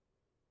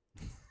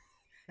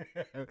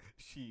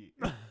 Shit.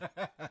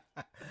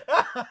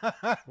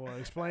 Well,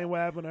 explain what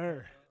happened to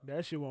her.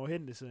 That shit won't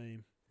hit the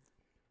same.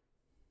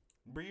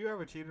 Bree, you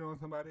ever cheated on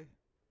somebody?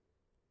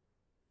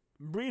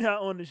 Bree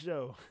not on the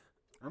show.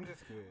 I'm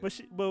just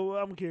curious. But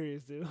I'm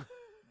curious too.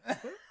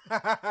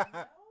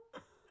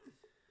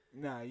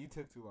 Nah, you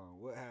took too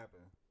long. What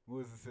happened? What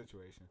was the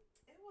situation?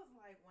 It was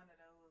like one of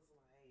those,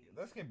 like,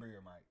 let's get Bree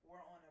your mic. We're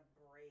on a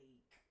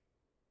break.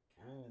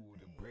 Ooh,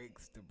 the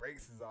breaks. The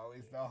breaks is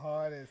always the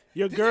hardest.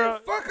 Your did girl.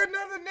 You fuck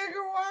another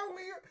nigga while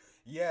we?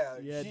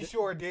 Yeah, she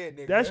sure did,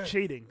 nigga. That's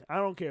cheating. I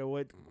don't care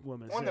what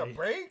women on say. the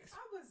breaks. I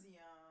was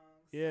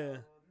young. Yeah.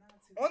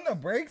 On the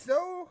breaks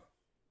though.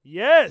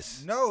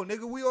 Yes. No,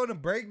 nigga, we on a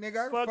break,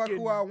 nigga. I can fuck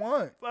who I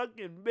want.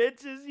 Fucking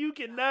bitches, you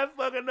cannot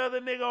fuck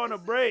another nigga on a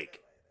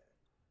break.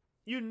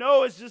 You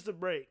know it's just a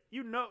break.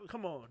 You know,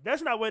 come on.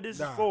 That's not what this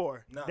is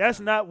for. That's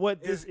not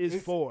what this is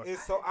for.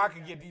 It's so I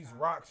can get these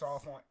rocks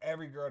off on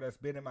every girl that's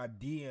been in my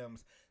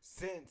DMs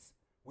since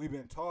we've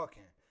been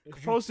talking. It's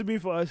supposed to be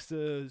for us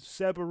to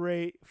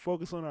separate,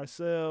 focus on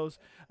ourselves,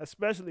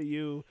 especially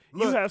you.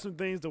 Look, you have some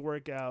things to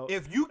work out.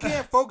 If you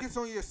can't focus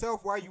on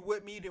yourself while you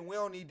with me, then we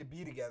don't need to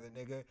be together,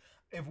 nigga.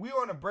 If we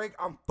on a break,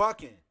 I'm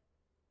fucking.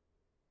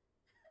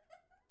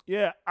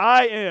 Yeah,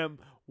 I am.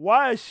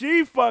 Why is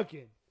she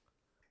fucking?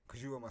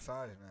 Because you a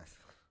misogynist.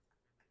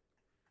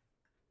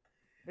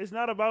 It's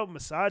not about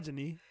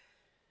misogyny.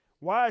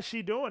 Why is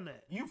she doing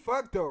that? You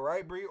fucked though,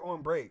 right, Bree?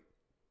 On break.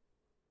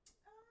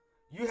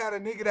 You had a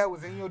nigga that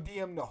was in your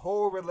DM the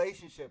whole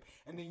relationship,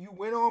 and then you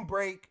went on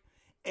break,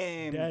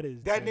 and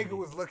that nigga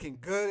was looking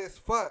good as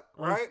fuck,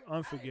 right?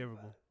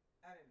 Unforgivable.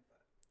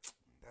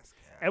 That's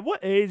cap. At what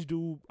age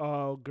do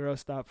girls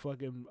stop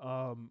fucking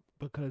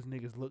because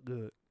niggas look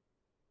good?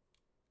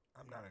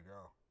 I'm not a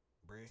girl,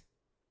 Bree.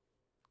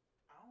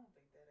 I don't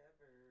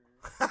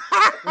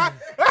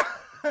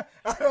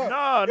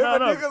No. If a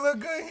nigga look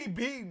good, he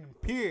beaten.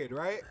 Period.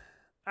 Right.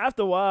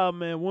 After a while,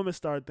 man, women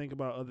start thinking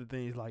about other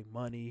things like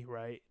money,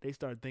 right? They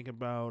start thinking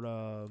about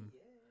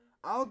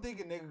I don't think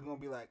a nigga gonna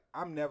be like,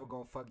 I'm never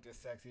gonna fuck this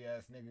sexy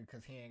ass nigga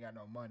because he ain't got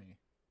no money.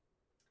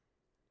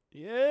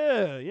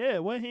 Yeah.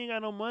 When he ain't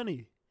got no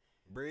money.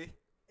 Bree?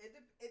 It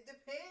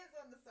depends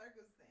on the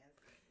circumstances.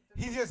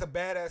 He's just a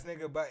badass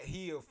nigga, but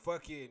he a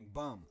fucking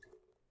bum.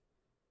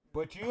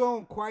 But you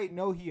don't quite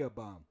know he a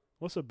bum.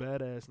 What's a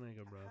badass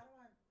nigga, bro?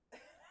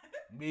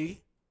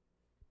 Me?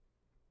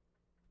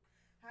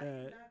 How do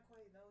you not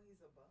quite know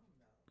he's a bum,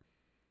 though?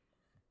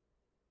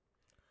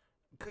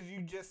 Because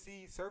you just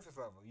see surface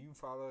level. You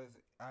follow his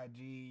IG.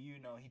 You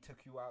know, he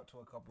took you out to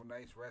a couple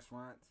nice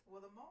restaurants.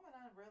 Well, the moment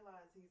I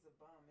realize he's a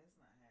bum, it's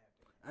not happening.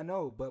 I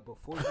know, but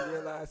before you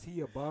realize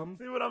he a bum.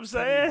 See what I'm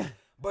saying?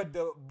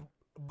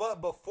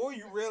 But before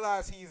you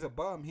realize he's a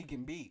bum, he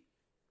can beat.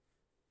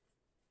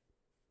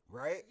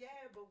 Right? Yeah,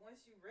 but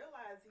once you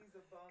realize he's a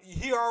bum.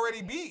 He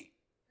already beat.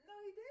 No,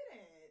 he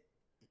didn't.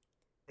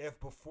 If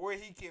before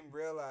he can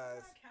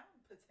realize. I'm not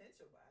counting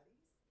potential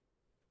bodies.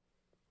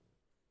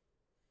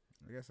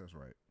 I guess that's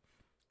right.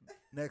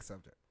 Next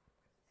subject.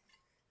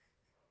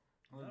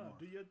 No,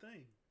 do your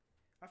thing.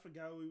 I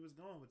forgot where we was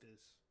going with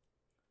this.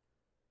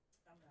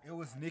 It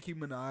was Nicki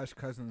Minaj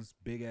cousin's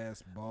big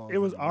ass ball. It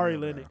was Ari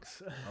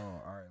Lennox.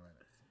 Oh, Ari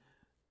Lennox.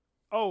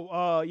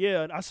 Oh,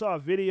 yeah. I saw a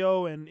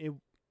video and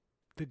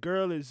the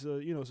girl is,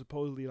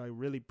 supposedly like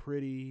really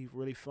pretty,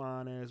 really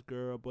fine ass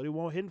girl, but it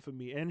won't hit for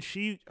me. And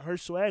her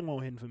swag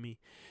won't hit for me.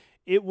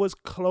 It was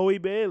Chloe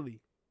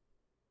Bailey.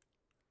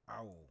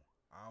 I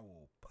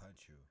will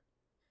punch you.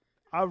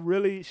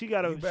 She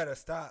got You better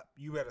stop.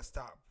 You better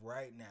stop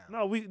right now.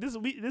 No, this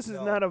is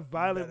not a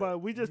violent,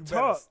 but we just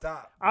talk.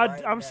 Stop.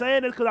 I'm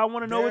saying this because I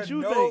want to know what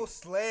you think. No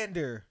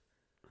slander.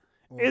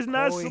 It's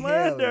not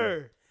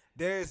slander.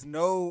 There's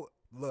no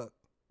look.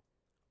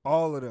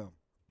 All of them.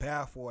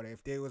 Bathwater.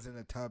 If they was in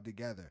the tub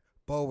together,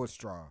 Boba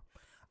Straw.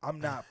 I'm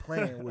not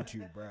playing with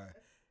you, bruh.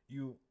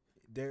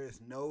 There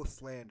is no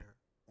slander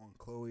on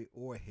Chloe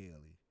or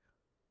Haley.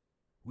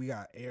 We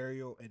got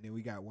Ariel, and then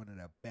we got one of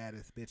the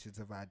baddest bitches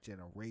of our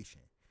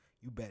generation.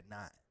 You bet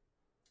not.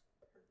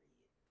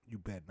 You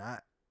bet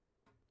not.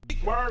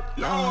 Lord,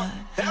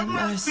 have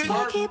mercy.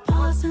 I keep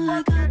pausing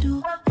like I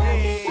do. I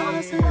keep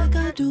pausing like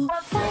I do.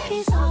 I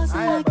keep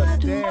pausing like I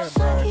do.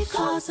 I keep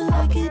pausing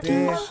like you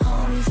do.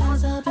 All these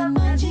eyes up in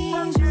my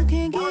jeans. You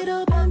can get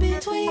up in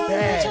between.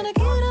 Trying to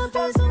get a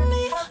piece of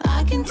me.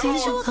 I can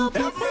teach you a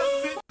couple of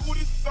things.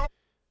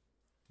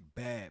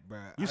 Bad, bro.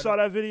 You saw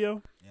that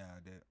video? Yeah, I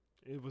did.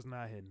 It was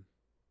not hidden.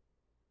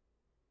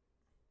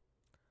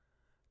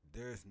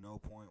 There's no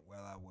point where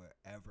I would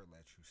ever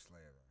let you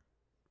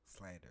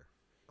slander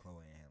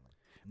Chloe and Haley.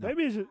 No.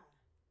 Maybe it's just,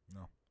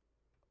 no.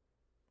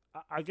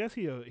 I guess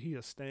he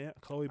a stan,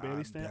 Chloe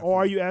Bailey stan.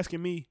 Or are you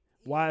asking me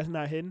why it's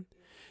not hidden?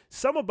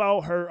 Some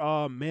about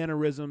her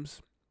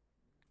mannerisms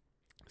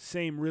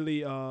seem really.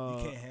 You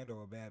can't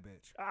handle a bad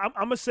bitch. I'm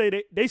gonna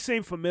say they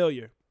seem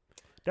familiar.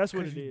 That's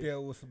what it you is.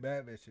 deal with some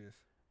bad bitches.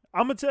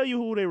 I'm gonna tell you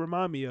who they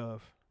remind me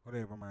of. Who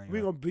they remind you?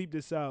 We're gonna bleep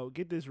this out.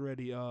 Get this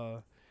ready.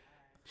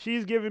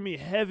 She's giving me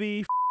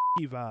heavy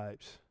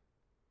vibes.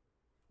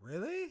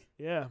 Really?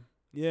 Yeah.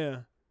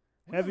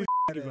 Heavy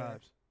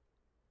vibes.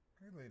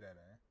 Really that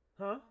ass?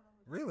 Huh?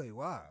 Really?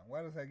 Why?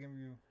 Why does that give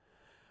you?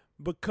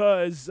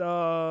 Because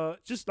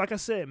just like I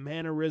said,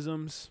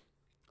 mannerisms.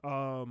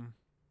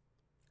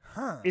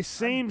 It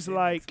seems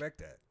like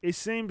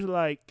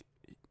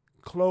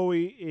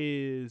Chloe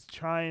is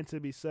trying to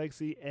be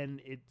sexy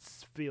and it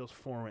feels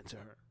foreign to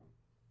her.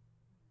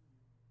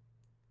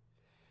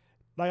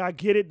 Like, I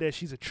get it that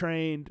she's a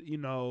trained,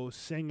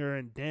 singer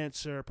and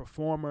dancer,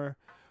 performer,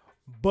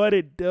 but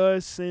it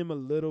does seem a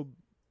little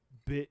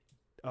bit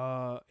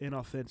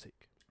inauthentic,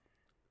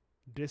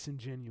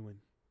 disingenuine.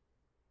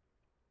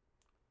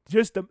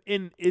 Just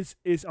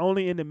it's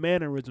only in the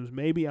mannerisms.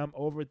 Maybe I'm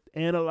over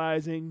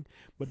analyzing,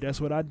 but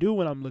that's what I do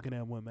when I'm looking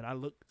at women. I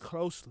look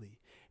closely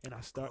and I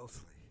start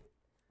Closely.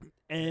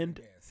 And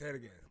say it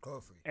again.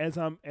 Closely. As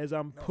I'm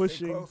No,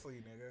 pushing. say closely,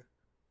 nigga.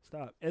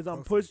 Stop. As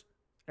I'm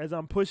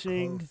Closely.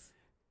 pushing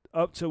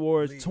up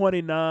towards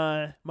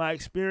 29, my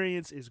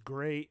experience is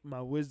great.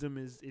 My wisdom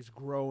is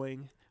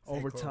growing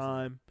over closely.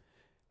 time.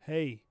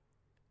 Hey,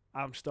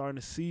 I'm starting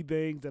to see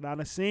things that I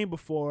done seen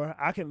before.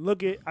 I can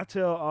look at. I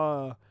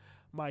tell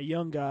my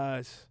young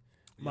guys,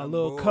 my Young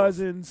little boys.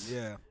 cousins.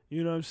 Yeah.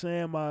 You know what I'm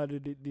saying?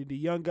 The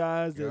young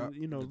guys that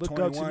The look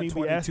up to me,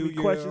 be asking me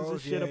questions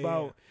and shit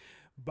about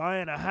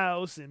buying a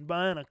house and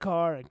buying a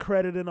car and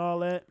credit and all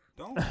that.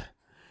 Don't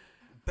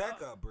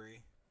back up,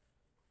 Bree.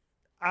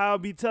 I'll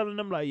be telling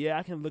them like, yeah,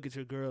 I can look at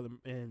your girl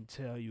and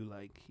tell you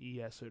like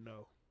yes or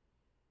no.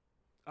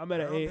 I'm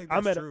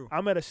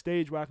at a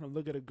stage where I can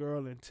look at a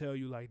girl and tell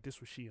you like this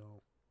was she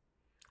on.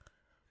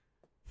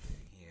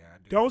 Yeah, I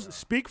do. Don't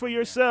speak for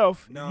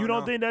yourself. No, you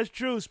don't no. think that's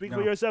true. Speak for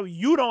No. yourself.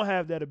 You don't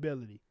have that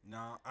ability.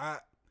 No,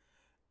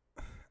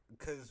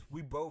 because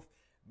we both,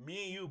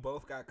 Me and you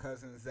both got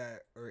cousins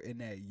that are in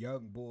that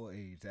young bull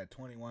age, that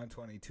 21,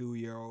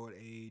 22-year-old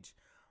age.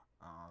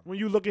 When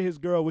you look at his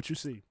girl, what you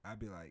see? I'd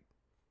be like,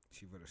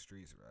 she for the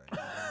streets, right?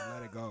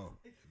 Let it go.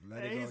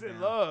 Let it go. He's down.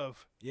 in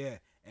love. Yeah,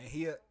 and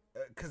he,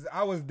 cause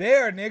I was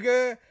there,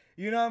 nigga.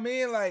 You know what I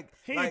mean? Like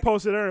he ain't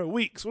posted her in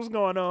weeks. What's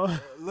going on?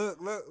 Look,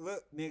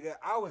 nigga.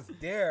 I was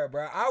there,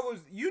 bro.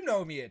 You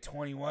know me at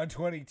 21,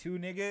 22,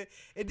 nigga.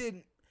 It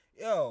didn't.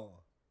 Yo,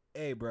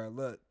 hey, bro.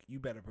 Look, you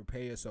better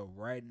prepare yourself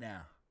right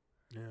now.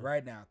 Yeah.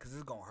 Right now, because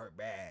it's going to hurt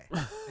bad.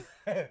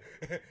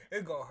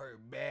 It's going to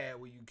hurt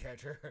bad when you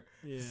catch her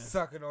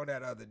sucking on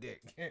that other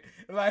dick.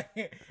 Like,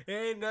 it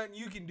ain't nothing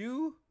you can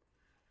do.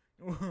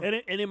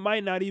 and it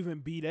might not even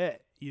be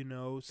that, you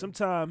know.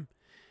 Sometimes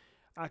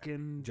I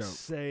can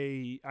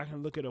I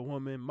can look at a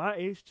woman my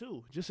age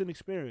too, just an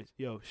experience.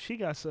 Yo, she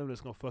got something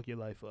that's going to fuck your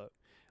life up.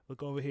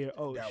 Look over here.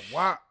 Oh, that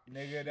WAP,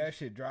 nigga, that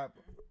shit drop.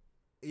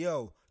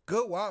 Yo.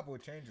 Good WAP will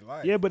change your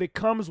life. Yeah, but it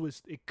comes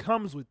with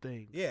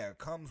things. Yeah, it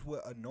comes with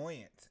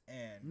annoyance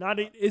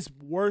and it's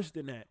worse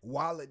than that.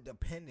 Wallet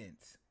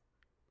dependence.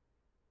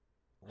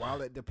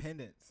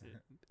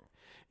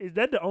 Is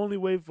that the only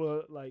way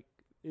for like?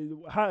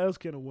 How else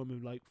can a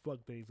woman like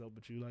fuck things up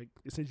with you? Like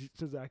since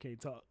I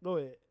can't talk, go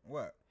ahead.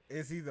 What?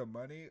 It's either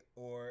money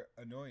or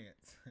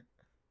annoyance.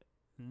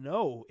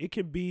 No, it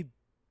can be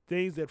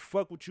things that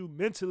fuck with you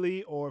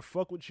mentally or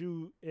fuck with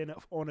you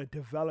on a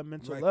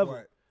developmental level.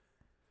 What?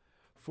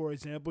 For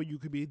example, you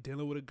could be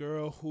dealing with a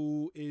girl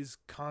who is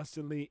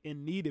constantly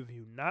in need of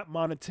you, not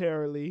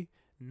monetarily,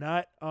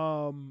 not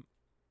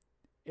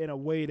in a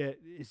way that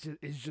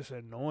it's just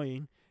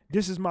annoying.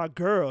 This is my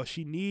girl.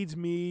 She needs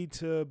me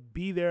to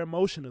be there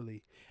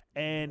emotionally.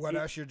 And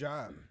that's your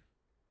job.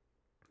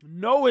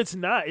 No, it's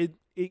not.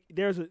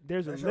 There's a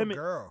that's limit.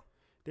 Your girl.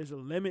 There's a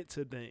limit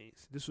to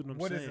things. This is what I'm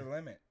saying. What is the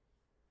limit?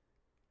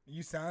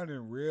 You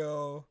sounding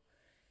real.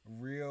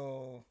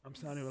 I'm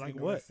sounding like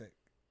what?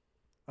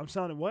 I'm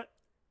sounding what?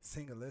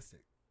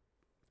 Singlistic.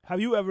 Have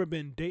you ever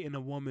been dating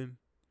a woman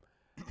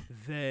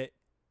that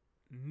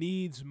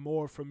needs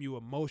more from you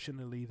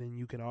emotionally than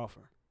you can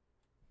offer?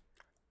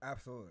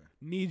 Absolutely.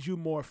 Needs you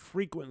more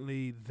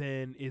frequently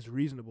than is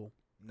reasonable?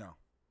 No.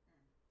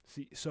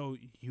 See, so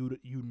you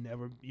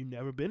never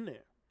been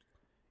there.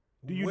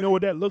 Do you know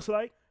what that looks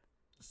like?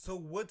 So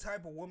what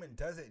type of woman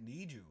doesn't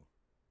need you?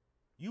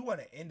 You want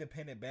an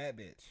independent bad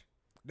bitch.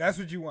 That's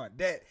what you want.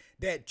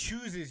 That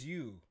chooses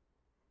you.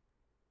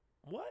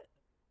 What?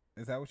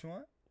 Is that what you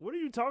want? What are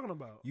you talking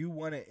about? You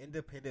want an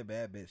independent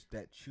bad bitch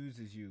that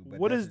chooses you. But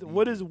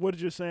what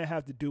you're saying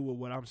have to do with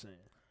what I'm saying?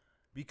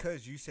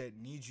 Because you said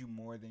needs you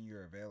more than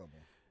you're available.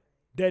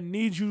 That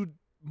needs you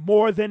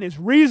more than is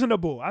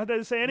reasonable. I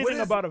didn't say anything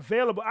about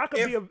available.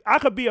 I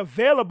could be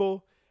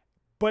available,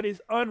 but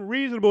it's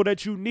unreasonable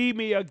that you need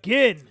me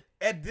again.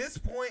 At this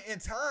point in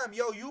time,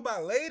 yo, you my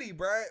lady,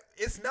 bruh.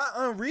 It's not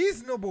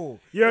unreasonable.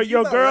 Your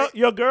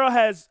girl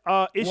has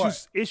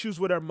issues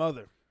with her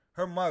mother.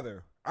 Her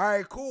mother. All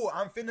right, cool.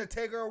 I'm finna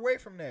take her away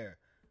from there.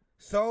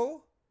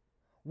 So,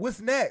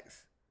 what's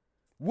next?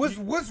 What's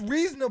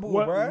reasonable,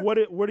 bro?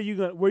 Where are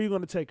you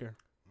gonna take her?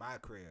 My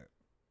crib.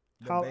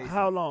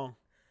 How long?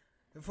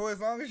 For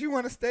as long as you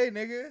want to stay,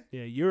 nigga.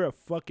 Yeah, you're a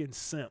fucking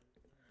simp.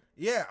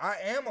 Yeah, I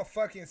am a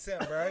fucking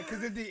simp, bro.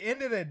 Because at the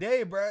end of the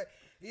day, bro,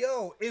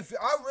 yo, if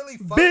I really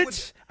fuck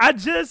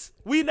bitch,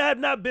 we have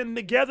not been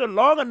together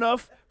long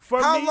enough for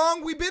me. How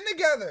long we been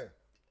together?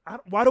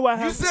 Why do I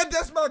have? You said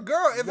that's my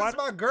girl. If it's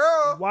my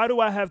girl, why do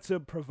I have to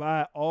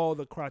provide all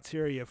the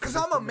criteria? Because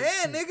I'm a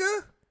man,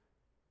 nigga.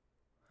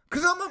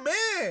 Because I'm a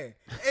man,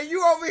 and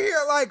you over here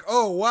like,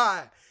 oh,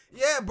 why?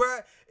 Yeah, bro.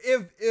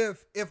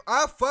 If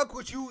I fuck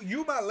with you,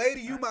 you my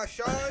lady, you my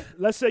shine.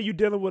 Let's say you're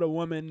dealing with a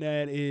woman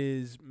that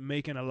is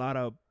making a lot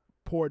of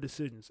poor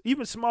decisions,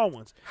 even small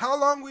ones. How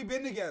long we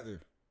been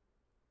together?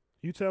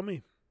 You tell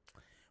me.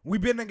 We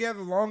been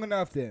together long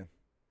enough then,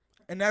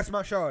 and that's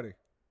my shawty.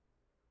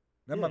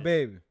 That's my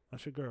baby.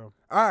 That's your girl.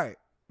 All right,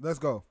 let's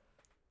go.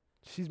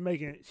 She's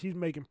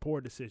making poor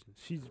decisions.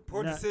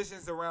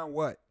 Decisions around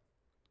what?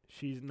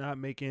 She's not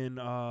making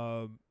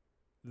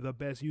the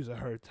best use of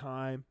her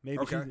time.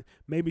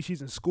 Maybe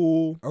she's in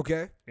school.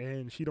 Okay.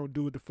 And she don't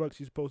do what the fuck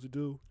she's supposed to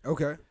do.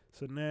 Okay.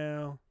 So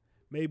now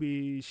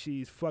maybe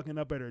she's fucking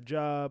up at her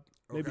job.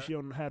 Maybe she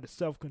don't have the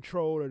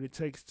self-control that it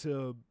takes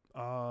to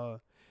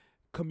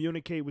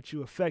communicate with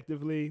you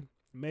effectively.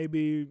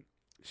 Maybe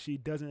she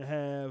doesn't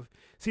have.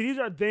 See, these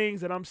are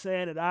things that I'm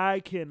saying that I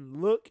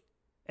can look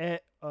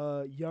at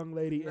a young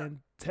lady and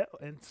tell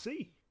and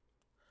see.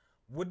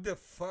 What the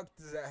fuck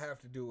does that have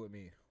to do with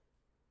me?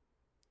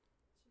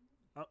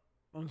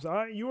 I'm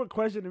sorry, you were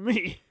questioning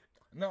me.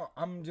 No,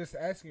 I'm just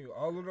asking you.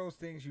 All of those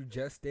things you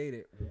just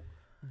stated.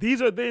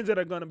 These are things that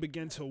are going to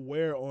begin to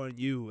wear on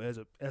you as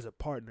a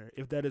partner.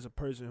 If that is a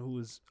person who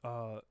is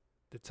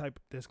the type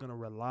that's going to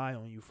rely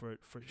on you for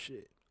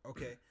shit.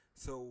 Okay.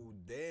 So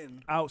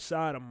then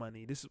outside of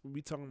money,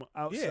 we talking about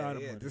outside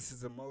of money. This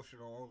is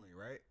emotional only,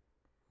 right?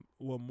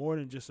 Well, more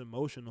than just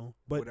emotional,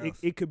 but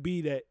it could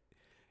be that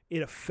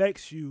it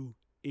affects you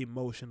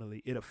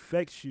emotionally. It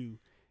affects you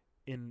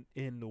in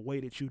the way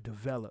that you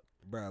develop.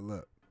 Bruh,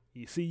 look.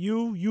 You see,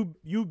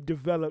 you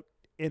developed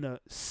in a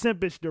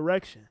simpish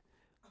direction.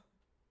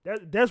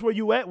 That's where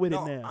you at with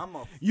it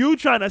now. You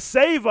trying to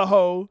save a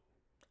hoe.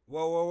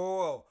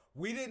 Whoa.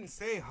 We didn't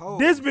say hoe.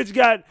 This bitch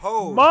got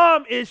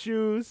mom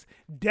issues,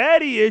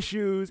 daddy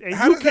issues, and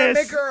how you does can't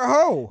that make her a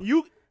hoe?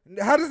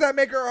 How does that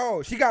make her a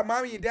hoe? She got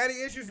mommy and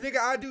daddy issues, nigga.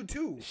 I do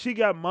too. She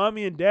got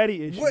mommy and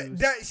daddy issues. What?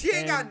 She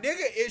ain't got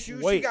nigga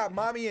issues. She got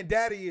mommy and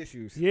daddy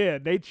issues. Yeah,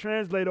 they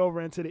translate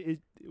over into the.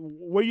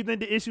 Where you think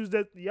the issues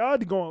that y'all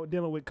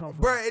dealing with come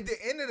from? Bruh, at the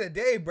end of the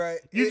day, bruh,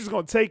 you just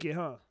gonna take it,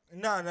 huh?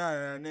 No,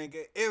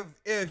 nigga.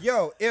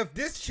 If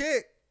this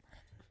chick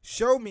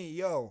show me,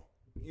 yo,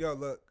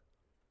 look,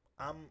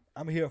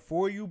 I'm here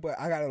for you, but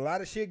I got a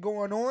lot of shit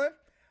going on.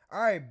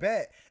 All right,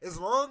 bet. As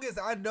long as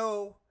I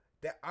know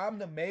that I'm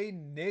the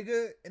main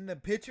nigga in the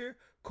picture,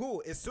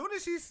 cool. As soon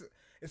as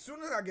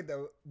I get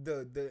the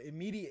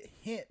immediate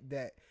hint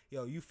that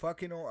you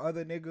fucking on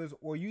other niggas,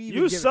 or you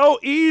even so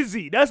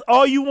easy. That's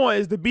all you want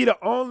is to be the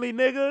only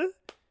nigga.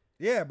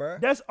 Yeah, bro.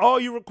 That's all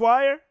you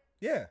require.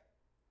 Yeah.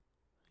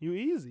 You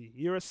easy.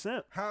 You're a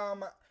simp. How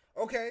am I?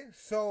 Okay,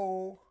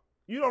 so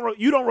you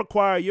don't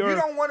require your. You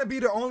don't want to be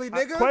the only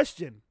nigga.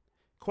 Question.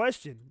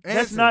 Answer.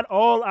 That's not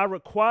all I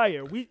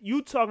require.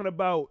 You talking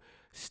about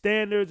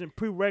standards and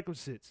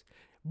prerequisites,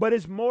 but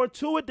it's more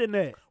to it than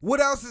that. What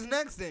else is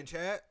next then,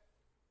 Chad?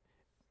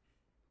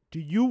 Do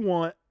you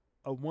want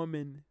a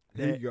woman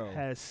that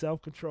has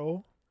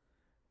self-control?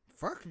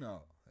 Fuck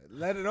no.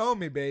 Let it on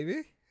me,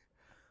 baby.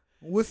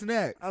 What's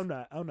next? I'm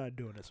not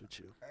doing this with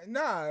you.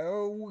 Nah,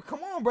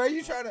 come on, bro.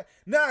 You trying to?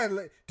 Nah.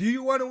 Do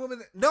you want a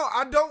woman? No,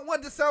 I don't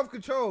want the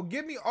self-control.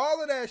 Give me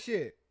all of that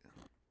shit.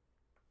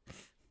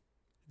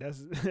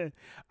 That's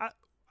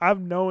I've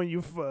known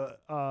you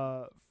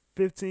for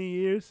 15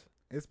 years.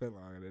 It's been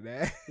longer than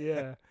that.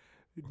 Yeah.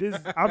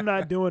 I'm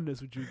not doing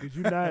this with you because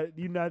you're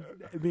not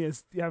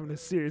having a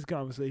serious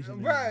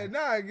conversation. Right?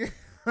 Nah,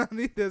 I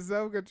need the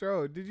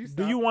self-control. Did you?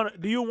 Stop?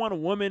 Do you want a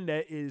woman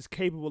that is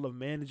capable of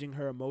managing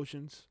her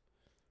emotions?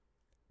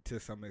 To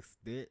some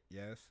extent,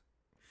 yes.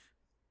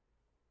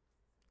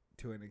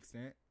 To an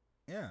extent,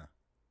 yeah.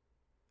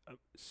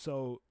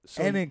 So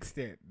an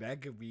extent that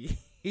could be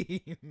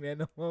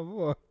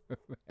minimum.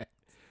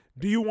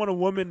 Do you want a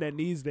woman that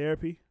needs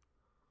therapy?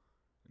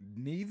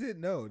 Needs it?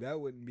 No, that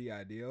wouldn't be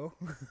ideal.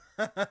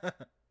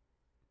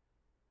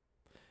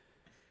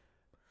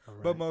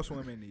 But most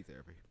women need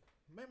therapy.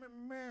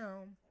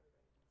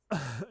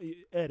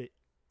 Edit.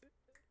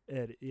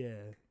 Yeah.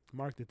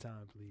 Mark the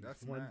time, please.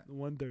 That's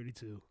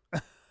 1:32.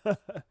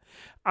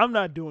 I'm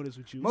not doing this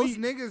with you. Most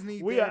niggas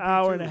need. We an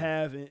hour and a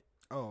half.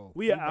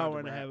 We an about hour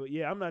and a half.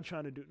 Yeah, I'm not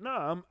trying to do.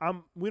 No,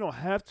 I'm. We don't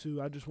have to.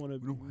 I just want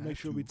to make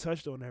sure we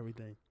touched on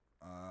everything.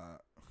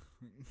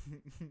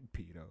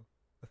 Pedo.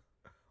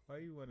 Why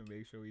you want to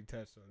make sure we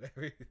touched on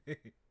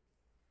everything?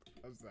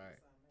 I'm sorry.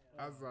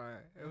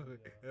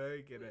 Let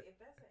me get it.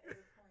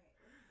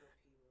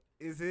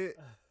 Is it?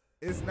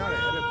 It's not an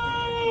edit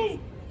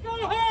point.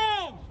 Go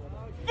home!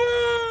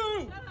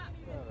 Boo!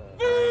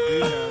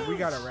 We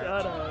gotta wrap.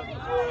 Shut up.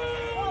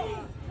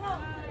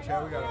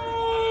 Chad, we gotta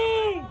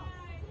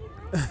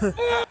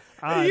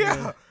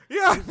wrap.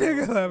 Yeah,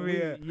 nigga, let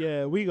me in.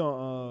 Yeah, we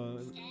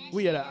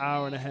at an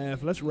hour and a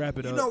half. Let's wrap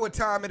it up. You know what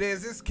time it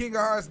is. It's King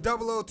of Hearts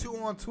 002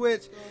 on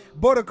Twitch.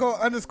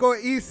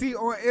 Borderco_EC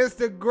on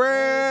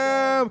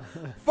Instagram.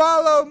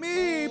 Follow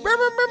me.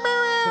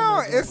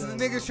 It's the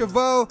nigga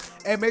Chavo.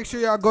 And make sure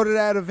y'all go to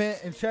that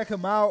event and check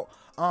him out.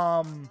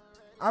 I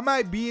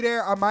might be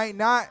there. I might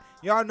not.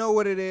 Y'all know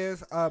what it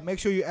is. Make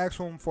sure you ask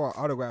for him for an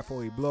autograph before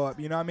we blow up.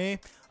 You know what I mean?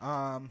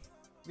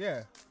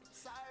 Yeah.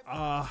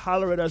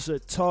 Holler at us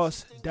at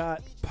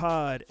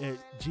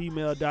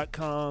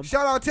toss.pod@gmail.com.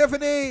 Shout out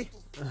Tiffany.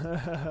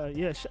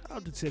 Yeah, shout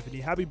out to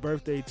Tiffany. Happy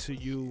birthday to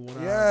you. One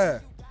of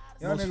our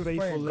most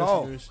faithful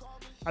listeners.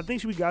 Golf. I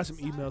think we got some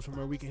emails from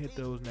her. We can hit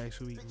those next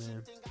week,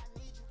 man.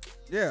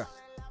 Yeah.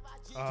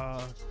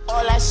 All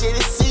that shit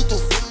is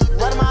see-through.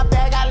 Run my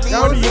bag, I leave.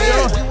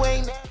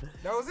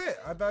 That was it.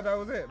 I thought that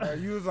was it.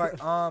 Like, you was like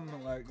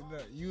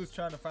you was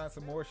trying to find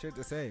some more shit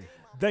to say.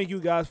 Thank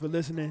you guys for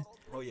listening.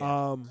 Oh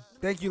yeah.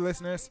 Thank you,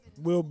 listeners.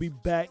 We'll be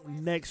back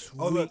next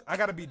week. Look, I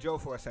gotta be Joe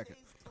for a second.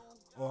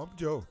 Oh, I'm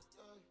Joe.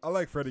 I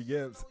like Freddie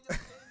Gibbs.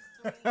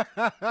 It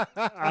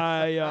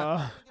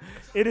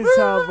is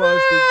time for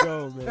us to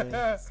go,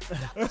 man.